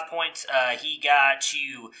 with 5 points. He got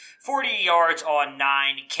you 40 yards on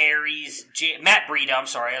 9 carries. Matt Breida, I'm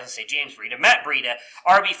sorry, I was going to say James Breida. Matt Breida,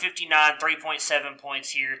 RB 59, 3.7 points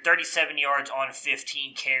here, 37 yards on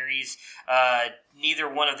 15 carries.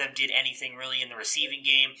 Neither one of them did anything really in the receiving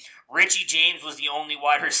game. Richie James was the only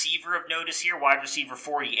wide receiver of notice here, wide receiver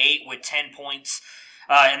 48 with 10 points.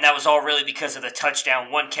 And that was all really because of the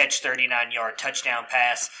touchdown, 1 catch, 39-yard touchdown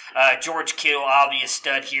pass. George Kittle, obvious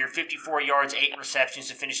stud here, 54 yards, 8 receptions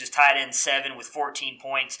to finish as tight end 7 with 14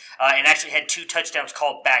 points, and actually had 2 touchdowns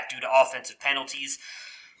called back due to offensive penalties.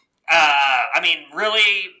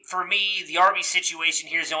 Really, for me, the RB situation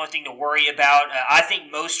here is the only thing to worry about. I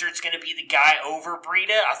think Mostert's going to be the guy over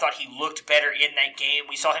Breida. I thought he looked better in that game.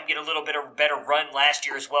 We saw him get a little bit of a better run last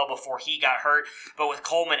year as well before he got hurt. But with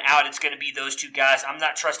Coleman out, it's going to be those 2 guys. I'm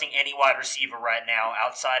not trusting any wide receiver right now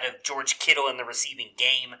outside of George Kittle in the receiving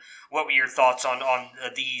game. What were your thoughts on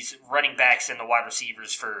these running backs and the wide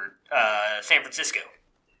receivers for San Francisco?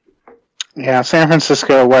 Yeah, San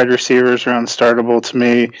Francisco wide receivers are unstartable to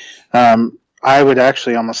me. I would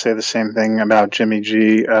actually almost say the same thing about Jimmy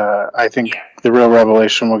G. I think the real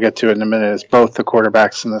revelation we'll get to in a minute is both the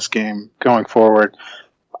quarterbacks in this game going forward.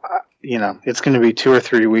 It's going to be 2 or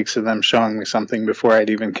 3 weeks of them showing me something before I'd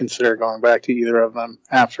even consider going back to either of them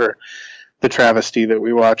after the travesty that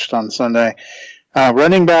we watched on Sunday.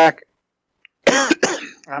 Running back,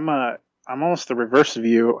 I'm almost the reverse of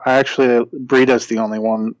you. Breida's the only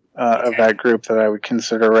one of that group that I would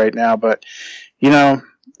consider right now. But,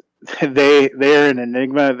 they're an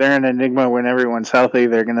enigma. They're an enigma when everyone's healthy.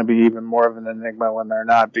 They're going to be even more of an enigma when they're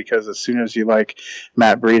not, because as soon as you like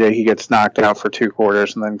Matt Breida, he gets knocked out for 2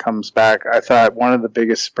 quarters and then comes back. I thought one of the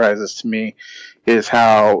biggest surprises to me is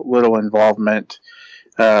how little involvement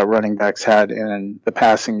running backs had in the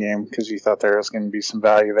passing game, because you thought there was going to be some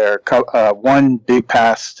value there. One big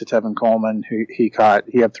pass to Tevin Coleman, who he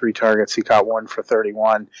had 3 targets. He caught 1 for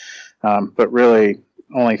 31, but really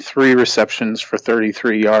only 3 receptions for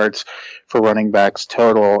 33 yards for running backs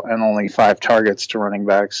total, and only 5 targets to running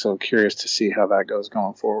backs. So curious to see how that goes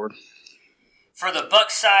going forward. For the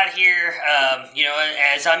Bucs side here,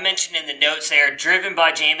 as I mentioned in the notes there, driven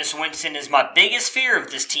by Jameis Winston is my biggest fear of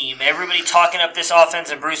this team. Everybody talking up this offense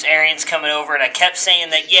and Bruce Arians coming over, and I kept saying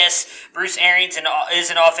that, yes, Bruce Arians is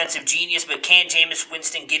an offensive genius, but can Jameis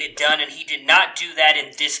Winston get it done? And he did not do that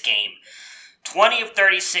in this game. 20 of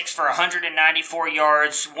 36 for 194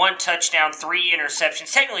 yards, 1 touchdown, 3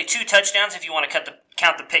 interceptions. Technically 2 touchdowns if you want to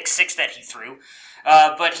count the pick 6 that he threw.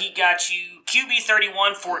 But he got you QB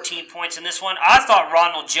 31, 14 points in this one. I thought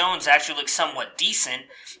Ronald Jones actually looked somewhat decent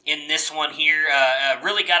in this one here.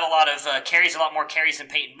 Really got a lot of carries, a lot more carries than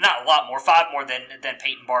Peyton. Not a lot more, 5 more than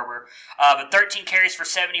Peyton Barber. But 13 carries for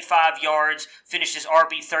 75 yards. Finished his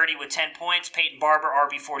RB 30 with 10 points. Peyton Barber,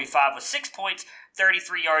 RB 45 with 6 points.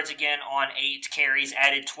 33 yards again on 8 carries.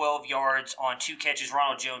 Added 12 yards on 2 catches.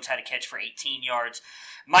 Ronald Jones had a catch for 18 yards.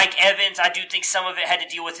 Mike Evans, I do think some of it had to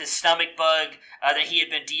deal with his stomach bug that he had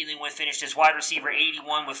been dealing with. Finished as wide receiver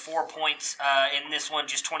 81 with 4 points in this one,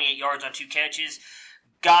 just 28 yards on 2 catches.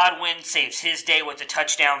 Godwin saves his day with a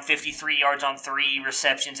touchdown, 53 yards on 3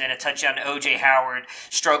 receptions, and a touchdown to O.J. Howard.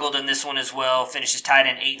 Struggled in this one as well. Finishes tight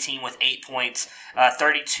end 18 with 8 points,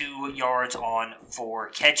 32 yards on 4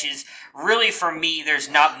 catches. Really, for me,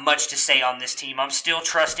 there's not much to say on this team. I'm still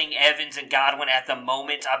trusting Evans and Godwin at the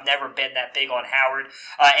moment. I've never been that big on Howard.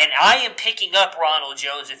 And I am picking up Ronald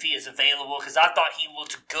Jones if he is available because I thought he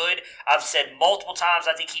looked good. I've said multiple times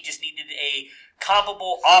I think he just needed a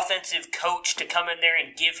comparable offensive coach to come in there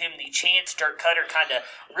and give him the chance. Dirk Cutter kind of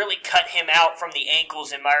really cut him out from the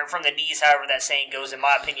ankles and from the knees, however that saying goes, in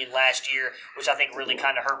my opinion, last year, which I think really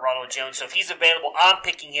kind of hurt Ronald Jones. So if he's available, I'm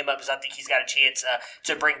picking him up because I think he's got a chance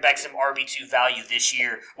to bring back some RB2 value this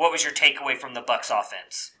year. What was your takeaway from the Bucs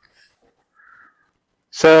offense?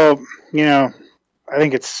 So, I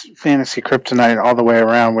think it's fantasy kryptonite all the way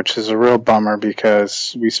around, which is a real bummer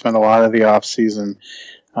because we spent a lot of the offseason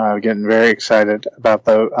getting very excited about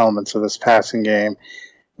the elements of this passing game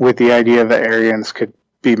with the idea that Arians could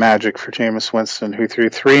be magic for Jameis Winston, who threw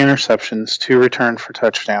 3 interceptions, 2 returned for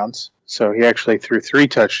touchdowns. So he actually threw 3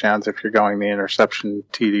 touchdowns if you're going the interception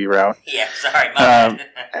TD route. Yeah, sorry, my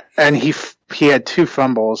bad. And he had 2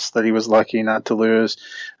 fumbles that he was lucky not to lose.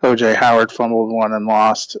 O.J. Howard fumbled 1 and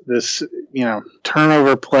lost. This,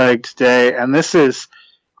 turnover plagued day, and this is,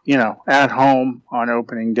 at home on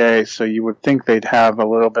opening day, so you would think they'd have a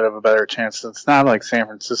little bit of a better chance. It's not like San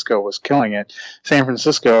Francisco was killing it. San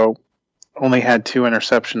Francisco only had 2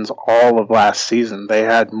 interceptions all of last season. They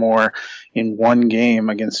had more in one game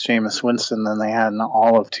against Jameis Winston than they had in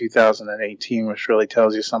all of 2018, which really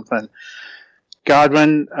tells you something.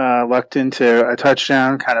 Godwin lucked into a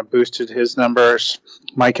touchdown, kind of boosted his numbers.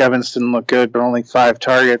 Mike Evans didn't look good, but only 5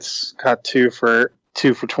 targets, caught 2 for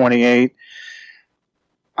 28.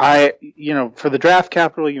 For the draft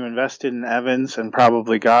capital you invested in Evans and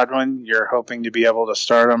probably Godwin, you're hoping to be able to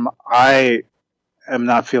start them. I am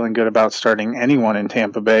not feeling good about starting anyone in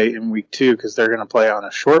Tampa Bay in week 2 because they're going to play on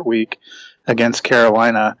a short week against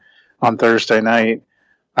Carolina on Thursday night.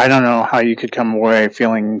 I don't know how you could come away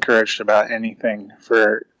feeling encouraged about anything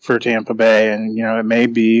for Tampa Bay, and it may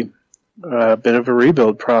be a bit of a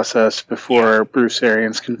rebuild process before Bruce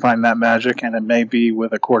Arians can find that magic, and it may be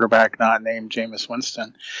with a quarterback not named Jameis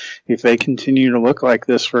Winston. If they continue to look like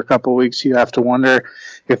this for a couple of weeks, you have to wonder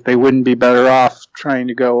if they wouldn't be better off trying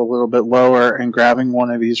to go a little bit lower and grabbing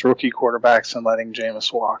one of these rookie quarterbacks and letting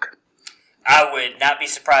Jameis walk. I would not be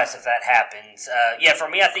surprised if that happens. For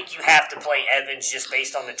me, I think you have to play Evans just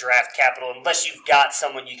based on the draft capital, unless you've got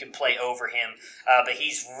someone you can play over him. But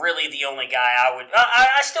he's really the only guy I would.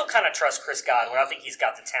 I still kind of trust Chris Godwin. I think he's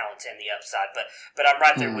got the talent and the upside, but I'm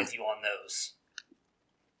right there with you on those.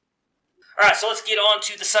 All right, so let's get on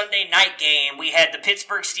to the Sunday night game. We had the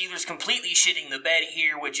Pittsburgh Steelers completely shitting the bed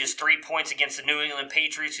here, which is 3 points against the New England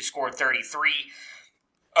Patriots, who scored 33.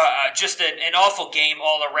 Just an awful game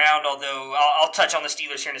all around, although I'll touch on the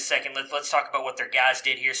Steelers here in a second. Let's talk about what their guys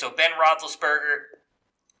did here. So Ben Roethlisberger,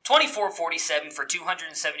 24-47 for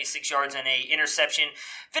 276 yards and an interception.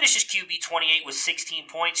 Finishes QB 28 with 16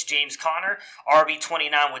 points. James Conner, RB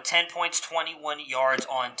 29 with 10 points, 21 yards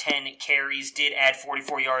on 10 carries. Did add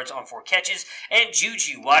 44 yards on 4 catches. And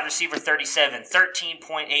Juju, wide receiver 37,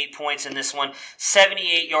 13.8 points in this one.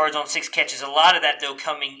 78 yards on 6 catches. A lot of that, though,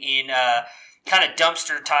 coming in kind of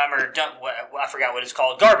dumpster time, or I forgot what it's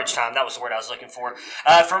called, garbage time. That was the word I was looking for.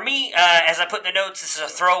 For me, as I put in the notes, this is a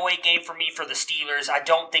throwaway game for me for the Steelers. I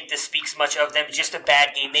don't think this speaks much of them. It's just a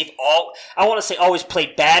bad game. They've always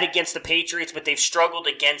played bad against the Patriots, but they've struggled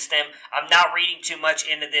against them. I'm not reading too much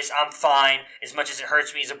into this. I'm fine. As much as it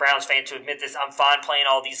hurts me as a Browns fan to admit this, I'm fine playing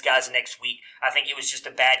all these guys next week. I think it was just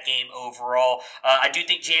a bad game overall. I do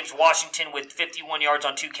think James Washington, with 51 yards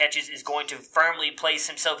on 2 catches, is going to firmly place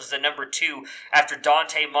himself as the number 2 after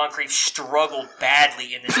Dante Moncrief struggled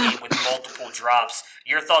badly in this game with multiple drops.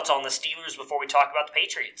 Your thoughts on the Steelers before we talk about the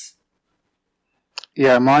Patriots?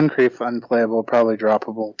 Yeah, Moncrief unplayable, probably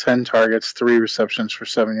droppable. 10 targets, 3 receptions for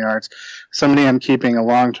 7 yards. Somebody I'm keeping a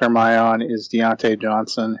long-term eye on is Deontay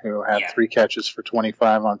Johnson, who had 3 catches for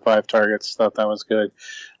 25 on 5 targets. Thought that was good.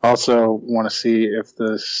 Also want to see if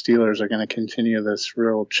the Steelers are going to continue this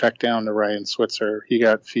real check down to Ryan Switzer. He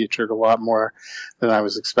got featured a lot more than I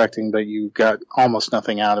was expecting, but you got almost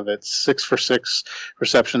nothing out of it. 6 for 6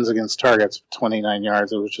 receptions against targets, 29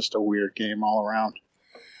 yards. It was just a weird game all around.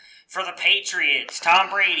 For the Patriots, Tom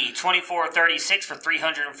Brady, 24-36 for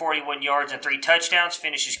 341 yards and 3 touchdowns,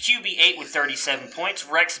 finishes QB8 with 37 points.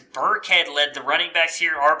 Rex Burkhead led the running backs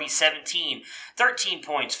here, RB17, 13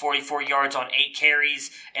 points, 44 yards on 8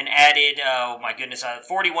 carries, and added,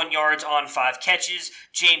 41 yards on 5 catches.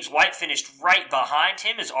 James White finished right behind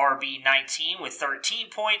him as RB19 with 13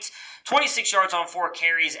 points. 26 yards on 4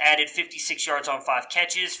 carries, added 56 yards on 5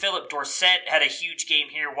 catches. Philip Dorsett had a huge game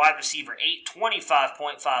here, wide receiver 8,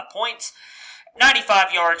 25.5 points.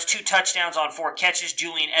 95 yards, 2 touchdowns on 4 catches.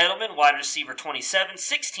 Julian Edelman, wide receiver 27,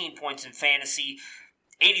 16 points in fantasy.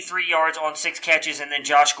 83 yards on 6 catches, and then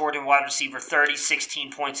Josh Gordon, wide receiver 30,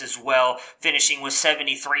 16 points as well, finishing with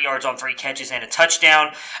 73 yards on 3 catches and a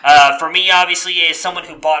touchdown. For me, obviously, as someone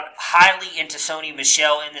who bought highly into Sony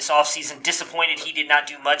Michel in this offseason, disappointed he did not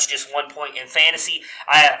do much, just 1 point in fantasy.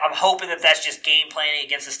 I'm hoping that that's just game planning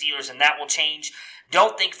against the Steelers, and that will change.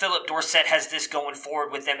 Don't think Philip Dorsett has this going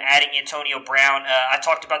forward with them adding Antonio Brown. I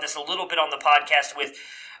talked about this a little bit on the podcast with...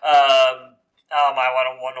 I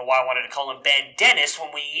don't know why I wanted to call him Ben Dennis. When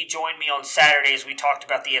he joined me on Saturday as we talked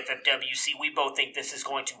about the FFWC, we both think this is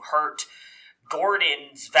going to hurt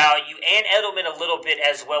Gordon's value and Edelman a little bit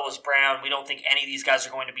as well as Brown. We don't think any of these guys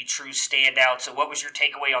are going to be true standouts. So what was your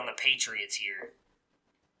takeaway on the Patriots here?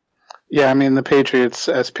 Yeah, I mean, the Patriots,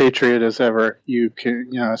 as patriot as ever, you can,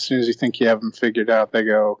 as soon as you think you have them figured out, they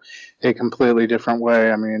go a completely different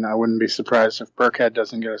way. I mean, I wouldn't be surprised if Burkhead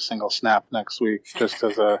doesn't get a single snap next week, just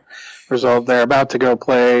as a result. They're about to go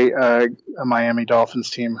play a Miami Dolphins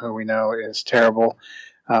team who we know is terrible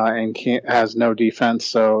and has no defense.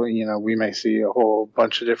 So, we may see a whole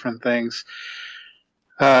bunch of different things.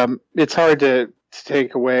 It's hard to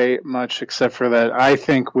take away much except for that. I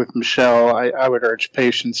think with Michel, I would urge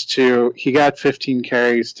patience too. He got 15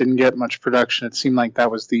 carries, didn't get much production. It seemed like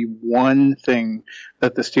that was the one thing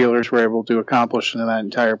that the Steelers were able to accomplish in that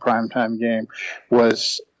entire primetime game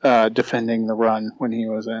was defending the run when he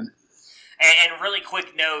was in. And really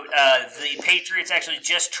quick note, the Patriots actually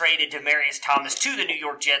just traded Demaryius Thomas to the New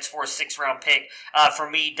York Jets for a 6th-round pick. For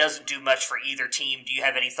me, doesn't do much for either team. Do you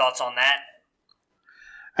have any thoughts on that?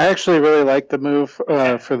 I actually really like the move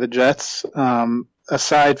for the Jets.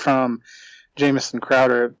 Aside from Jamison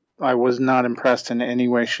Crowder, I was not impressed in any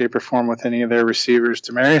way, shape, or form with any of their receivers.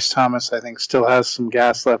 Demaryius Thomas, I think, still has some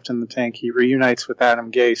gas left in the tank. He reunites with Adam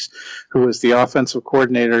Gase, who was the offensive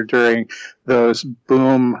coordinator during those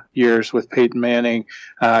boom years with Peyton Manning.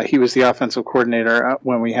 He was the offensive coordinator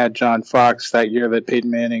when we had John Fox that year that Peyton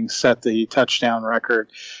Manning set the touchdown record.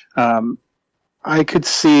 I could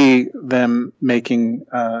see them making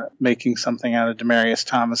something out of Demaryius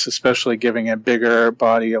Thomas, especially giving a bigger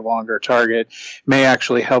body, a longer target. May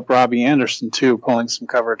actually help Robbie Anderson, too, pulling some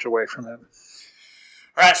coverage away from him.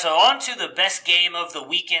 All right, so on to the best game of the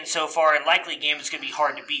weekend so far, and likely game that's going to be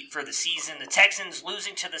hard to beat for the season. The Texans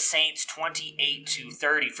losing to the Saints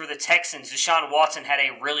 28-30. For the Texans, Deshaun Watson had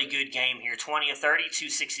a really good game here. 20 of 30,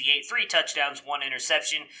 268, 3 touchdowns, 1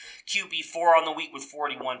 interception. QB4 on the week with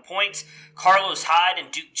 41 points. Carlos Hyde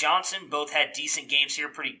and Duke Johnson both had decent games here.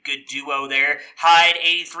 Pretty good duo there. Hyde,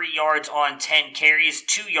 83 yards on 10 carries,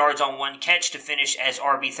 2 yards on 1 catch to finish as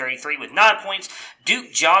RB33 with 9 points.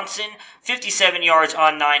 Duke Johnson, 57 yards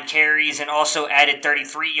on 9 carries, and also added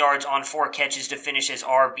 33 yards on 4 catches to finish as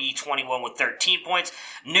RB21 with 13 points.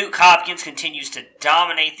 Nuke Hopkins continues to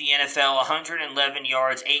dominate the NFL, 111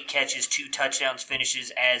 yards, 8 catches, 2 touchdowns,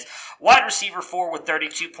 finishes as wide receiver 4 with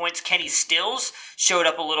 32 points. Kenny Stills showed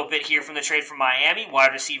up a little bit here from the trade from Miami,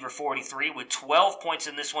 wide receiver 43 with 12 points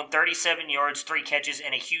in this one, 37 yards, 3 catches,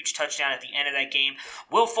 and a huge touchdown at the end of that game.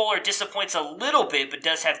 Will Fuller disappoints a little bit, but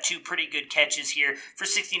does have 2 pretty good catches here for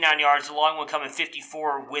 69 yards. The long one coming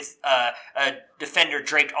 54 with a defender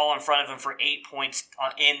draped all in front of him for 8 points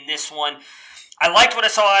in this one. I liked what I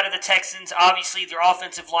saw out of the Texans. Obviously, their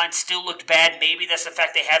offensive line still looked bad. Maybe that's the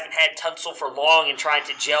fact they haven't had Tunsil for long and trying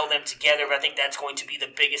to gel them together. But I think that's going to be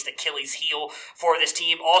the biggest Achilles heel for this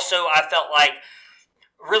team. Also, I felt like,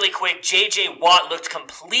 really quick, J.J. Watt looked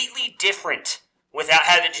completely different without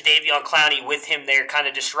having Jadeveon Clowney with him there kind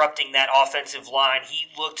of disrupting that offensive line. He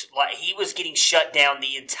looked like he was getting shut down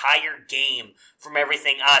the entire game from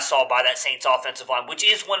everything I saw by that Saints offensive line, which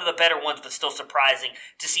is one of the better ones, but still surprising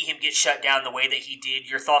to see him get shut down the way that he did.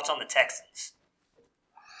 Your thoughts on the Texans?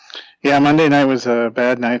 Yeah, Monday night was a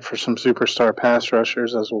bad night for some superstar pass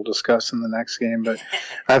rushers, as we'll discuss in the next game. But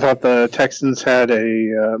I thought the Texans had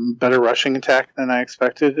a better rushing attack than I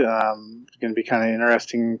expected. It's going to be kind of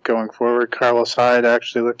interesting going forward. Carlos Hyde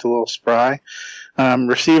actually looked a little spry.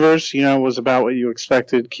 Receivers, was about what you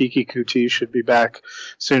expected. Kiki Kuti should be back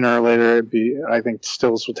sooner or later. I think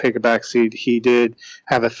Stills will take a back seat. He did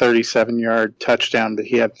have a 37-yard touchdown, but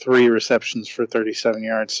he had 3 receptions for 37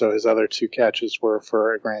 yards, so his other 2 catches were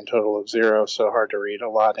for a grand total of 0, so hard to read a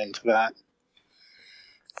lot into that.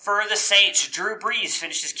 For the Saints, Drew Brees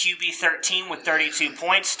finishes QB 13 with 32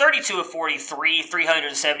 points, 32 of 43,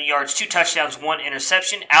 370 yards, 2 touchdowns, 1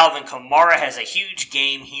 interception. Alvin Kamara has a huge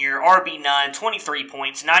game here. RB9, 23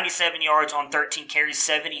 points, 97 yards on 13 carries,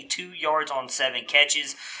 72 yards on 7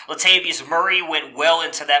 catches. Latavius Murray went well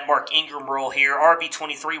into that Mark Ingram role here.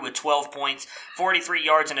 RB23 with 12 points, 43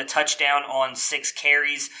 yards and a touchdown on 6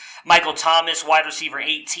 carries. Michael Thomas, wide receiver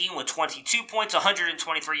 18 with 22 points,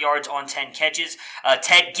 123 yards on 10 catches.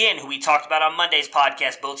 Ted Ginn, who we talked about on Monday's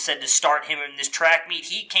podcast, both said to start him in this track meet.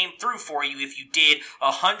 He came through for you if you did.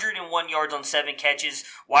 101 yards on 7 catches.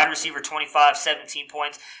 Wide receiver 25, 17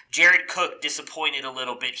 points. Jared Cook disappointed a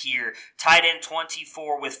little bit here. Tight end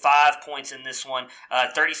 24 with 5 points in this one.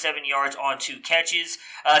 37 yards on 2 catches.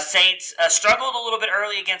 Saints struggled a little bit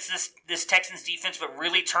early against this Texans defense, but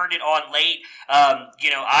really turned it on late.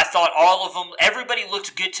 I thought all of them, everybody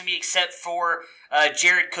looked good to me except for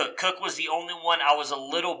Jared Cook. Cook was the only one I was a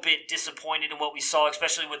little bit disappointed in what we saw,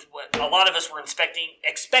 especially with what a lot of us were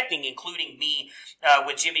expecting, including me,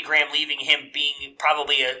 with Jimmy Graham leaving, him being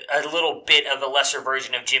probably a little bit of a lesser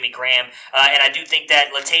version of Jimmy Graham. And I do think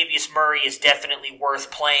that Latavius Murray is definitely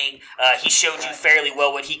worth playing. He showed you fairly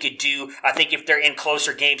well what he could do. I think if they're in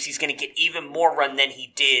closer games, he's going to get even more run than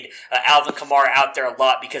he did. Alvin Kamara out there a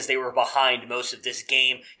lot because they were behind most of this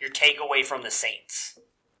game. Your takeaway from the Saints?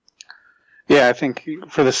 Yeah, I think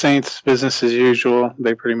for the Saints, business as usual.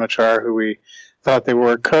 They pretty much are who we thought they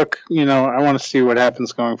were. Cook, I want to see what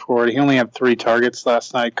happens going forward. He only had 3 targets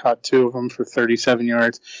last night, caught 2 of them for 37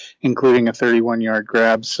 yards, including a 31-yard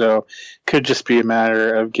grab. So could just be a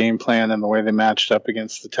matter of game plan and the way they matched up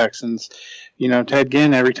against the Texans. Ted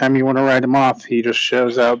Ginn, every time you want to write him off, he just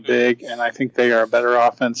shows out big, and I think they are a better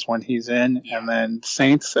offense when he's in. And then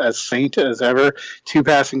Saints, as Saint as ever, 2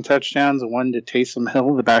 passing touchdowns, 1 to Taysom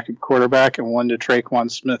Hill, the backup quarterback, and 1 to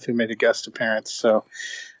Traquan Smith, who made a guest appearance. So,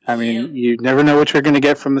 you never know what you're going to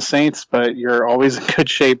get from the Saints, but you're always in good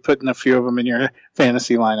shape putting a few of them in your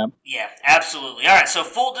fantasy lineup. Yeah, absolutely. All right, so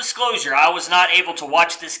full disclosure, I was not able to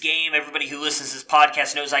watch this game. Everybody who listens to this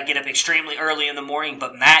podcast knows I get up extremely early in the morning,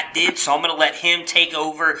 but Matt did, so I'm going to let him take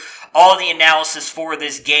over all the analysis for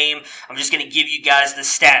this game. I'm just going to give you guys the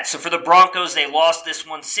stats. So for the Broncos, they lost this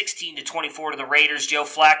one 16-24 to the Raiders. Joe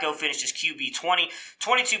Flacco finished as QB 20,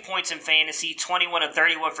 22 points in fantasy, 21 of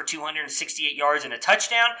 31 for 268 yards and a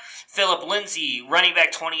touchdown. Phillip Lindsay, running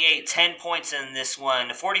back 28, 10 points in this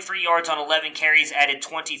one, 43 yards on 11 carries, added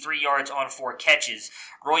 23 yards on 4 catches.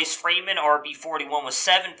 Royce Freeman, RB41, with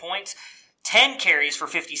 7 points, 10 carries for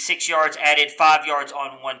 56 yards, added 5 yards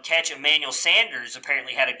on 1 catch. Emmanuel Sanders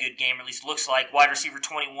apparently had a good game, or at least looks like. Wide receiver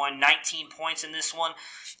 21, 19 points in this one.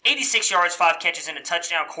 86 yards, 5 catches, and a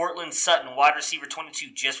touchdown. Courtland Sutton, wide receiver 22,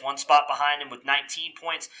 just 1 spot behind him with 19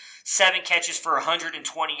 points, 7 catches for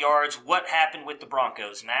 120 yards. What happened with the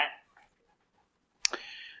Broncos, Matt?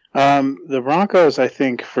 The Broncos, I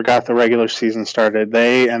think, forgot the regular season started.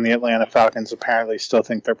 They and the Atlanta Falcons apparently still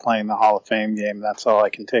think they're playing the Hall of Fame game. That's all I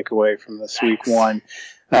can take away from this week 1.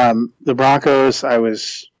 The Broncos,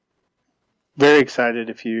 very excited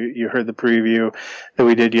if you heard the preview that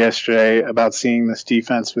we did yesterday about seeing this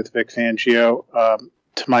defense with Vic Fangio.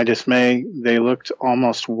 To my dismay, they looked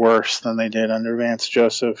almost worse than they did under Vance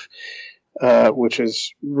Joseph, which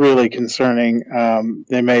is really concerning.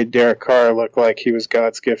 They made Derek Carr look like he was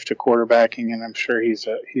God's gift to quarterbacking, and I'm sure he's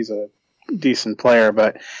a decent player,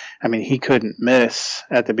 but I mean, he couldn't miss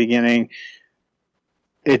at the beginning.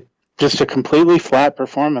 It just a completely flat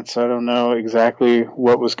performance. I don't know exactly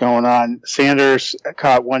what was going on. Sanders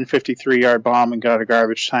caught one 53-yard bomb and got a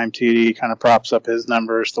garbage time TD, kind of props up his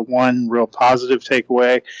numbers. The one real positive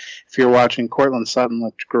takeaway, if you're watching, Cortland Sutton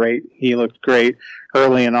looked great. He looked great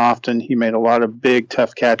early and often. He made a lot of big,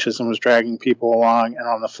 tough catches and was dragging people along. And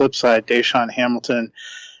on the flip side, Deshaun Hamilton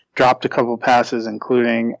dropped a couple passes,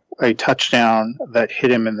 including a touchdown that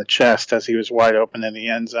hit him in the chest as he was wide open in the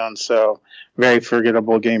end zone. So very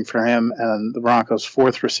forgettable game for him. And the Broncos'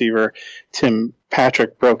 fourth receiver, Tim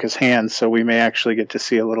Patrick, broke his hand. So we may actually get to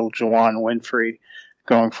see a little Juwan Winfrey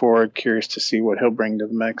going forward. Curious to see what he'll bring to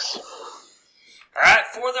the mix. All right,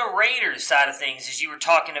 for the Raiders side of things, as you were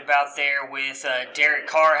talking about there with Derek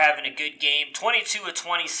Carr having a good game, 22 of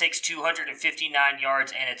 26, 259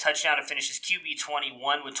 yards, and a touchdown to finish his QB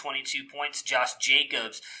 21 with 22 points. Josh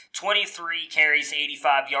Jacobs, 23 carries,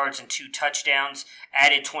 85 yards, and 2 touchdowns,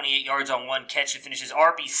 added 28 yards on 1 catch to finish his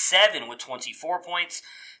RB7 with 24 points.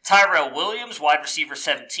 Tyrell Williams, wide receiver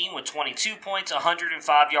 17 with 22 points,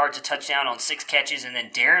 105 yards, a touchdown on 6 catches, and then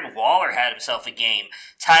Darren Waller had himself a game.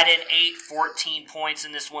 Tight end 8, 14 points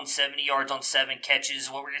in this one, 70 yards on 7 catches.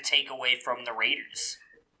 What we're going to take away from the Raiders?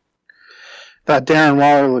 Thought Darren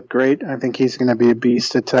Waller looked great. I think he's going to be a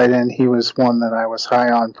beast at tight end. He was one that I was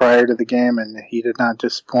high on prior to the game, and he did not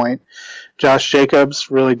disappoint. Josh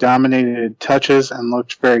Jacobs really dominated touches and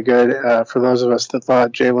looked very good. For those of us that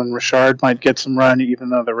thought Jalen Richard might get some run,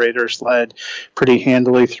 even though the Raiders led pretty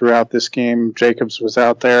handily throughout this game, Jacobs was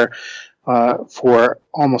out there for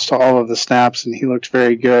almost all of the snaps, and he looked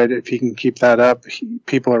very good. If he can keep that up,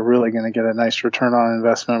 people are really going to get a nice return on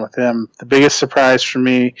investment with him. The biggest surprise for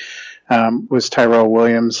me was Tyrell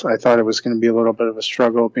Williams. I thought it was going to be a little bit of a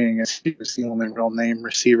struggle, being he was the only real name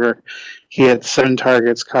receiver. He had 7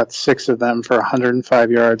 targets, caught 6 of them for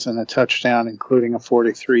 105 yards and a touchdown, including a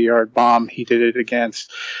 43-yard bomb. He did it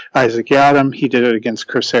against Isaac Yiadom. He did it against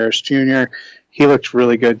Chris Harris Jr. He looked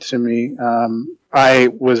really good to me. I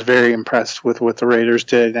was very impressed with what the Raiders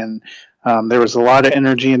did, and there was a lot of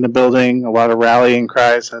energy in the building, a lot of rallying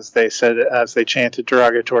cries, as they said, as they chanted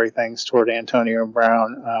derogatory things toward Antonio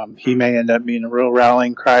Brown. He may end up being a real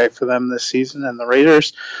rallying cry for them this season, and the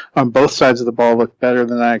Raiders on both sides of the ball looked better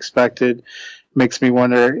than I expected. Makes me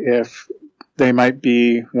wonder if they might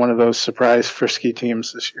be one of those surprise frisky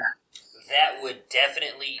teams this year. That would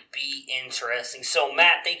definitely be interesting. So,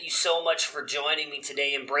 Matt, thank you so much for joining me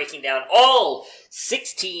today and breaking down all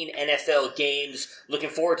 16 NFL games. Looking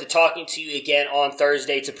forward to talking to you again on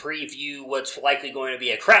Thursday to preview what's likely going to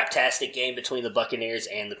be a craptastic game between the Buccaneers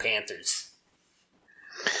and the Panthers.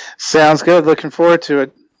 Sounds good. Looking forward to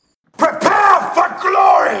it. Prepare for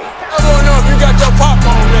glory! I want to know if you got your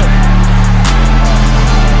popcorn ready.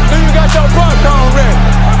 Do you got your popcorn ready?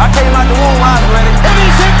 I came out the womb, I was ready. And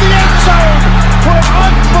he's hit the end zone for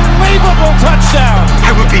an unbelievable touchdown.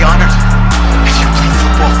 I would be honored if you played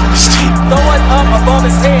football for this team. Throw it up above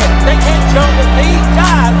his head. They can't jump